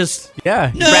then he just, No,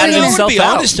 ratted you want to himself be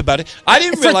out. honest about it. I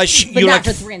didn't realize but you not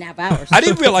liked. for 3.5 hours. I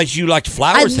didn't realize you liked I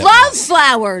flowers. love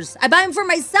flowers. I buy them for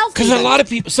myself. Because a even. lot of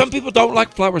people, some people don't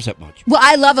like flowers that much. Well,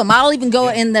 I love them. I'll even go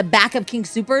in the back of King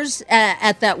Supers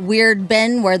at that weird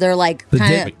bin where they're like The,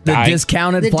 kind of the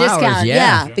discounted the flowers. discount.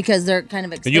 Yeah. Because they're kind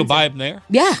of expensive. And you'll buy them there?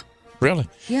 Yeah. Really?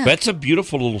 Yeah. That's a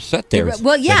beautiful little set there.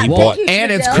 Well, yeah, that he thank bought. you.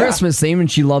 And it's Yeah. Christmas theme,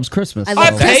 and she loves Christmas. I love I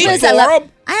paid Christmas. for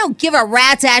 'em. I don't give a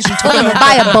rat's ass. You told him to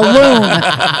buy a balloon.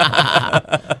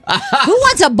 Who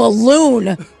wants a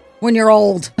balloon when you're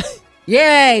old?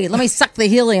 Yay! Let me suck the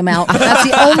helium out. That's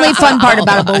the only fun part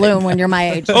about a balloon when you're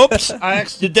my age. Oops, I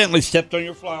accidentally stepped on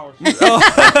your flowers.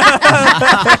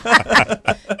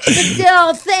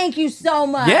 Still, thank you so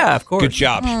much. Yeah, of course. Good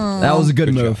job. That was a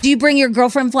good move. Do you bring your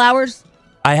girlfriend flowers?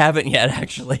 I haven't yet,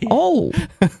 actually. Oh.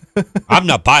 I'm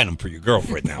not buying them for your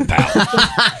girlfriend now, pal.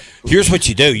 Here's what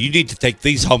you do. You need to take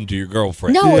these home to your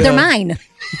girlfriend. No, they're mine.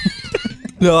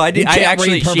 No, I did. You I can't actually,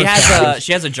 read she perfect has flowers.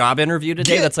 she has a job interview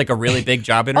today. That's like a really big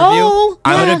job interview. Oh,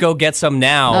 I'm yeah. gonna go get some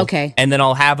now. Okay. And then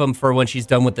I'll have them for when she's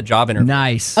done with the job interview.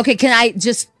 Nice. Okay, can I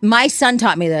just, my son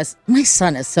taught me this. My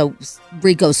son is so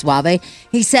Rico Suave.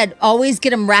 He said, always get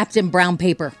them wrapped in brown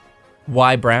paper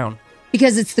Why brown?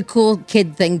 because it's the cool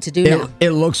kid thing to do now.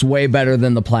 It looks way better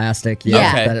than the plastic. Yeah.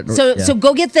 Okay. That it- So yeah. so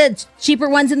go get the cheaper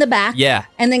ones in the back. Yeah.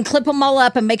 And then clip them all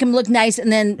up and make them look nice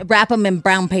and then wrap them in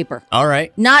brown paper. All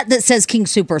right. Not that says King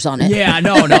Supers on it. Yeah,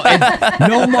 no.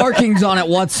 No markings on it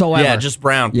whatsoever. Yeah, just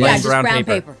brown. Yeah. Plain Yeah, just brown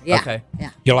paper. Yeah. Okay.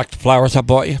 Yeah. You like the flowers I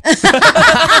bought you?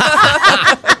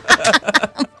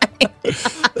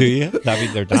 Do you? I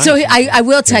mean, they're nice. So I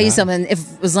will tell you something,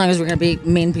 if as long as we're going to be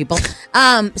mean people.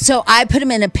 So I put them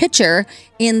in a pitcher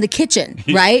in the kitchen,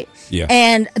 right? Yeah.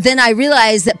 And then I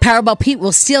realized that Powerball Pete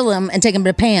will steal them and take them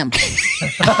to Pam. So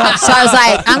I was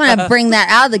like, I'm going to bring that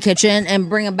out of the kitchen and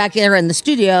bring them back here in the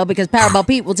studio because Powerball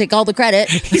Pete will take all the credit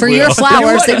for your will.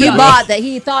 flowers that you bought that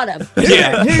he thought of.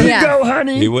 Yeah. Here Yeah. you go,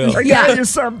 honey. He will. I got you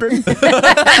something.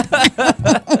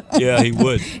 Yeah, he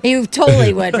would. He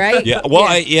totally would, right? Yeah. Well,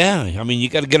 I mean, you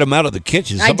got to get them out of the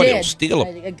kitchen. Somebody will steal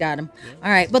them. I got him. All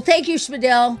right. Well, thank you,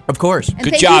 Spadil. Of course. And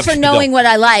Good thank job, you for Spadil. knowing what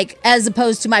I like, as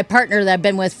opposed to my partner that I've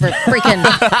been with for freaking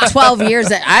 12 years.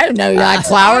 That I don't know you like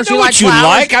flowers. I know You like what you flowers?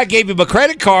 like. I gave him a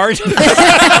credit card.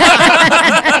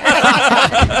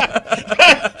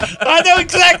 I know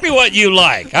exactly what you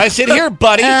like. I said, here,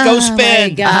 buddy, go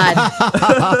spend. Oh, my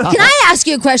God. Can I ask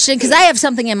you a question? Because I have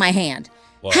something in my hand.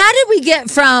 What? How did we get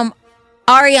from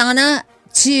Ariana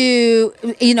to,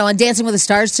 and Dancing with the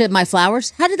Stars to My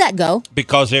Flowers? How did that go?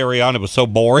 Because Ariana was so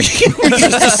boring. We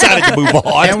just decided to move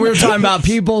on. And we were talking about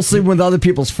people sleeping with other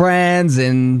people's friends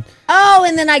and Oh,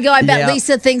 and then I go, I bet Yeah.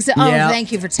 Lisa thinks that, oh, Yeah.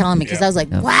 thank you for telling me. Because I was like,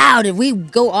 wow, did we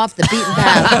go off the beaten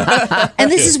path?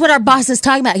 And this is what our boss is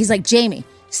talking about. He's like, Jamie,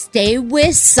 stay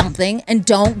with something and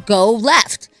don't go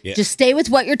left. Yeah. Just stay with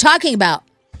what you're talking about.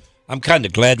 I'm kind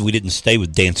of glad we didn't stay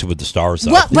with Dancing with the Stars,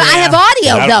 though. Well, but I have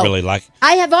audio, I though. don't really like.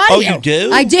 I have audio. Oh, you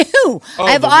do? I do. Oh,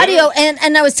 I have the audio, winner.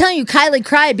 and I was telling you, Kylie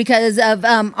cried because of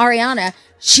Ariana.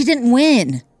 She didn't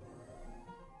win.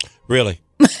 Really?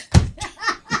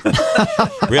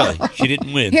 Really? She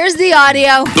didn't win. Here's the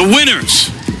audio. The winners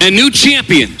and new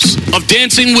champions of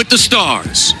Dancing with the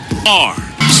Stars are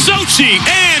Sochi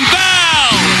and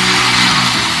Val.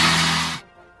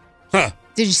 Huh.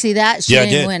 Did you see that? She Yeah, I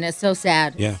didn't did. win. It's so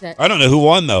sad. Yeah. It's sad. I don't know who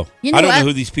won, though. You know I don't what? know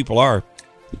who these people are.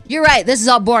 You're right. This is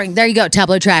all boring. There you go.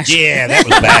 Tabloid trash. Yeah, that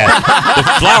was bad. The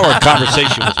flower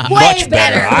conversation was much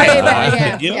better. Way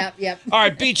better. Yep. All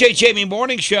right, BJ Jamie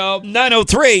Morning Show,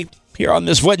 9:03 here on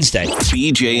this Wednesday.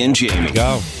 BJ and Jamie.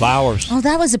 Go. Flowers. Oh,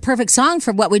 that was a perfect song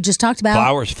for what we just talked about.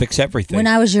 Flowers fix everything. When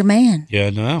I was your man. Yeah,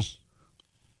 no.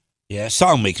 Yeah,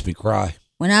 song makes me cry.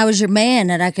 When I was your man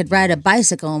and I could ride a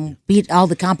bicycle and beat all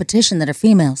the competition that are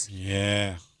females.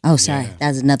 Yeah. Oh, sorry. That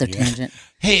was another tangent.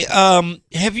 Hey,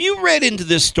 have you read into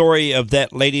this story of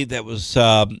that lady that was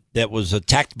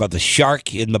attacked by the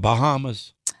shark in the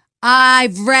Bahamas?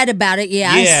 I've read about it,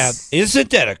 yeah. Yeah. Isn't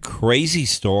that a crazy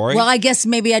story? Well, I guess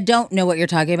maybe I don't know what you're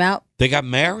talking about. They got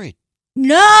married.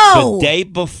 No! The day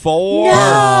before.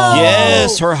 No!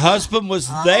 Yes, her husband was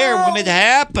there when it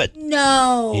happened.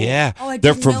 No. Yeah. Oh, I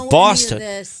They're didn't from know Boston. any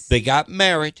of this. They got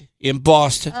married in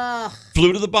Boston.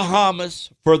 Flew to the Bahamas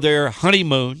for their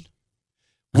honeymoon.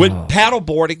 Went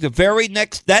paddleboarding the very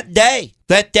that day,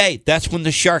 that's when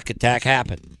the shark attack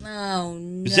happened. Oh,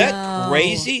 no. Is that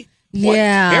crazy? What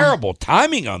terrible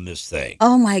timing on this thing.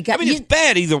 Oh, my God. I mean, it's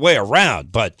bad either way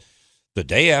around, but the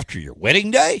day after your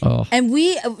wedding day? Oh. And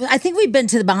I think we've been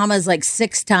to the Bahamas like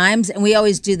 6 times, and we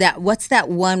always do that. What's that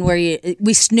one where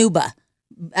we snuba?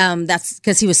 That's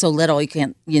because he was so little, you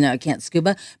can't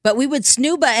scuba. But we would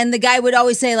snuba, and the guy would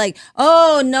always say like,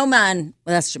 "Oh no, man."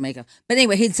 Well, that's Jamaica. But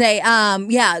anyway, he'd say,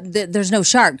 there's no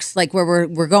sharks like where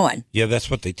we're going." Yeah, that's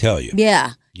what they tell you.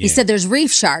 Yeah. He said there's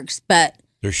reef sharks, but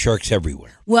there's sharks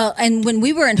everywhere. Well, and when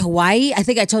we were in Hawaii, I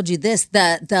think I told you this.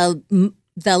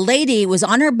 The lady was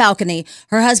on her balcony.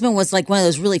 Her husband was like one of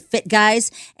those really fit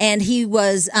guys, and he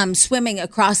was swimming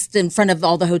across in front of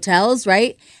all the hotels,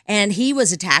 right? And he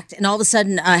was attacked, and all of a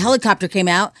sudden a helicopter came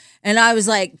out, and I was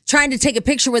like trying to take a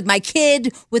picture with my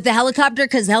kid with the helicopter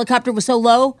because the helicopter was so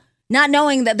low, not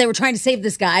knowing that they were trying to save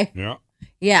this guy. Yeah.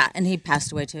 Yeah, and he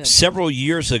passed away too. Several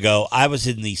years ago, I was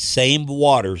in the same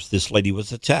waters this lady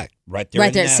was attacked. Right there in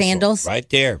at Nassau. Sandals? Right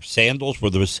there. Sandals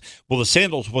the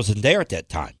Sandals wasn't there at that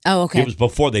time. Oh, okay. It was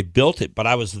before they built it, but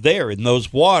I was there in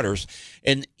those waters.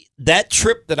 And that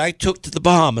trip that I took to the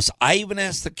Bahamas, I even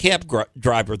asked the cab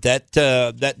driver that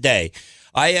day,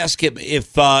 I asked him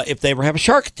if they ever have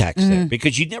shark attacks there,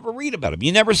 because you never read about them.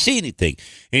 You never see anything.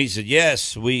 And he said,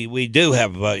 yes, we do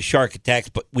have shark attacks,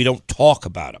 but we don't talk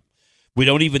about them. We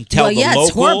don't even tell the locals.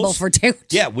 It's horrible for terrorism.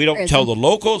 Yeah, we don't tell the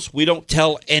locals. We don't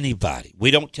tell anybody.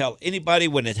 We don't tell anybody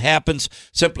when it happens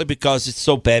simply because it's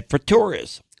so bad for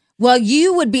tourism. Well,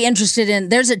 you would be interested in,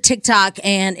 there's a TikTok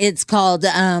and it's called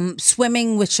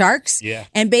Swimming with Sharks. Yeah.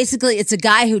 And basically it's a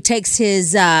guy who takes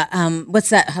his,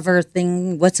 what's that hover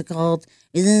thing? What's it called?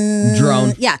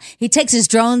 Drone. Yeah. He takes his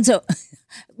drone. So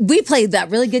we played that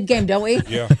really good game, don't we?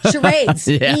 Yeah. Charades.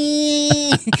 Yeah.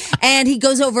 And he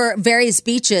goes over various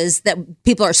beaches that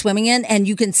people are swimming in, and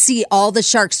you can see all the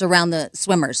sharks around the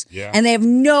swimmers. Yeah. And they have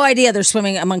no idea they're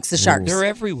swimming amongst the sharks. They're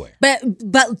everywhere.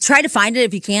 But try to find it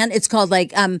if you can. It's called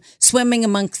like Swimming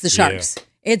Amongst the Sharks. Yeah.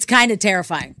 It's kind of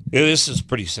terrifying. Yeah, this is a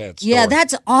pretty sad story. Yeah,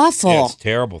 that's awful. Yeah, it's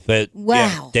terrible.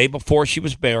 Wow. Day before she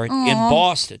was married in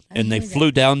Boston, and they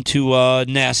flew down to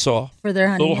Nassau for their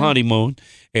honeymoon. Little honeymoon.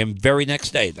 And very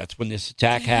next day, that's when this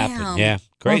attack happened. Yeah,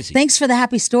 crazy. Well, thanks for the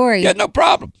happy story. Yeah, no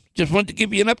problem. Just wanted to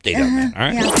give you an update on that. All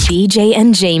right. Yeah. BJ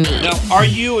and Jamie. Now, are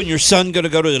you and your son going to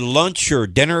go to lunch or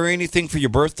dinner or anything for your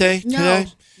birthday today?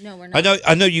 No, we're not.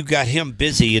 I know you got him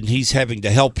busy and he's having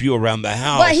to help you around the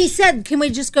house. Well, he said, can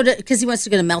we just go to, because he wants to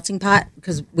go to Melting Pot,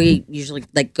 because we usually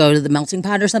like go to the Melting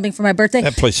Pot or something for my birthday.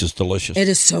 That place is delicious. It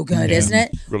is so good, isn't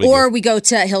it? Really or good. we go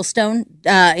to Hillstone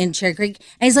in Cherry Creek,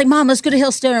 and he's like, Mom, let's go to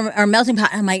Hillstone or Melting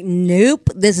Pot. I'm like, nope,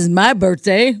 this is my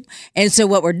birthday. And so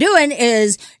what we're doing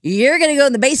is you're going to go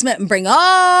in the basement and bring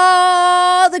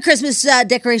all the Christmas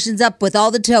decorations up with all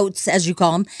the totes, as you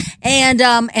call them, and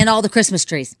all the Christmas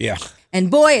trees. Yeah. And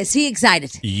boy, is he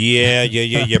excited. Yeah.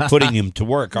 You're putting him to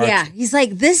work, aren't Yeah, you? he's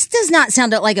like, this does not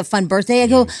sound like a fun birthday. I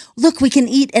go, look, we can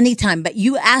eat anytime, but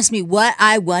you asked me what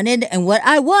I wanted, and what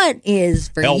I want is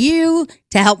for you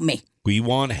to help me. We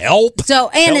want help. So,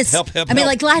 and help, I mean,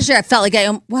 like last year, I felt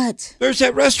like what? There's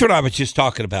that restaurant I was just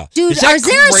talking about. Dude, is there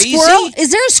crazy? A squirrel? Is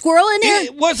there a squirrel in here?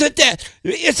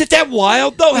 Is it that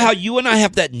wild, though, how you and I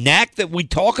have that knack that we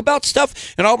talk about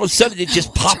stuff, and all of a sudden it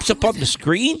just pops up on the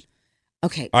screen?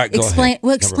 Okay. All right, go explain. ahead.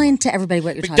 Well, explain to everybody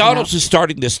what you're McDonald's talking is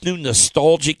starting this new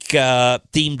nostalgic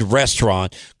themed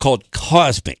restaurant called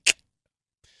Cosmic.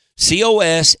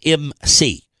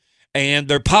 COSMC. and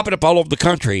they're popping up all over the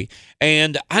country.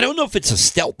 And I don't know if it's a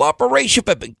stealth operation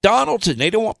at McDonald's, and they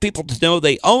don't want people to know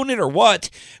they own it or what.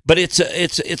 But it's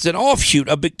an offshoot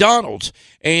of McDonald's,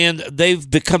 and they've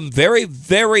become very,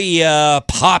 very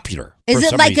popular. Is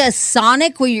it like a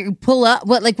Sonic where you pull up?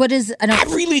 What is? I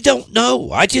really don't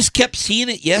know. I just kept seeing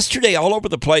it yesterday all over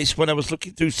the place when I was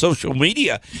looking through social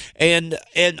media, and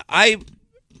I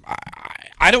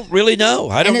don't really know.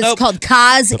 I don't know. And it's called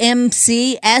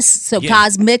CosMCS, so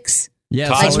Cosmix. Yeah,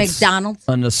 like McDonald's.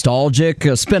 A nostalgic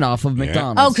spinoff of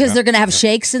McDonald's. Oh, because they're going to have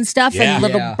shakes and stuff and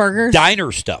little burgers?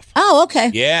 Diner stuff. Oh,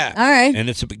 okay. Yeah. All right. And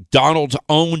it's a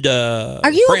McDonald's-owned Are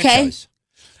you franchise.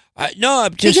 Okay? No,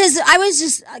 I'm just... Because I was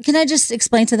just... Can I just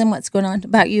explain to them what's going on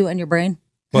about you and your brain?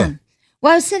 What?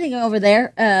 Well, I was sitting over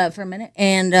there for a minute,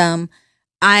 and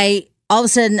all of a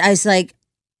sudden, I was like,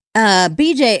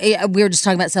 BJ, we were just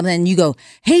talking about something, and you go,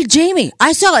 hey, Jamie,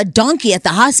 I saw a donkey at the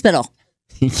hospital.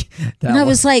 And I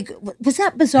was like, was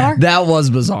that bizarre? That was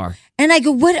bizarre. And I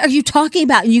go, what are you talking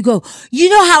about? And you go, you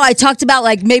know how I talked about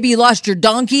like maybe you lost your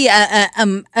donkey up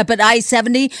at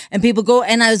I-70 and people go,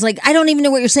 and I was like, I don't even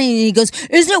know what you're saying. And he goes,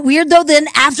 isn't it weird though? Then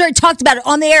after I talked about it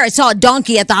on the air, I saw a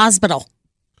donkey at the hospital.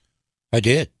 I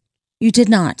did. You did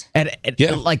not. At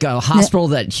like a hospital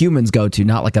that humans go to,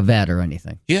 not like a vet or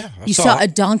anything. Yeah. You saw a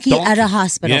donkey at a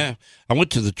hospital. Yeah. I went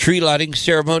to the tree lighting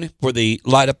ceremony where they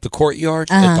light up the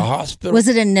courtyard at the hospital. Was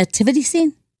it a nativity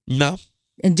scene? No.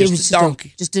 And it was a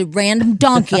donkey. Just a random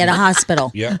donkey at a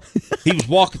hospital. Yeah. He was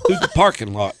walking through the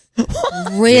parking lot.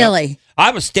 Really? Yeah.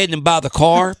 I was standing by the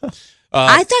car.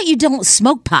 I thought you don't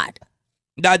smoke pot.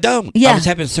 I don't. Yeah. I was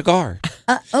having a cigar.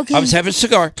 Okay. I was having a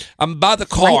cigar. I'm by the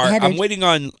car. Lightheaded. I'm waiting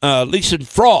on Lisa and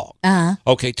Frog.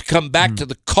 Uh-huh. To come back to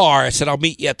the car. I said, I'll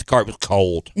meet you at the car. It was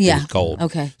cold. Yeah. It was cold.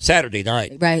 Okay. Saturday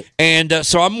night. Right. And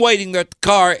so I'm waiting there at the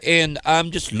car, and I'm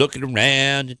just looking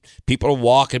around, and people are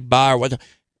walking by or whatever.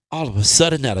 All of a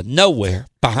sudden, out of nowhere,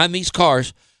 behind these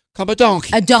cars, come a donkey.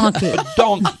 A donkey. A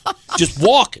donkey. Just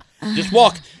walking. Just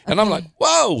walking. And I'm like,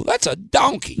 whoa, that's a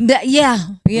donkey.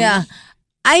 Yeah.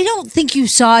 I don't think you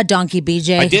saw a donkey,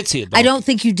 BJ. I did see a donkey. I don't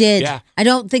think you did. Yeah. I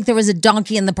don't think there was a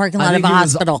donkey in the parking lot of a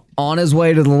hospital. On his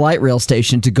way to the light rail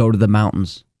station to go to the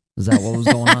mountains. Is that what was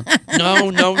going on?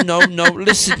 No.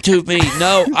 Listen to me.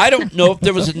 No, I don't know if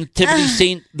there was a nativity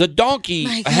scene. The donkey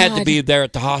had to be there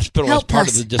at the hospital as part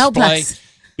of the display.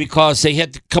 Because they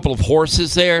had a couple of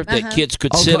horses there that kids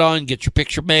could sit on and get your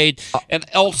picture made. And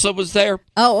Elsa was there.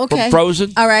 Oh, okay. From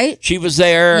Frozen. All right. She was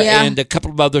there Yeah. and a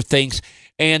couple of other things.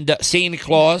 And Santa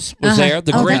Claus was there.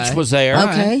 The Grinch was there.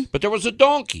 Okay. But there was a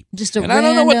donkey. Just a And I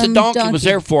don't know what the random donkey was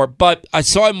there for, but I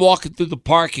saw him walking through the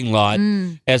parking lot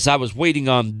as I was waiting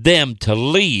on them to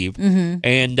leave.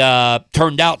 And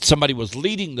turned out somebody was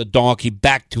leading the donkey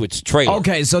back to its trailer.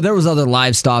 Okay, so there was other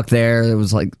livestock there. There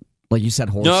was like you said,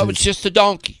 horses. No, it was just a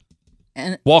donkey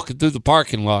walking through the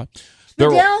parking lot. There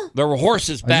were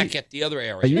horses back at the other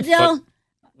area. Fidel,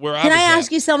 where can I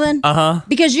ask you something?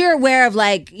 Because you're aware of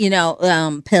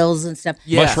pills and stuff.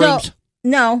 Yeah. Mushrooms?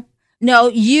 So, no,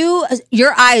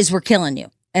 your eyes were killing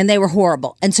you, and they were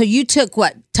horrible. And so you took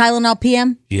what, Tylenol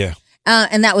PM? Yeah.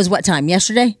 And that was what time?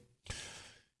 Yesterday?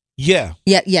 Yeah.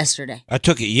 Yeah, yesterday. I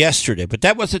took it yesterday, but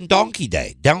that wasn't Donkey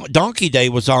Day. Donkey Day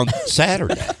was on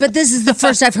Saturday. But this is the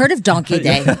first I've heard of Donkey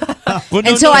Day. Well,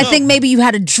 I think maybe you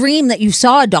had a dream that you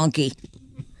saw a donkey.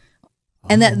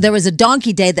 And that there was a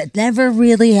donkey day that never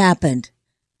really happened.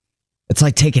 It's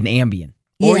like taking Ambien.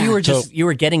 Or you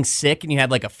were getting sick and you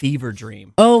had like a fever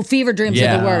dream. Oh, fever dreams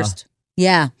are the worst.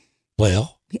 Yeah.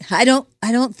 Well, I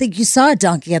don't think you saw a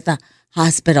donkey at the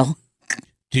hospital.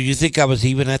 Do you think I was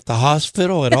even at the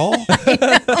hospital at all?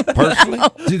 Personally?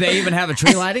 Do they even have a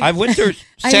tree lighting? I went there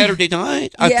Saturday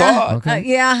night, I thought.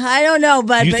 Okay. I don't know,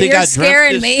 but think you're I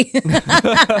scaring me.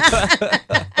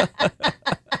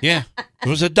 Yeah, it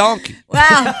was a donkey.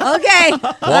 Wow, okay.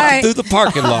 Walking through the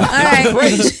parking lot. All right.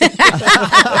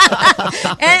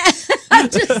 I'm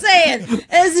just saying,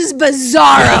 this is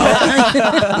bizarro.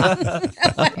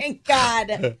 Oh, my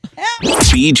God.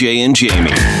 BJ and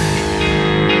Jamie.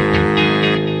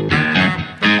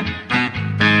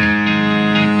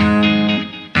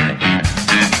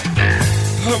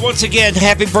 Once again,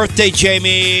 happy birthday,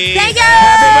 Jamie. Thank you.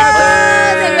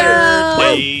 Happy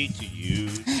birthday to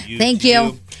you. Thank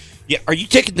you. Yeah, are you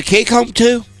taking the cake home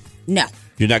too? No.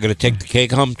 You're not going to take the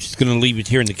cake home? Just going to leave it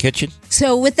here in the kitchen?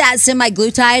 So with that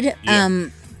semi-glutide,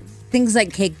 things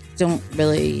like cake don't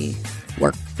really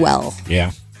work well.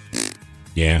 Yeah.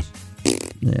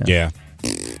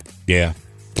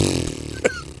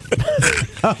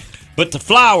 But the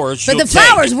flowers, But the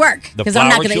flowers work because I'm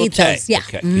not going to eat those. Yeah.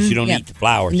 Okay, because you don't eat the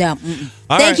flowers. No. All Thank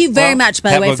right, you very much,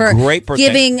 by the way, have a for great birthday.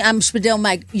 giving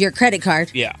Spadil your credit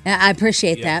card. Yeah. I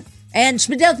appreciate that. And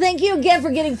Spadil, thank you again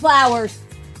for getting flowers.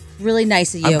 Really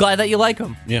nice of you. I'm glad that you like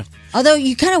them. Yeah. Although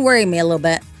you kind of worry me a little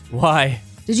bit. Why?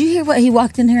 Did you hear what he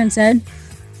walked in here and said?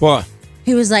 What?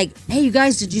 He was like, "Hey, you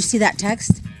guys, did you see that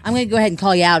text? I'm going to go ahead and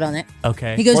call you out on it."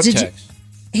 Okay. He goes, What "Did text?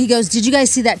 you?" He goes, "Did you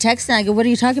guys see that text?" And I go, "What are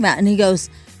you talking about?" And he goes,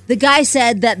 "The guy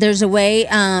said that there's a way.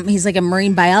 He's like a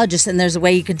marine biologist, and there's a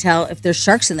way you can tell if there's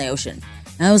sharks in the ocean."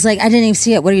 And I was like, "I didn't even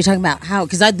see it. What are you talking about? How?"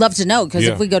 Because I'd love to know. Because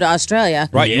if we go to Australia,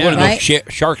 Right, you want to know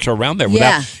if sharks are around there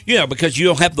without, because you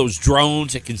don't have those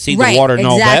drones that can see the water and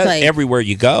all that everywhere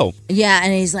you go. Yeah,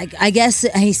 and he's like, I guess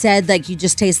he said like you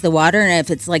just taste the water, and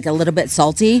if it's like a little bit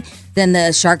salty, then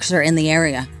the sharks are in the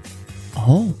area.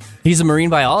 Oh, he's a marine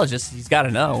biologist. He's got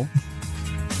to know.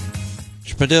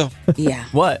 Spadil. Yeah.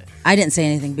 What? I didn't say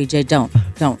anything, BJ. Don't.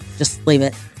 Just leave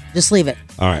it. Just leave it.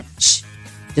 All right. Shh.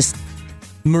 Just.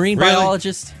 Marine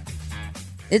biologist.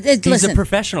 He's listen. a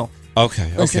professional.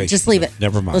 Okay. Listen, just leave it.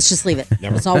 Never mind. Let's just leave it.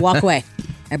 Let's all walk away.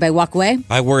 Everybody walk away.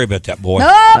 I worry about that boy. Oh,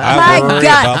 I my worry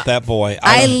God. about that boy.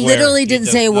 I swear, literally he didn't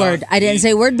does say a not word. I didn't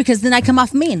say a word because then I come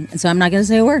off mean. And so I'm not going to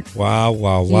say a word. Wow.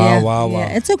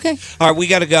 Yeah, it's okay. All right, we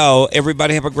got to go.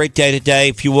 Everybody have a great day today.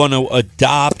 If you want to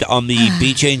adopt on the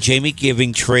BJ and Jamie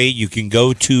Giving Tree, you can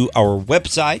go to our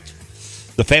website.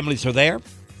 The families are there.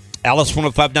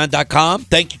 Alice1059.com.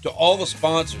 Thank you to all the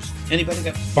sponsors. Anybody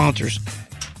got sponsors?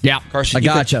 Yeah, Carson, I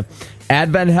gotcha.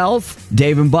 Advent Health,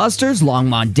 Dave & Buster's,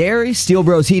 Longmont Dairy, Steel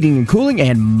Bros Heating and Cooling,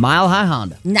 and Mile High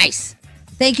Honda. Nice.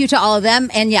 Thank you to all of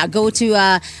them. And yeah, go to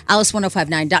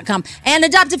alice1059.com and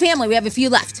adopt a family. We have a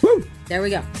few left. Woo. There we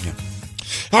go. Yeah.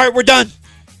 All right, we're done.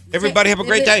 Everybody have a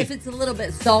great day. If it's a little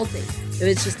bit salty. If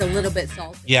it's just a little bit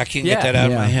salty. Yeah, I can't get that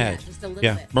out of my head. Yeah, just a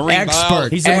little bit. Marine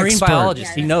Expert. He's a marine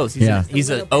biologist. He knows. He's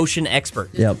an ocean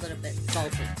expert. Just a little bit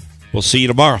salty. We'll see you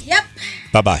tomorrow. Yep.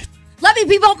 Bye-bye. Love you,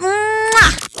 people.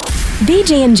 Mwah!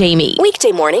 BJ and Jamie,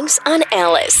 weekday mornings on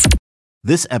Alice.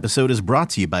 This episode is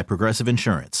brought to you by Progressive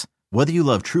Insurance. Whether you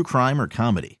love true crime or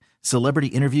comedy, celebrity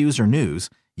interviews or news,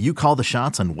 you call the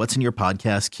shots on what's in your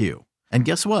podcast queue. And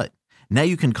guess what? Now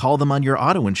you can call them on your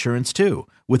auto insurance too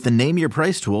with the Name Your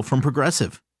Price tool from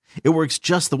Progressive. It works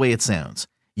just the way it sounds.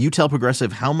 You tell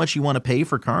Progressive how much you want to pay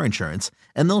for car insurance,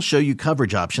 and they'll show you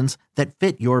coverage options that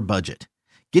fit your budget.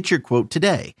 Get your quote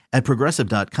today at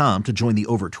Progressive.com to join the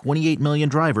over 28 million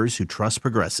drivers who trust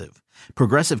Progressive.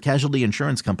 Progressive Casualty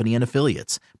Insurance Company and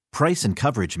Affiliates. Price and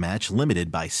coverage match limited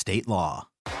by state law.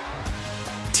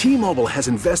 T-Mobile has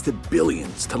invested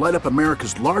billions to light up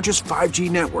America's largest 5G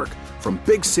network, from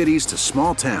big cities to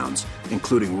small towns,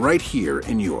 including right here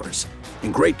in yours.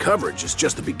 And great coverage is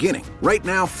just the beginning. Right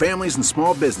now, families and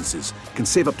small businesses can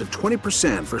save up to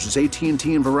 20% versus AT&T and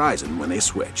Verizon when they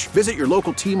switch. Visit your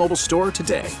local T-Mobile store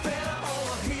today.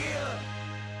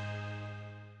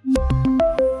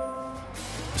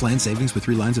 Plan savings with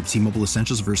 3 lines of T-Mobile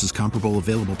Essentials versus comparable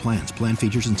available plans. Plan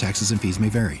features and taxes and fees may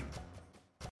vary.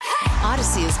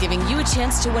 Odyssey is giving you a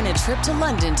chance to win a trip to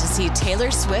London to see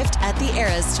Taylor Swift at the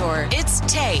Eras Tour. It's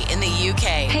Tay in the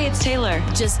UK. Hey, it's Taylor.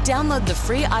 Just download the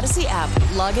free Odyssey app,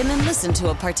 log in and listen to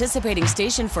a participating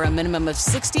station for a minimum of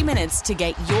 60 minutes to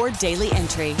get your daily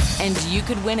entry. And you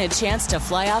could win a chance to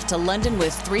fly off to London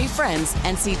with 3 friends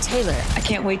and see Taylor. I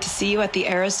can't wait to see you at the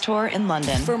Eras Tour in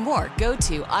London. For more, go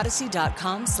to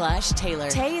odyssey.com/Taylor.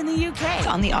 Tay in the UK. It's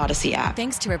on the Odyssey app.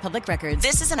 Thanks to Republic Records.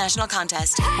 This is a national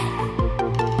contest.